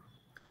according to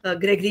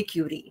Gregory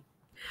Curie.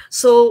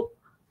 So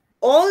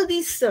all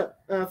these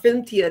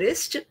film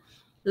theorists,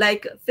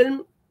 like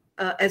film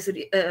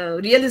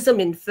realism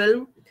in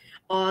film,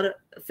 or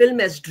film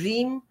as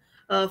dream,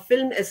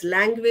 film as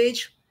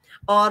language,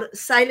 or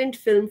silent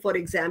film, for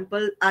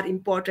example, are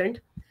important.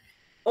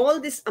 All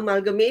this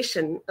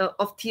amalgamation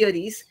of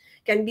theories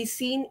can be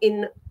seen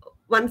in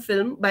one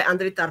film by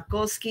Andrei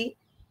Tarkovsky,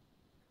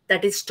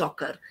 that is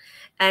Stalker.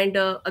 And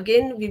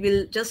again, we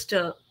will just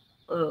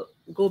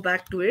go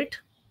back to it.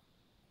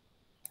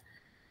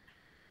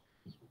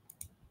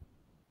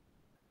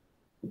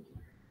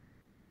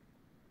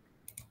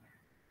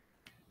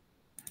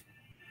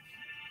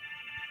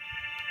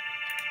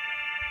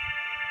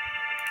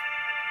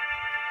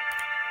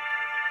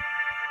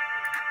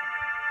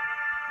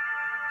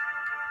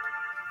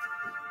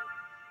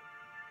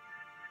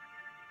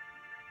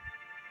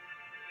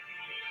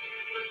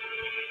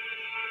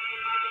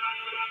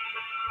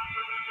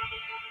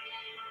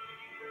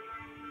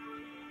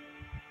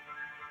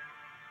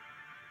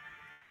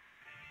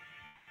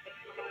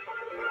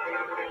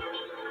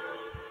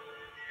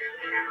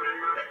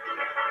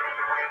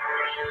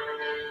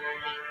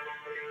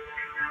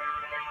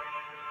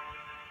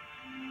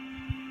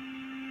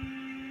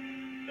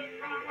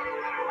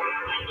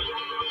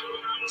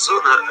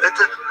 Зона —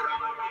 это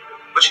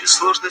очень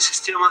сложная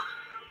система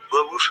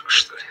ловушек,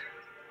 что ли.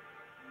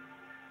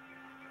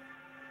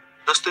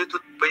 Но стоит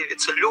тут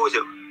появиться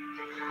людям,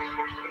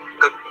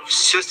 как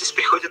все здесь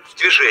приходит в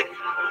движение.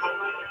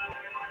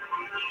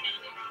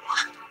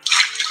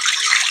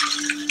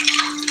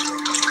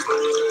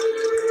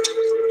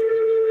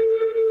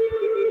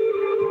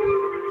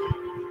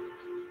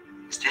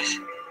 Здесь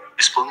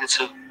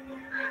исполнится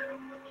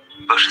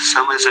ваше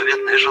самое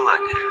заветное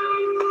желание,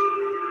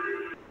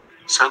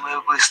 самое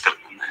выстраданное.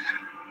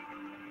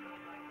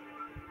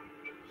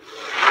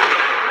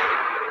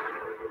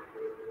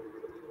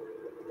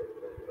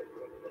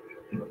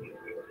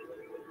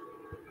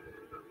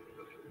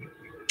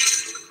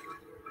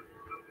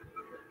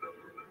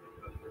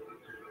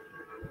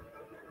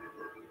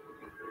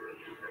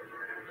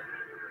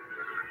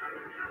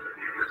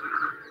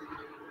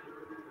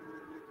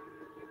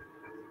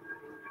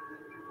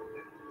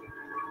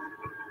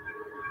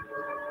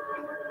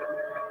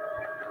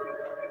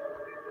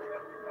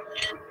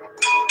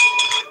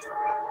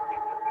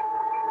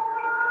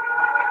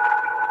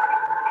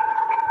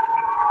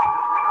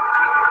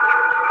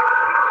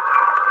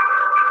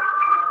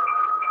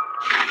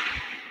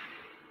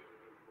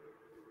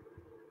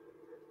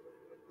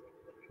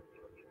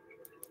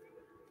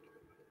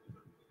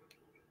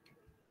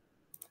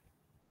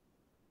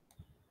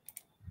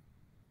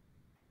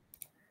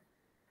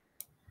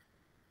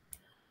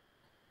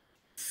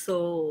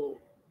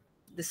 So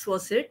this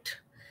was it.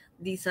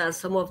 These are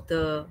some of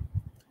the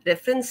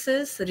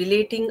references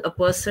relating a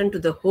person to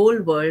the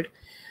whole world.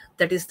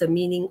 That is the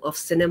meaning of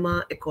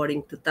cinema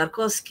according to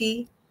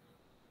Tarkovsky.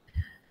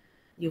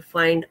 You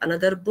find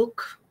another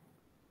book,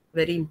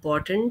 very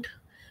important.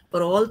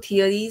 For all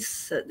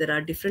theories, there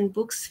are different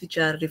books which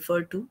are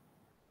referred to.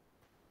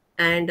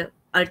 And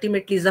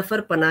ultimately,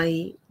 Zafar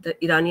Panahi,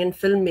 the Iranian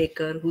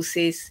filmmaker, who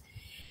says,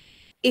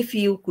 if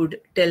you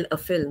could tell a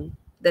film,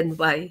 then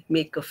why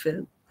make a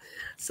film?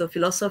 So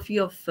philosophy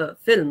of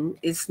film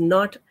is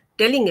not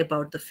telling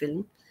about the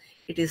film.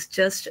 It is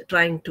just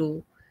trying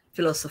to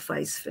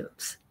philosophize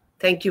films.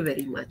 Thank you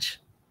very much.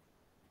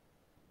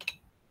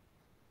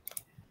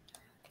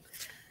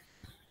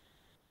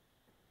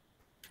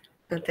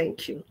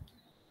 Thank you.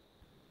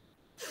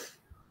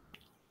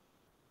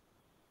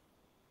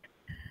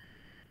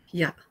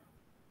 Yeah,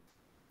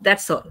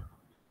 that's all.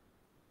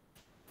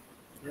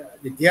 Yeah,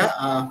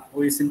 Vidya,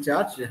 who is in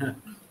charge?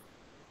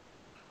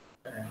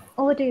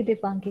 Over to you,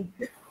 Dipanki.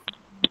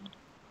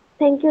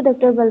 Thank you,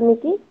 Dr.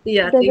 Valmiki.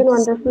 Yeah, It was a thank you so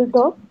wonderful much.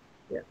 talk.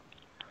 Yeah,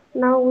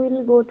 Now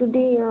we'll go to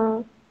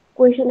the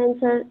question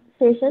answer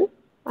session.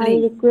 I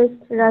please. request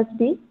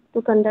Rasbi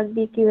to conduct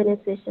the Q&A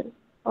session.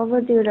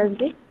 Over to you,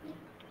 Rasbi.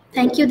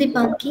 Thank you,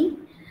 Dipanki.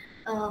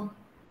 Uh,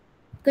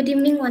 Good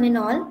evening, one and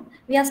all.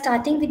 We are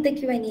starting with the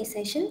Q&A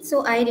session.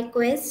 So I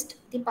request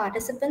the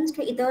participants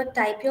to either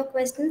type your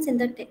questions in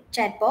the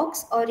chat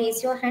box or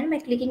raise your hand by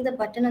clicking the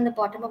button on the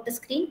bottom of the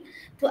screen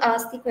to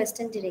ask the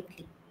question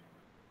directly.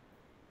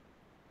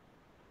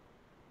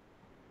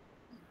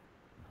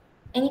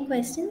 Any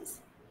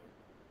questions?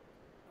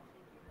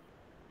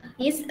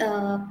 Yes,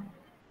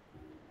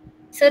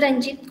 Sir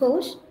Ranjit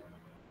Ghosh,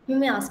 you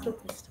may ask your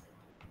question.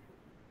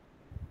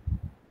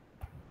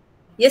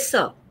 Yes,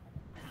 sir.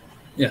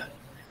 Yeah.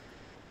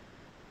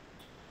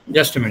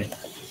 Just a minute.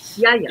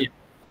 Yeah,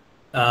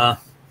 yeah.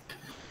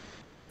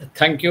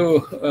 Thank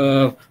you,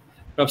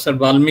 Professor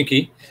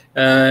Valmiki.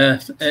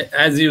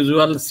 As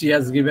usual, she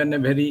has given a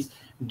very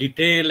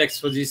detailed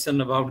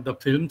exposition about the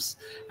films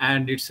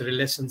and its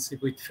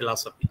relationship with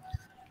philosophy.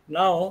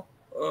 Now,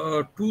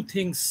 two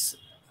things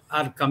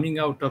are coming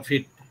out of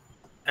it,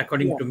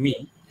 according to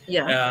me.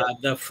 Yeah.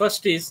 The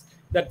first is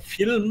that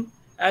film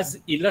as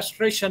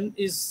illustration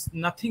is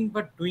nothing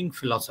but doing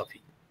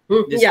philosophy.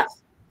 This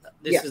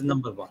is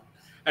number one.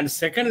 And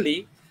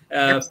secondly,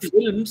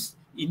 films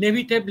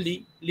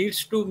inevitably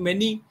leads to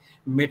many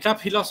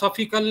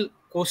meta-philosophical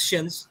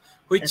questions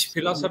which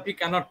philosophy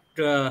cannot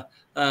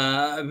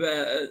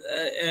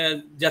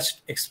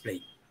just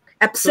explain.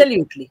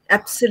 Absolutely,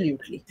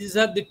 absolutely. These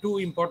are the two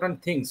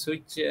important things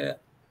which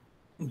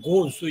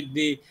goes with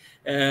the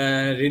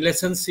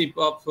relationship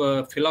of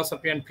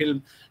philosophy and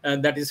film,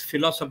 that is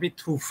philosophy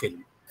through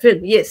film.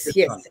 Film, yes,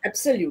 yes,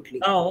 absolutely.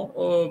 Now,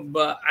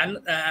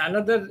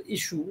 another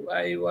issue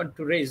I want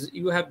to raise,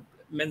 you have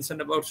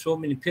mentioned about so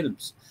many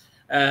films,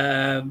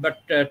 but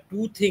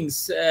two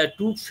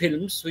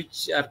films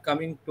which are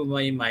coming to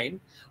my mind.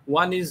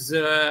 One is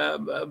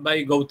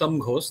by Gautam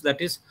Ghosh, that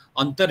is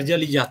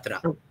Antarjali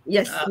Yatra.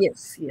 Yes,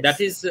 yes, yes.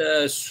 That is,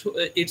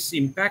 its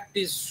impact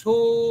is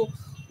so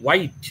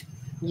wide.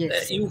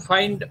 Yes. You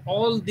find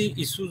all the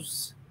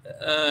issues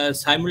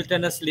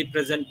simultaneously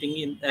presented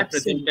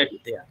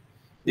there.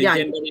 The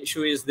gender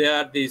issue is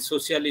there, the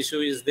social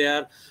issue is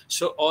there.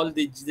 So all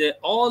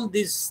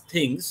these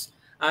things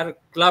are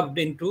clubbed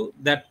into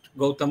that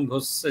Gautam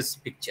Ghosh's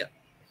picture.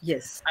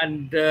 Yes.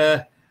 And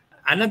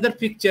another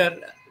picture,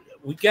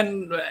 we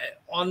can,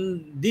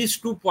 on these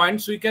 2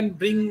 points, we can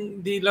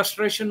bring the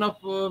illustration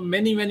of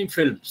many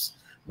films.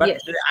 But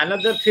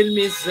another film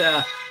is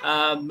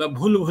Bhul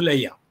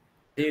Bhulaiya.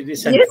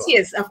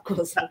 Yes, of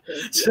course.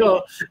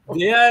 So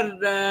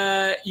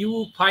there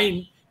you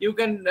find, you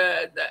can,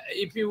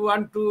 if you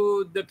want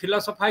to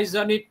philosophize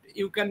on it,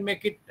 you can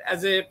make it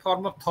as a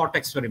form of thought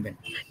experiment.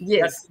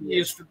 Yes. That we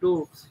used to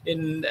do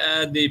in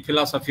the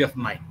philosophy of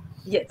mind.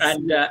 Yes.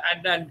 And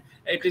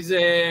it is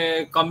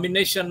a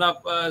combination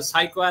of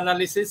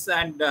psychoanalysis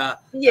and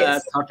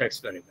thought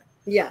experiment.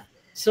 Yeah.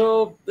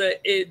 So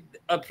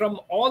from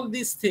all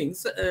these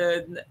things,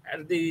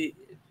 the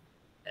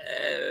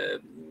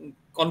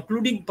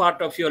concluding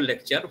part of your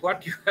lecture,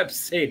 what you have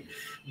said,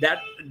 that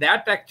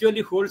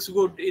actually holds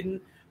good in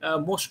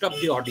most of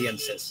the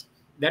audiences.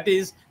 That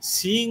is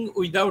seeing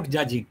without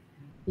judging.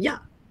 Yeah.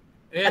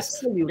 Yes.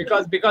 Absolutely.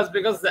 Because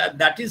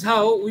that is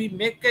how we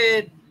make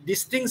a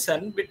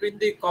distinction between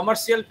the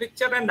commercial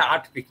picture and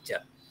art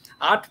picture.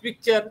 Art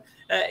picture,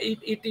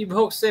 it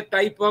evokes a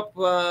type of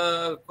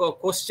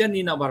question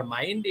in our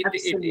mind.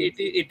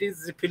 It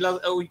is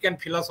we can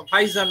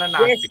philosophize on an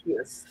art picture.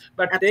 Yes.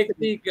 But take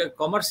the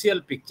commercial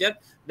picture,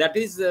 that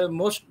is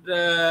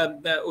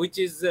which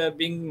is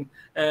being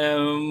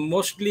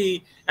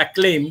mostly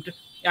acclaimed,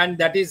 and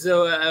that is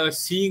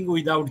seeing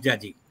without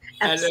judging.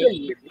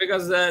 Absolutely.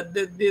 Because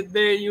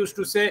they used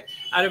to say,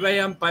 "Are bhai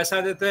hum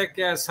paisa dete hain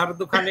kya, sar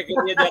dukhane ke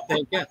liye jate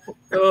hain kya?"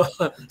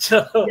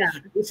 So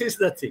this is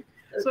the thing.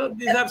 So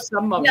these are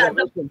some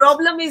observations. The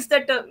problem is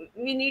that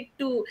we need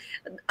to.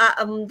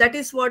 That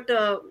is what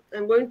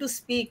I'm going to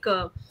speak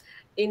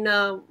in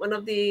one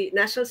of the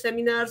national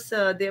seminars.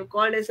 They have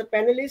called as a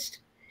panelist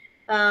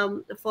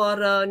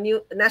for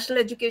new national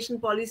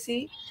education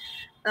policy.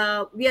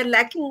 We are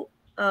lacking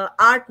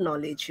art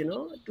knowledge,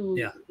 to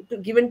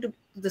given to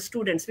the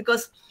students,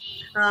 because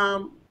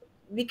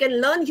we can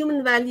learn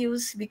human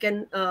values, we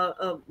can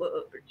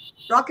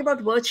talk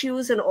about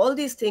virtues and all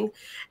these things,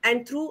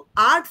 and through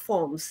art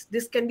forms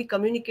this can be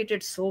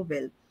communicated so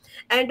well.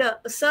 And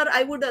sir,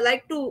 I would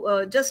like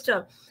to just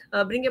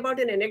bring about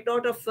an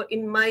anecdote of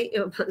in my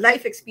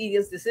life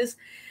experience. This is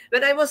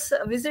when I was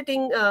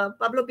visiting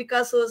Pablo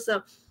Picasso's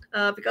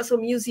Picasso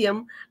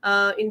Museum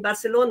in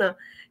Barcelona.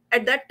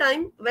 At that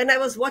time, when I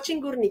was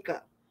watching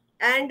Guernica,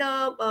 and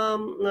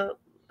I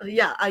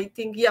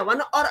think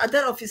one or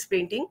other of his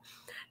painting,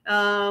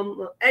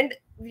 and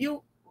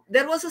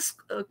there was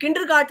a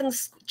kindergarten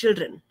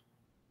children,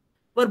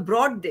 were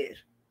brought there,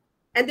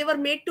 and they were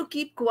made to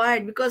keep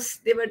quiet because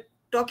they were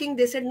talking.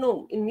 They said,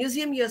 no, in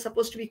museum you are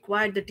supposed to be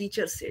quiet, the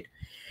teacher said.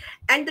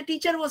 And the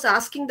teacher was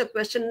asking the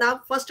question,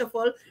 now first of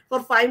all, for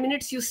 5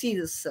 minutes you see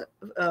this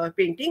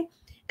painting,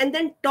 and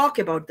then talk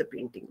about the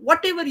painting,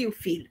 whatever you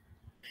feel.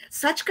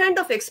 Such kind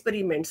of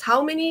experiments,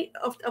 how many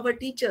of our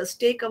teachers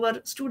take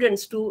our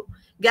students to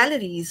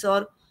galleries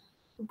or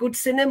good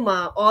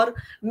cinema, or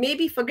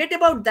maybe forget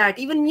about that,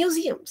 even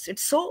museums?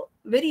 It's so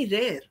very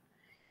rare.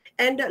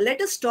 And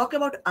let us talk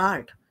about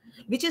art,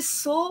 which is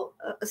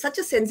such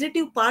a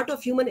sensitive part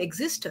of human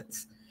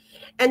existence,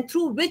 and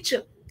through which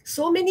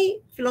so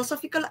many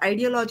philosophical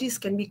ideologies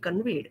can be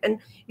conveyed, and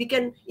we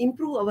can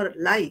improve our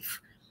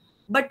life.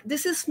 But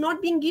this is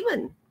not being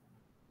given,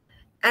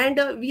 and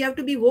we have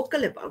to be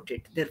vocal about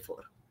it,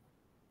 therefore.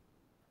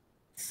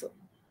 So,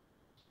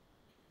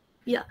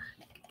 yeah.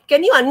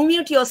 Can you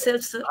unmute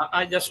yourself, sir?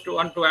 I just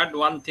want to add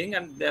one thing,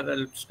 and then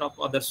I'll stop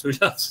others to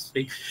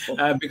speak.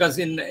 Because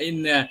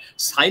in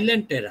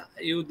silent era,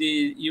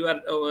 you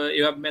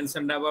have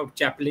mentioned about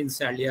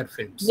Chaplin's earlier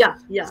films. Yeah,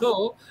 yeah.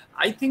 So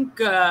I think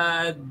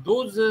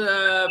those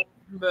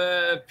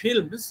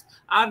films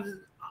are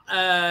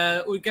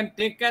we can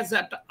take as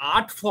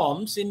art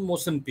forms in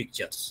motion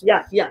pictures.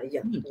 Yeah.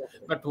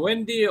 But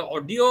when the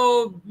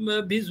audio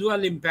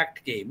visual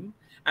impact came,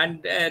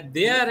 and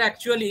there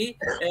actually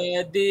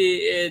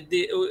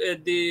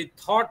the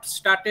thought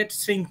started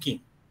shrinking.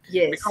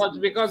 Yes.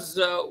 Because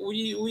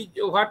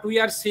what we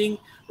are seeing,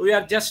 we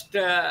are just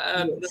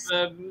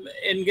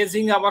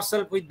engaging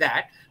ourselves with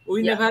that.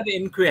 We never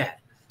inquire.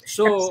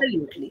 So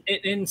absolutely,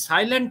 in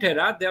silent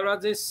era, there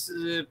was this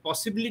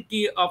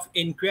possibility of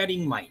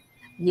inquiring mind.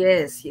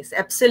 Yes,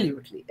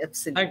 absolutely.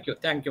 Thank you,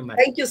 madam.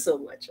 Thank you so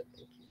much.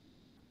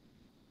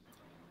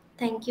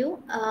 Thank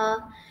you.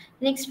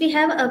 Next, we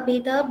have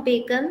Amita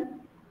Valmiki.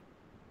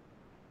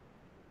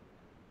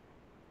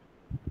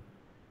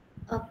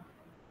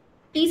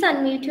 Please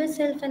unmute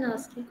yourself and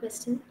ask your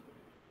question.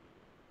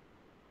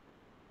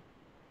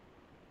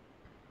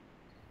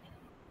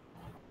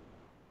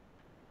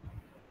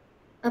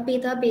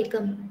 Amita Valmiki.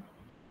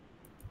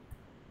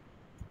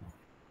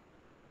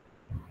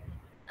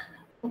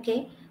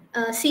 Okay.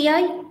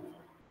 CI,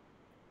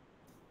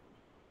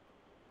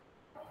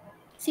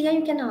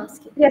 you can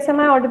ask it. Yes, am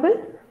I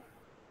audible?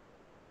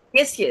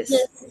 Yes.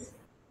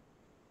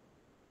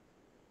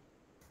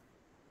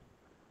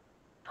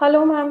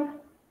 Hello, ma'am.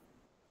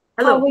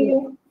 Hello. How are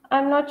you?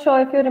 I'm not sure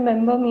if you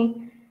remember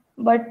me,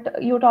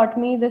 but you taught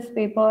me this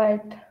paper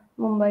at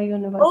Mumbai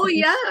University. Oh,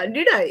 yeah,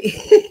 did I?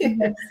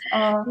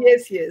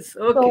 Yes. Yes.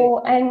 Okay.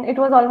 So, and it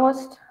was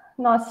almost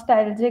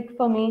nostalgic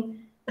for me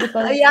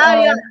because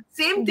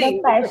same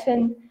thing.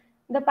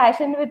 The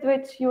passion with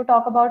which you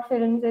talk about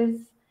films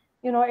is,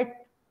 it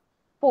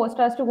forced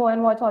us to go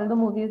and watch all the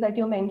movies that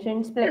you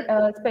mentioned,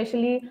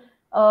 especially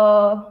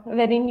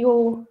wherein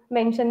you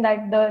mentioned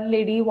that the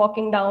lady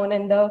walking down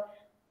and the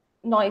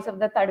noise of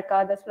the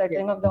tadka, the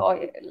splattering of the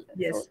oil.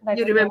 Yes, so that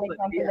you was remember.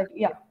 One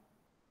example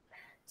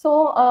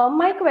So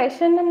my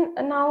question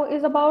now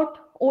is about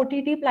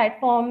OTT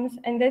platforms,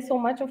 and there's so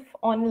much of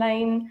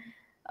online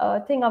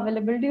thing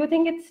available. Do you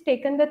think it's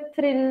taken the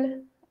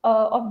thrill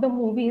of the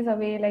movies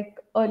away? Like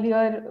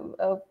earlier,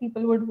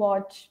 people would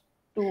watch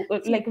to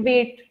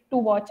wait to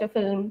watch a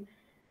film,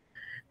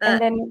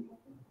 and then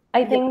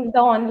I think the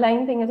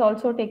online thing has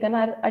also taken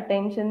our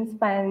attention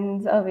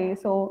spans away.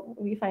 So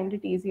we find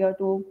it easier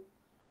to.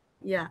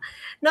 Yeah.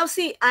 Now,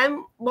 see,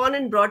 I'm born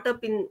and brought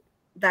up in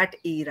that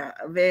era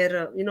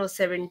where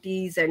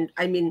 70s, and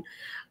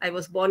I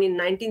was born in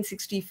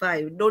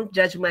 1965. Don't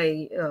judge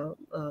my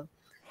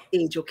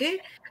age, okay?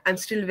 I'm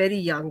still very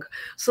young.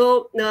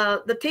 So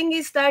the thing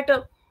is that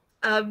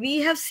we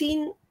have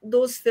seen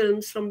those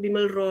films from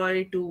Bimal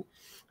Roy to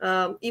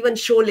even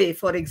Sholay,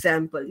 for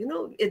example,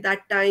 at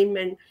that time,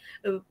 and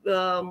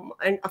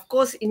of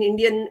course in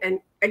Indian,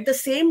 and at the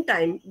same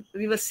time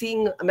we were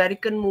seeing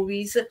American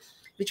movies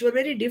which were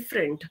very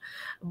different,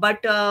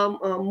 but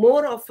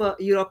more of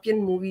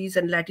European movies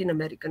and Latin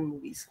American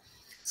movies.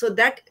 So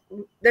that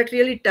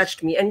really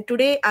touched me. And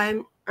today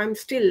I'm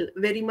still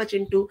very much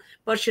into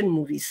Persian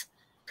movies.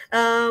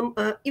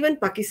 Even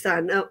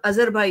Pakistan,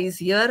 Azerbaijan is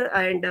here,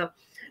 and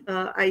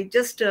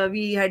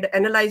we had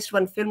analyzed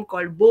one film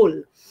called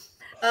Bol.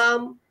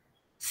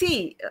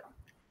 See,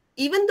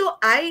 even though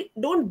I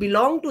don't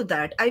belong to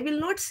that, I will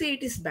not say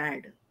it is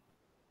bad.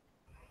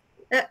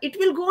 It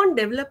will go on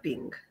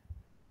developing,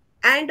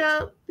 and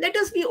let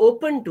us be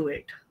open to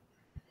it.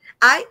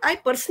 I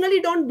personally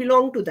don't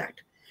belong to that,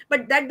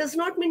 but that does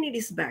not mean it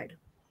is bad.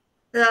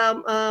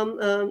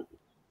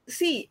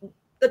 See,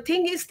 the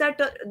thing is that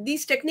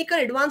these technical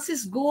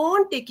advances go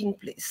on taking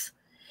place,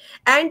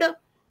 and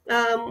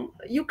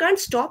you can't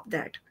stop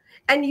that.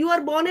 And you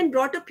are born and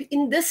brought up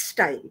in this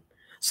time,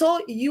 so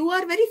you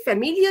are very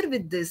familiar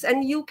with this,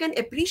 and you can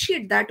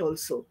appreciate that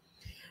also.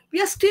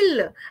 We are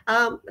still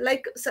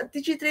like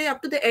Satyajit Ray,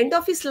 up to the end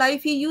of his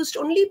life, he used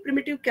only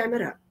primitive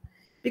camera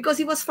because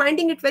he was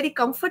finding it very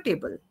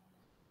comfortable.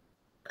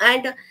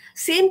 And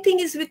same thing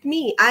is with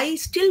me. I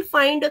still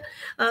find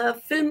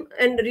film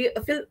and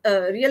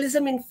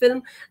realism in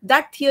film,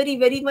 that theory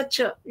very much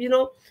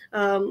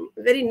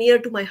very near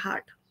to my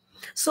heart.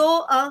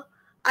 So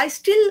I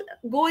still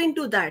go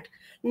into that.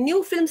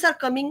 New films are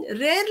coming,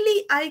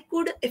 rarely I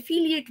could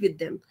affiliate with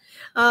them.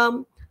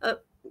 um, uh,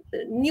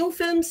 New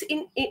films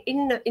in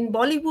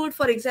Bollywood,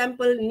 for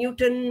example,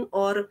 Newton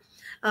or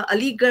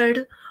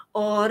Aligarh,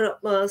 or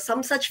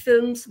some such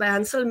films by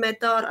Hansal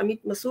Mehta or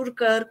Amit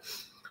Masurkar,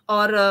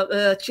 or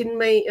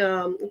Chinmay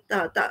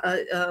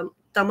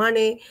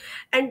Tamane,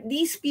 and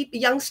these people,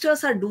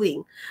 youngsters are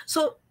doing.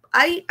 So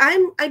I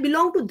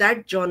belong to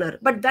that genre,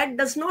 but that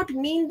does not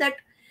mean that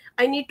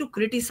I need to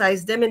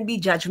criticize them and be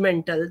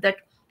judgmental that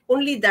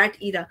only that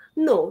era.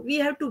 No, we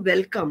have to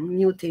welcome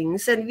new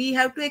things and we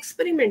have to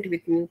experiment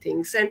with new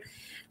things, and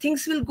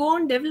things will go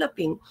on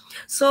developing.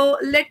 So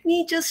let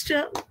me just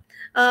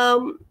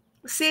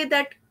say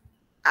that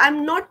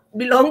I'm not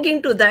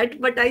belonging to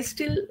that, but I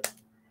still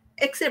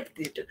accept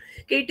it.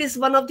 Okay, it is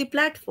one of the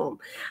platform.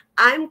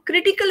 I'm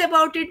critical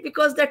about it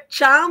because that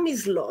charm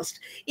is lost.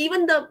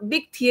 Even the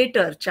big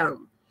theater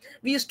charm.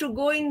 We used to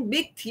go in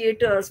big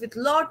theaters with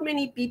lot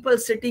many people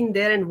sitting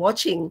there and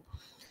watching.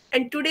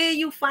 And today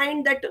you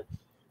find that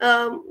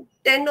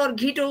 10 or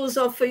ghettos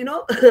of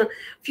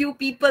few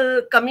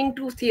people coming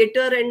to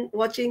theater and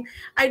watching.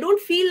 I don't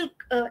feel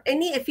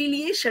any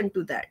affiliation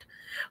to that.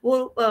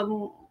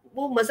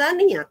 वो मजा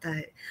नहीं आता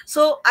है.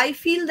 So I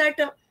feel that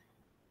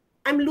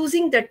I'm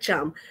losing that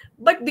charm.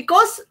 But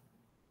because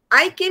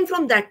I came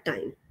from that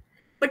time,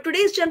 but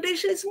today's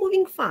generation is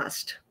moving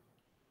fast.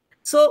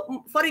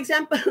 So, for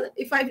example,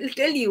 if I will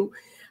tell you,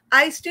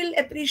 I still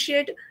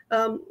appreciate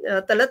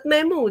Talat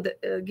Mahmood,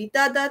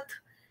 Geeta Dutt,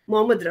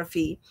 Mohammad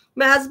Rafi.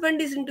 My husband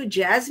is into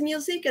jazz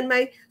music and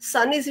my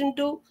son is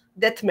into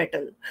death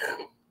metal.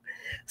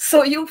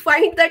 So you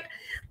find that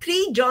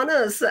three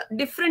genres,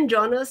 different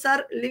genres,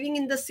 are living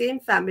in the same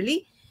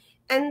family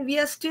and we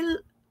are still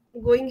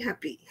going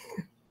happy.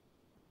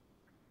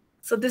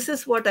 So this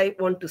is what I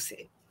want to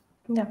say.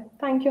 Yeah,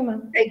 thank you,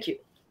 ma'am. Thank you.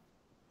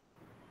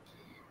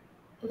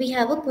 We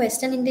have a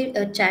question in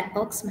the chat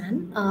box,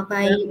 ma'am,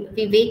 by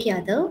Vivek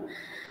Yadav.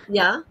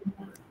 Yeah.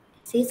 It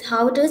says,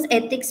 how does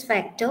ethics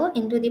factor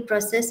into the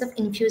process of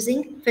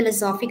infusing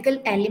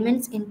philosophical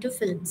elements into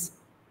films?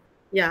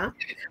 Yeah.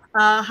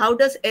 How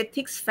does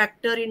ethics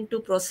factor into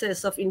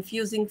process of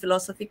infusing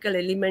philosophical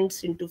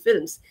elements into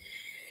films?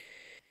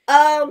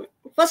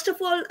 First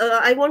of all,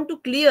 I want to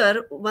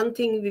clear one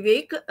thing,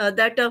 Vivek,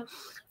 that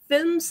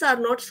films are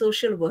not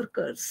social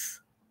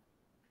workers.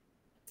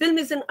 Film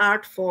is an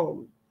art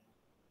form.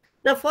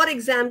 Now, for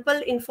example,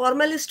 in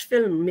formalist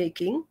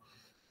filmmaking,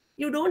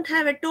 you don't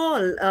have at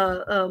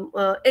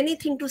all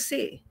anything to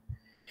say.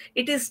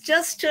 It is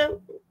just,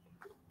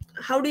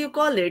 how do you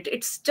call it?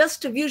 It's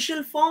just a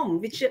visual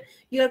form which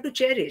you have to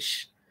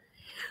cherish.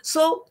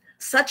 So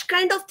such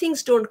kind of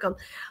things don't come.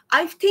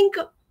 I think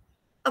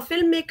a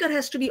filmmaker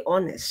has to be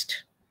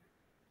honest.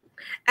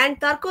 And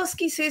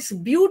Tarkovsky says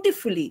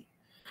beautifully,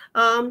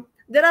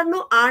 there are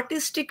no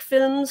artistic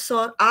films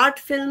or art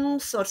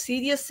films or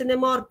serious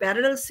cinema or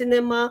parallel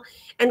cinema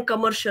and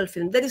commercial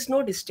film. There is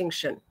no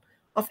distinction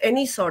of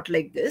any sort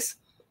like this.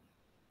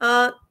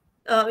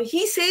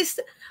 He says,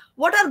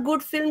 what are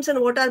good films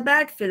and what are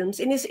bad films?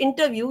 In his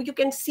interview, you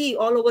can see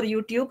all over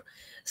YouTube,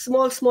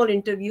 small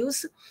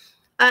interviews.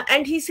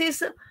 And he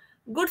says,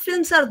 good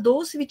films are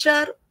those which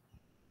are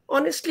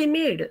honestly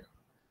made.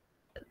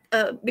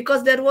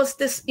 Because there was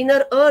this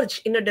inner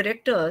urge in a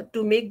director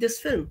to make this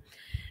film.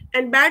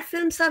 And bad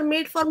films are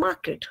made for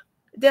market.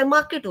 They're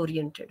market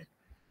oriented.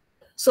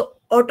 So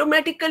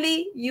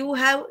automatically you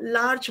have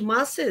large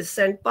masses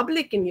and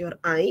public in your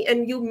eye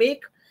and you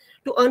make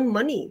to earn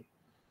money.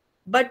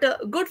 But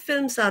good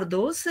films are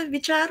those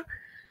which are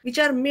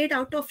made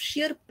out of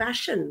sheer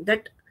passion,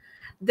 that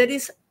there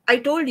is, I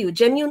told you,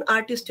 genuine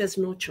artist has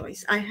no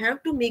choice. I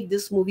have to make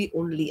this movie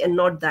only and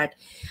not that.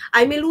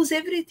 I may lose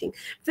everything.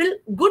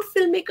 Good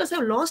filmmakers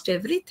have lost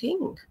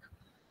everything,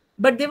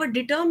 but they were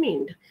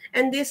determined.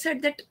 And they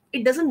said that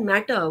it doesn't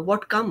matter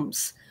what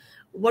comes.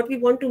 What we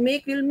want to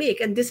make, we'll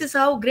make. And this is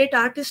how great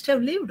artists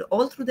have lived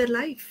all through their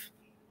life.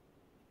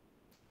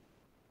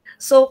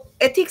 So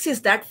ethics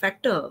is that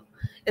factor.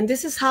 And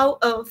this is how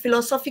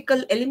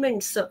philosophical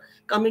elements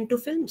come into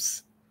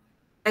films.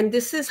 And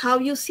this is how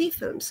you see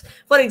films.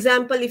 For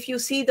example, if you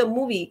see the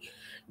movie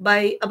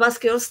by Abbas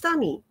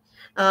Kiarostami,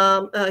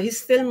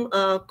 his film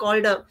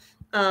called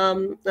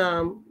Under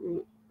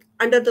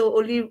the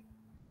Olive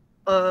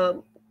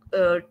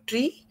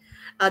Tree,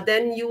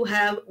 then you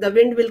have The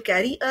Wind Will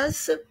Carry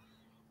Us,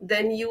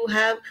 then you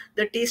have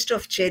The Taste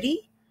of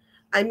Cherry.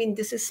 I mean,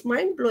 this is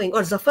mind-blowing.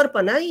 Or Zafar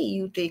Panahi,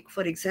 you take,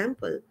 for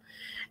example.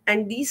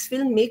 And these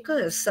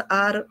filmmakers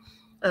are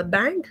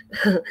banned.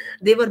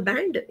 They were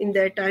banned in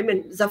their time,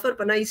 and Zafar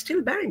Panahi is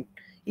still banned.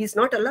 He's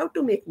not allowed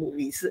to make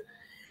movies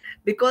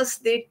because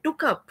they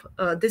took up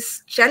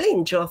this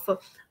challenge of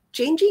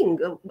changing,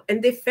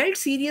 and they felt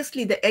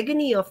seriously the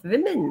agony of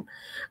women,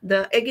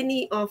 the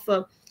agony of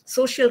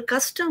social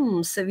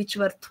customs which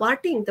were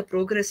thwarting the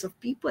progress of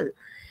people.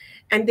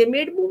 And they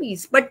made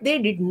movies, but they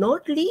did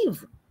not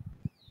leave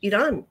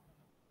Iran.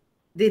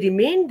 They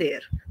remained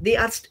there. They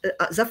are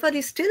Zafar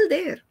is still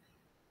there,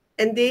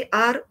 and they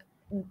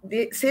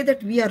say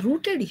that we are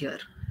rooted here.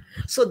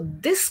 So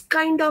this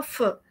kind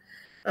of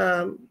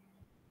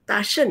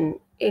passion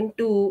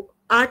into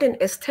art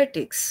and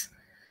aesthetics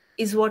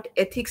is what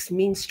ethics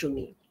means to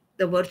me.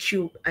 The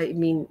virtue, I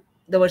mean,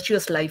 the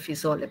virtuous life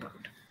is all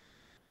about.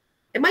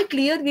 Am I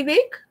clear, Vivek?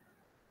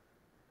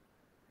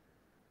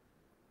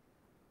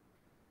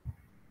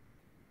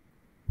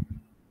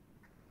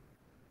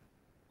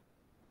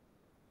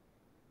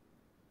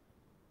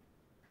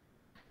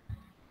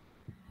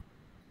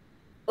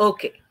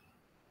 Okay.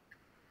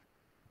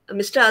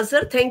 Mr.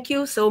 Azhar, thank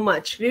you so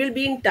much. We will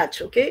be in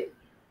touch, okay?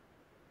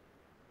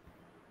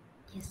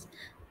 Yes.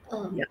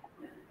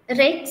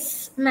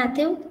 Rex,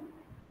 Matthew,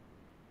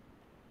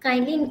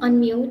 kindly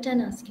unmute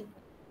and ask you.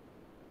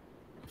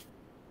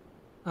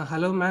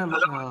 Hello, ma'am.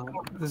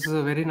 This is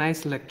a very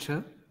nice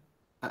lecture.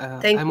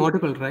 Thank I'm you.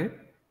 audible, right?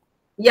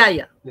 Yeah,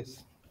 yeah.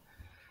 Yes.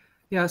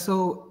 Yeah,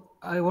 so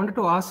I wanted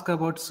to ask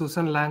about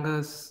Susan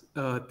Langer's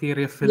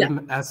theory of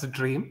film as a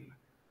dream.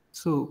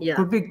 So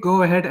could we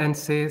go ahead and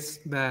say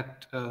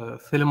that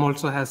film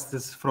also has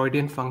this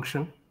Freudian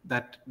function,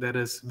 that there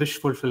is wish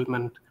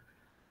fulfillment,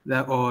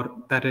 or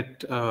that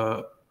it,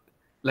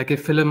 like a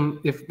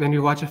film, if when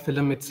you watch a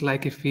film, it's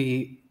like if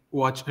we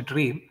watch a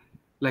dream.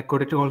 Like,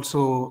 could it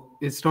also,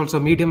 is it also a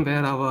medium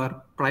where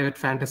our private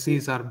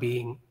fantasies are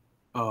being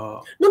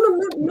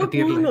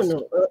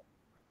materialized?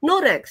 No,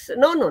 Rex.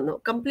 No,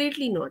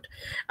 completely not.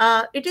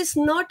 It is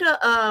not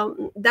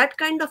that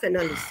kind of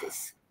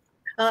analysis.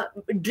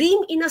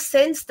 Dream in a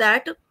sense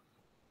that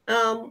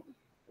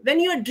when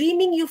you are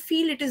dreaming, you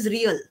feel it is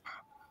real.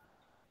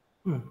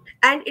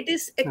 And it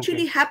is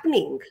actually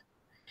happening.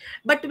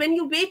 But when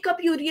you wake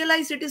up, you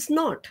realize it is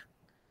not.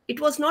 It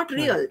was not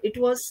real. Right. It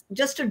was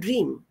just a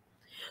dream.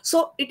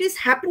 So it is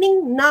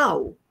happening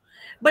now,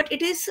 but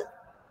it is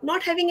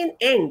not having an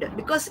end,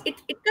 because it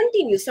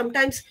continues.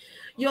 Sometimes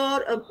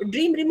your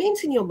dream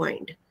remains in your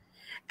mind,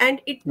 and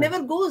it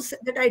never goes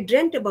that I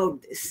dreamt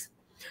about this.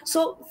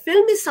 So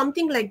film is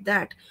something like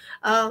that.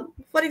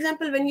 For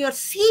example, when you are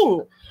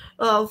seeing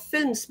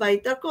films by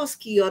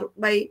Tarkovsky or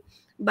by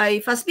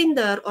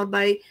Fassbinder or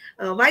by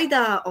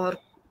Vaida or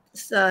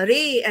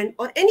Ray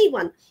or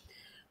anyone,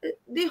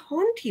 they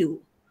haunt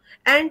you.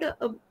 And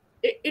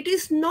it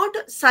is not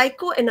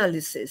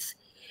psychoanalysis.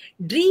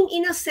 Dream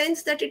in a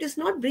sense that it is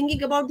not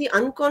bringing about the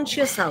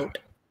unconscious out.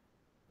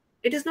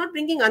 It is not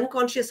bringing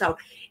unconscious out.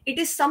 It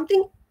is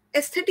something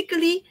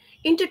aesthetically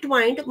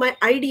intertwined, my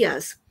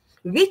ideas,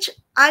 which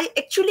I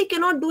actually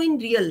cannot do in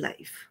real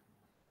life.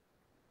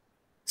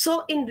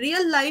 So in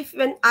real life,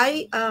 when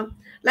I,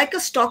 like a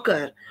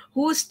stalker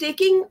who is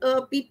taking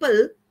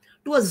people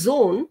to a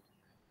zone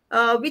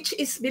which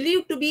is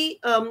believed to be,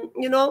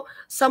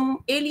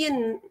 some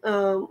alien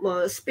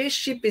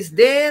spaceship is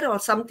there or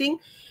something.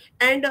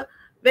 And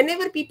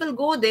whenever people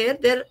go there,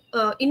 their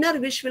inner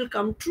wish will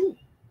come true.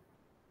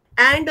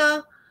 And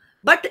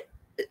but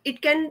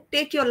it can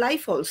take your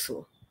life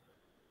also.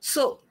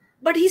 So,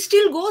 but he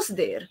still goes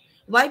there.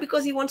 Why?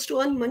 Because he wants to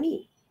earn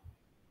money.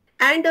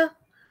 And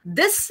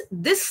this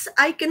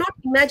I cannot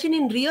imagine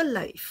in real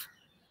life,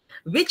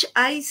 which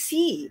I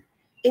see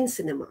in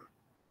cinema.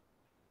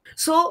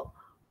 So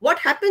what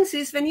happens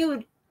is, when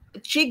you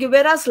Che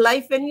Guevara's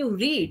life, when you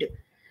read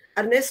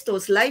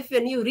Ernesto's life,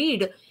 when you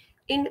read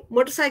in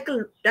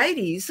Motorcycle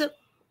Diaries,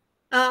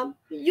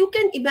 you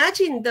can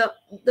imagine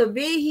the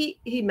way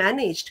he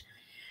managed.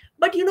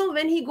 But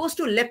when he goes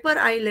to Leper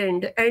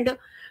Island, and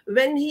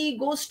when he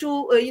goes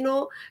to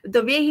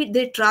the way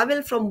they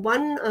travel from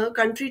one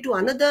country to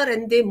another,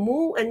 and they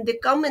move and they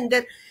come, and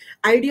their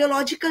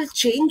ideological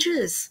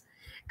changes,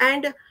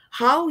 and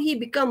how he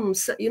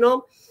becomes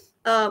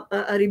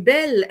a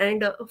rebel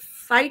and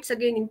fights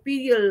against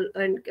imperial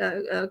and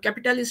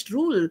capitalist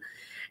rule,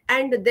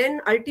 and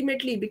then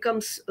ultimately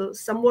becomes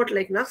somewhat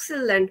like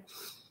Naxal, and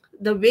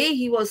the way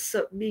he was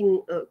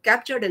being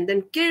captured and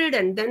then killed,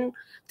 and then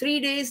 3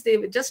 days they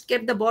just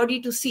kept the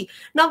body to see.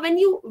 Now when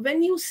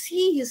you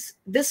see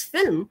this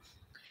film,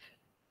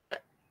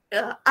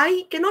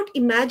 I cannot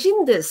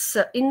imagine this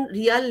in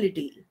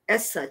reality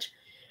as such,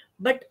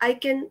 but I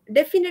can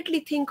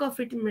definitely think of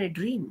it in my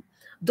dream,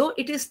 though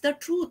it is the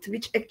truth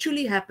which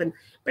actually happened,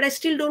 but I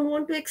still don't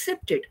want to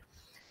accept it.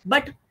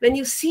 But when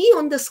you see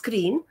on the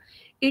screen,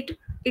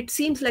 it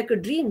seems like a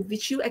dream,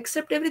 which you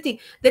accept everything.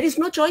 There is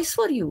no choice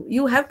for you.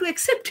 You have to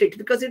accept it,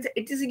 because it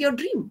is your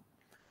dream.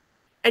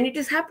 And it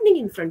is happening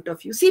in front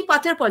of you. See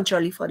Pather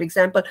Panchali, for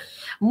example.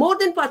 More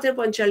than Pather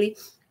Panchali,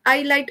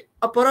 I liked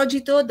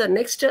Aparajito, the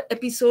next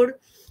episode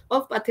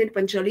of Pather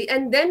Panchali.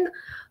 And then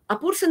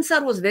Apur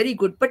Sansar was very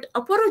good. But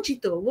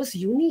Aparajito was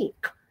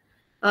unique.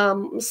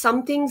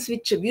 Some things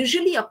which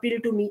visually appeal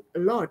to me a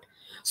lot.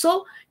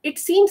 So it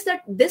seems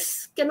that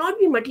this cannot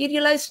be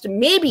materialized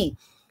maybe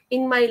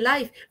in my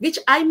life, which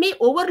I may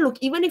overlook.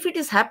 Even if it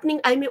is happening,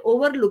 I may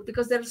overlook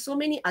because there are so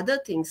many other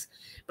things.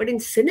 But in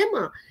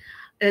cinema,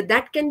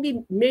 that can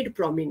be made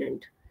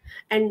prominent.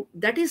 And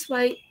that is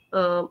why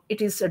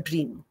it is a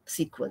dream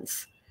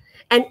sequence.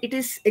 And it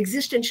is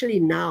existentially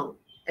now,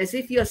 as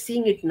if you are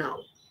seeing it now.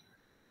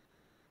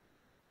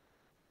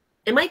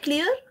 Am I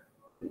clear,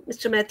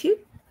 Mr. Matthew?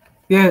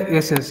 Yeah,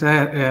 yes,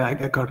 I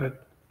got it.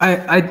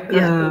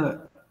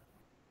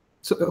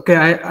 So okay,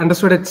 I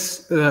understood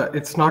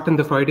it's not in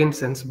the Freudian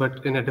sense,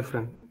 but in a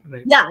different,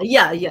 right?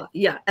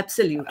 Yeah,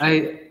 absolutely.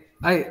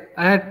 I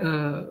had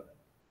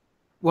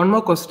one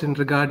more question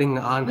regarding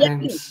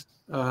Arnheim's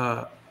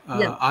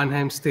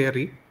Arnheim's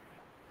theory.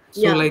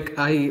 So like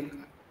I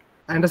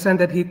understand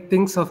that he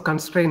thinks of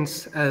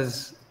constraints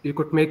as you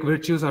could make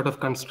virtues out of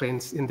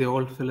constraints in the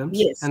old films,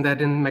 and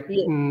that in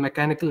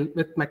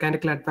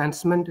mechanical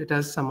advancement it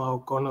has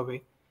somehow gone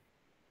away.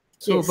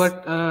 So,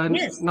 but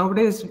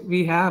nowadays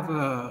we have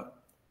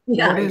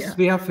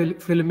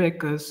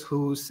filmmakers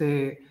who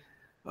say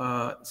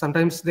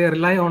sometimes they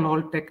rely on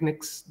all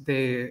techniques.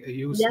 They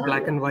use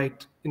black and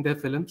white in their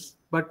films,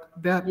 but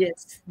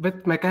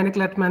with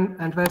mechanical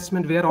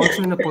advancement, we are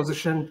also in a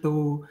position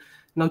to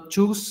now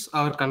choose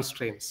our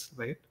constraints,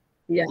 right?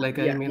 Like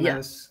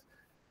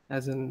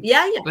as in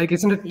like,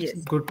 isn't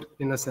it good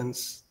in a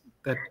sense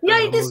that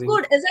it is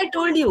good. As I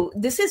told you,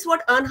 this is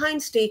what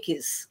Arnheim's take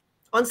is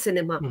on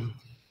cinema.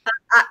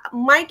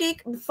 My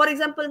take, for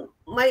example,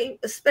 my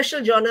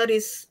special genre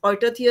is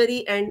auteur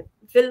theory and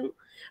film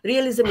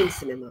realism in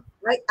cinema.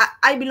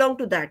 I belong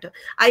to that.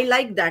 I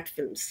like that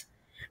films.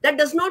 That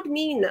does not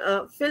mean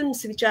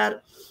films which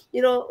are,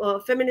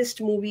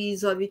 feminist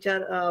movies or which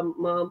are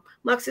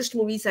Marxist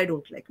movies. I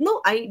don't like.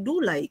 No, I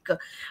do like,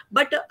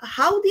 but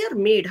how they are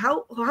made,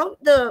 how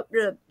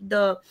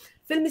the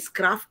film is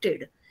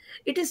crafted,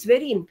 it is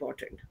very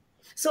important.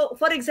 So,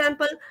 for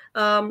example,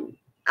 I'm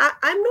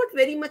not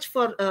very much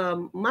for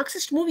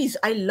Marxist movies.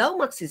 I love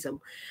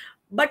Marxism.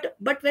 But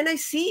when I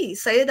see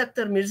Syed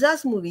Akhtar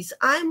Mirza's movies,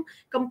 I'm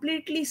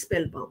completely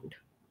spellbound.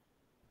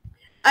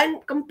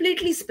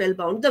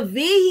 The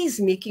way he's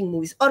making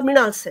movies, or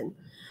Mrinal Sen,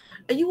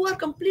 you are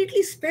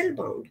completely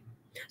spellbound.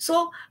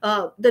 So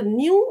the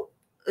new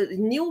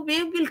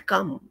wave will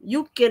come.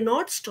 You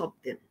cannot stop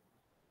them.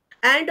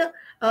 And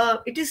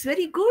it is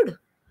very good.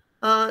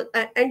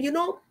 And you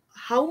know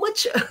how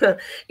much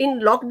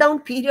in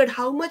lockdown period,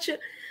 how much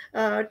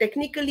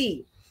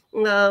technically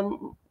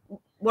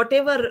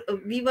whatever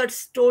we were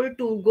told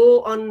to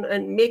go on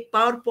and make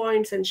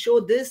PowerPoints and show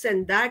this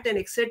and that and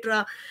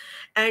etc.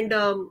 And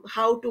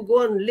how to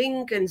go on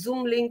link and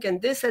Zoom link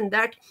and this and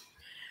that.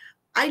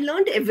 I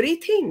learned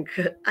everything.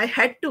 I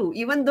had to,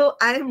 even though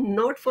I am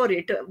not for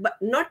it, but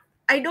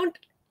I don't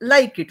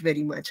like it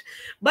very much.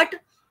 But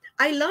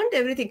I learned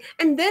everything.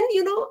 And then,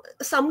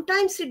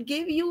 sometimes it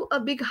gave you a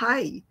big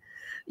high.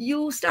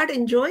 You start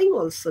enjoying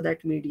also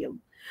that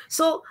medium.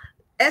 So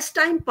as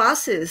time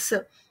passes,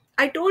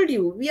 I told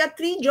you, we are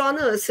three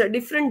genres,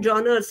 different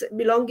genres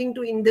belonging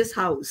to in this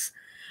house.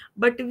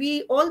 But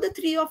all the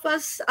three of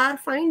us are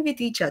fine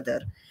with each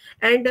other.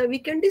 And we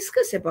can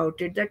discuss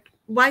about it, that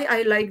why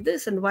I like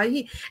this and why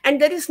he.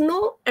 And there is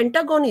no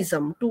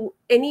antagonism to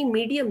any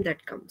medium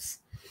that comes.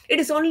 It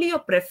is only your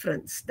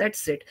preference.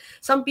 That's it.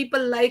 Some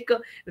people like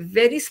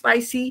very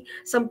spicy.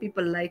 Some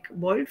people like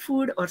boiled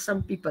food, or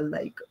some people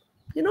like,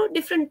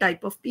 different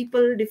type of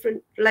people,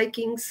 different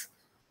likings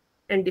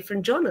and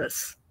different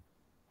genres.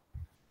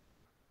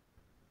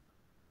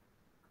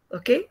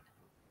 Okay.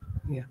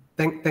 Yeah.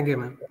 Thank you,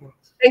 ma'am.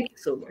 Thank you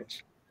so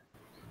much.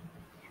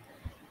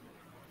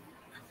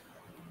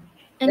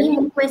 Any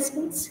more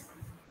questions?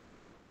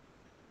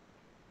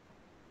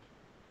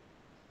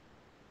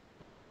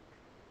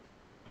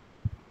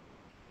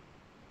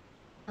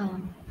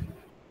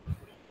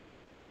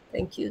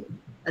 Thank you,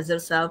 Azhar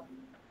Saab.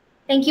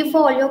 Thank you for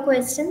all your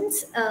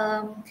questions.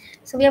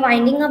 So we are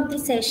winding up the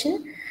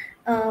session.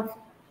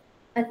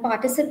 And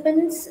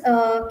participants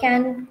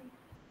can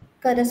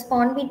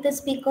correspond with the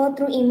speaker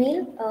through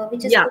email,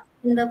 which is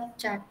in the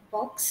chat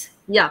box.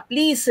 Yeah,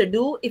 please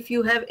do. If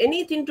you have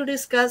anything to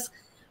discuss,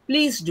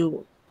 please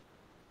do.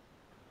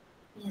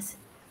 Yes.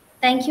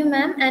 Thank you,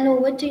 ma'am. And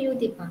over to you,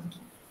 Dipanki.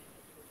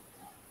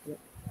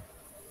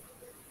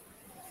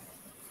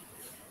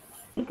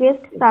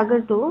 Guest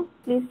Sagar too,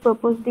 please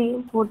propose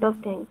the vote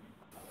of thanks.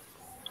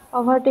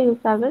 Over to you,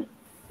 Sagar.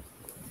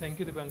 Thank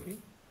you, Dipanki.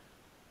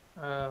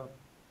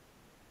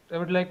 I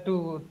would like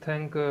to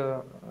thank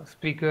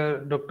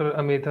speaker Dr.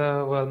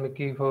 Amita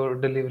Valmiki for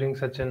delivering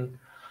such an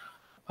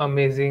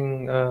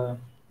amazing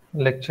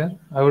lecture.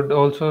 I would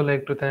also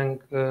like to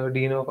thank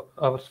Dean of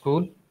our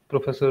school,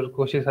 Professor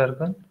Koshi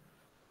Sarkan,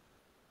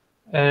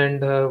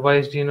 and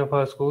Vice Dean of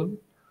our school,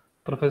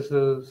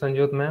 Professor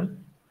Sanjot ma'am,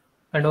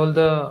 and all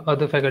the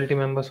other faculty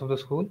members of the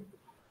school.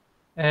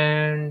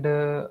 And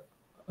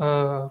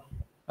I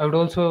would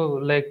also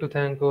like to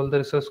thank all the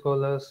research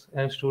scholars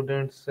and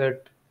students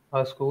at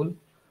our school,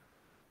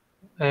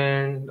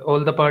 and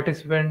all the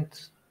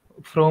participants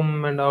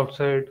from and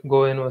outside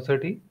Goa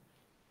University.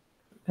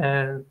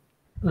 And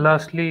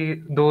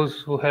lastly,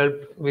 those who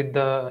helped with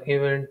the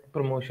event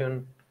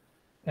promotion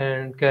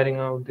and carrying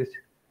out this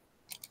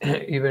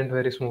event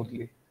very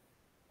smoothly.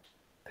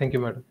 Thank you,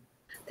 madam.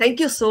 Thank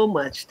you so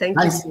much.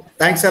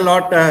 Thanks a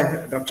lot,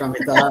 Dr.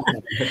 Amita.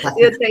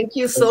 Yeah, thank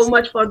you so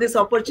much for this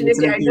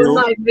opportunity. I don't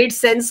know if it made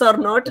sense or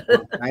not.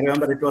 I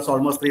remember it was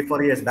almost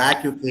 3-4 years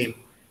back you came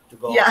to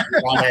go. Yeah.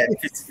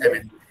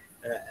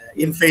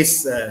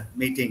 In-face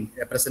meeting,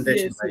 a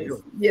presentation by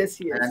you.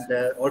 Yes, yes.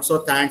 And also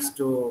thanks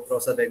to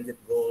Professor Ranjit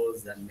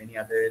Bose and many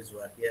others who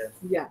are here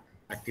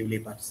actively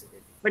participating.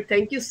 But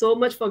thank you so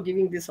much for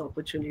giving this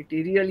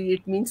opportunity. Really,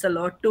 it means a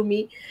lot to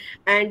me.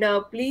 And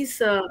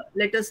please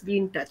let us be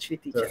in touch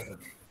with each other.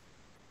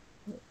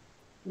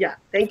 Yeah,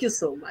 thank you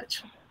so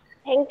much.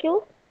 Thank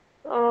you.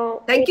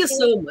 Thank you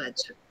so much.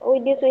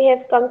 With this, we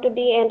have come to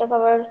the end of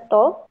our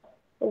talk,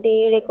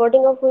 the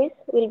recording of which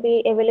will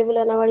be available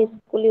on our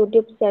school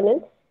YouTube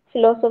channel,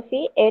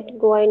 Philosophy at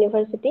Goa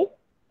University.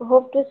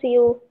 Hope to see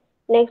you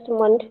next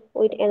month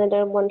with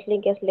another monthly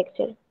guest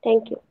lecture.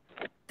 Thank you.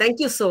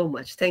 Thank you so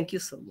much. Thank you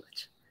so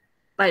much.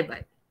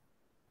 Bye-bye.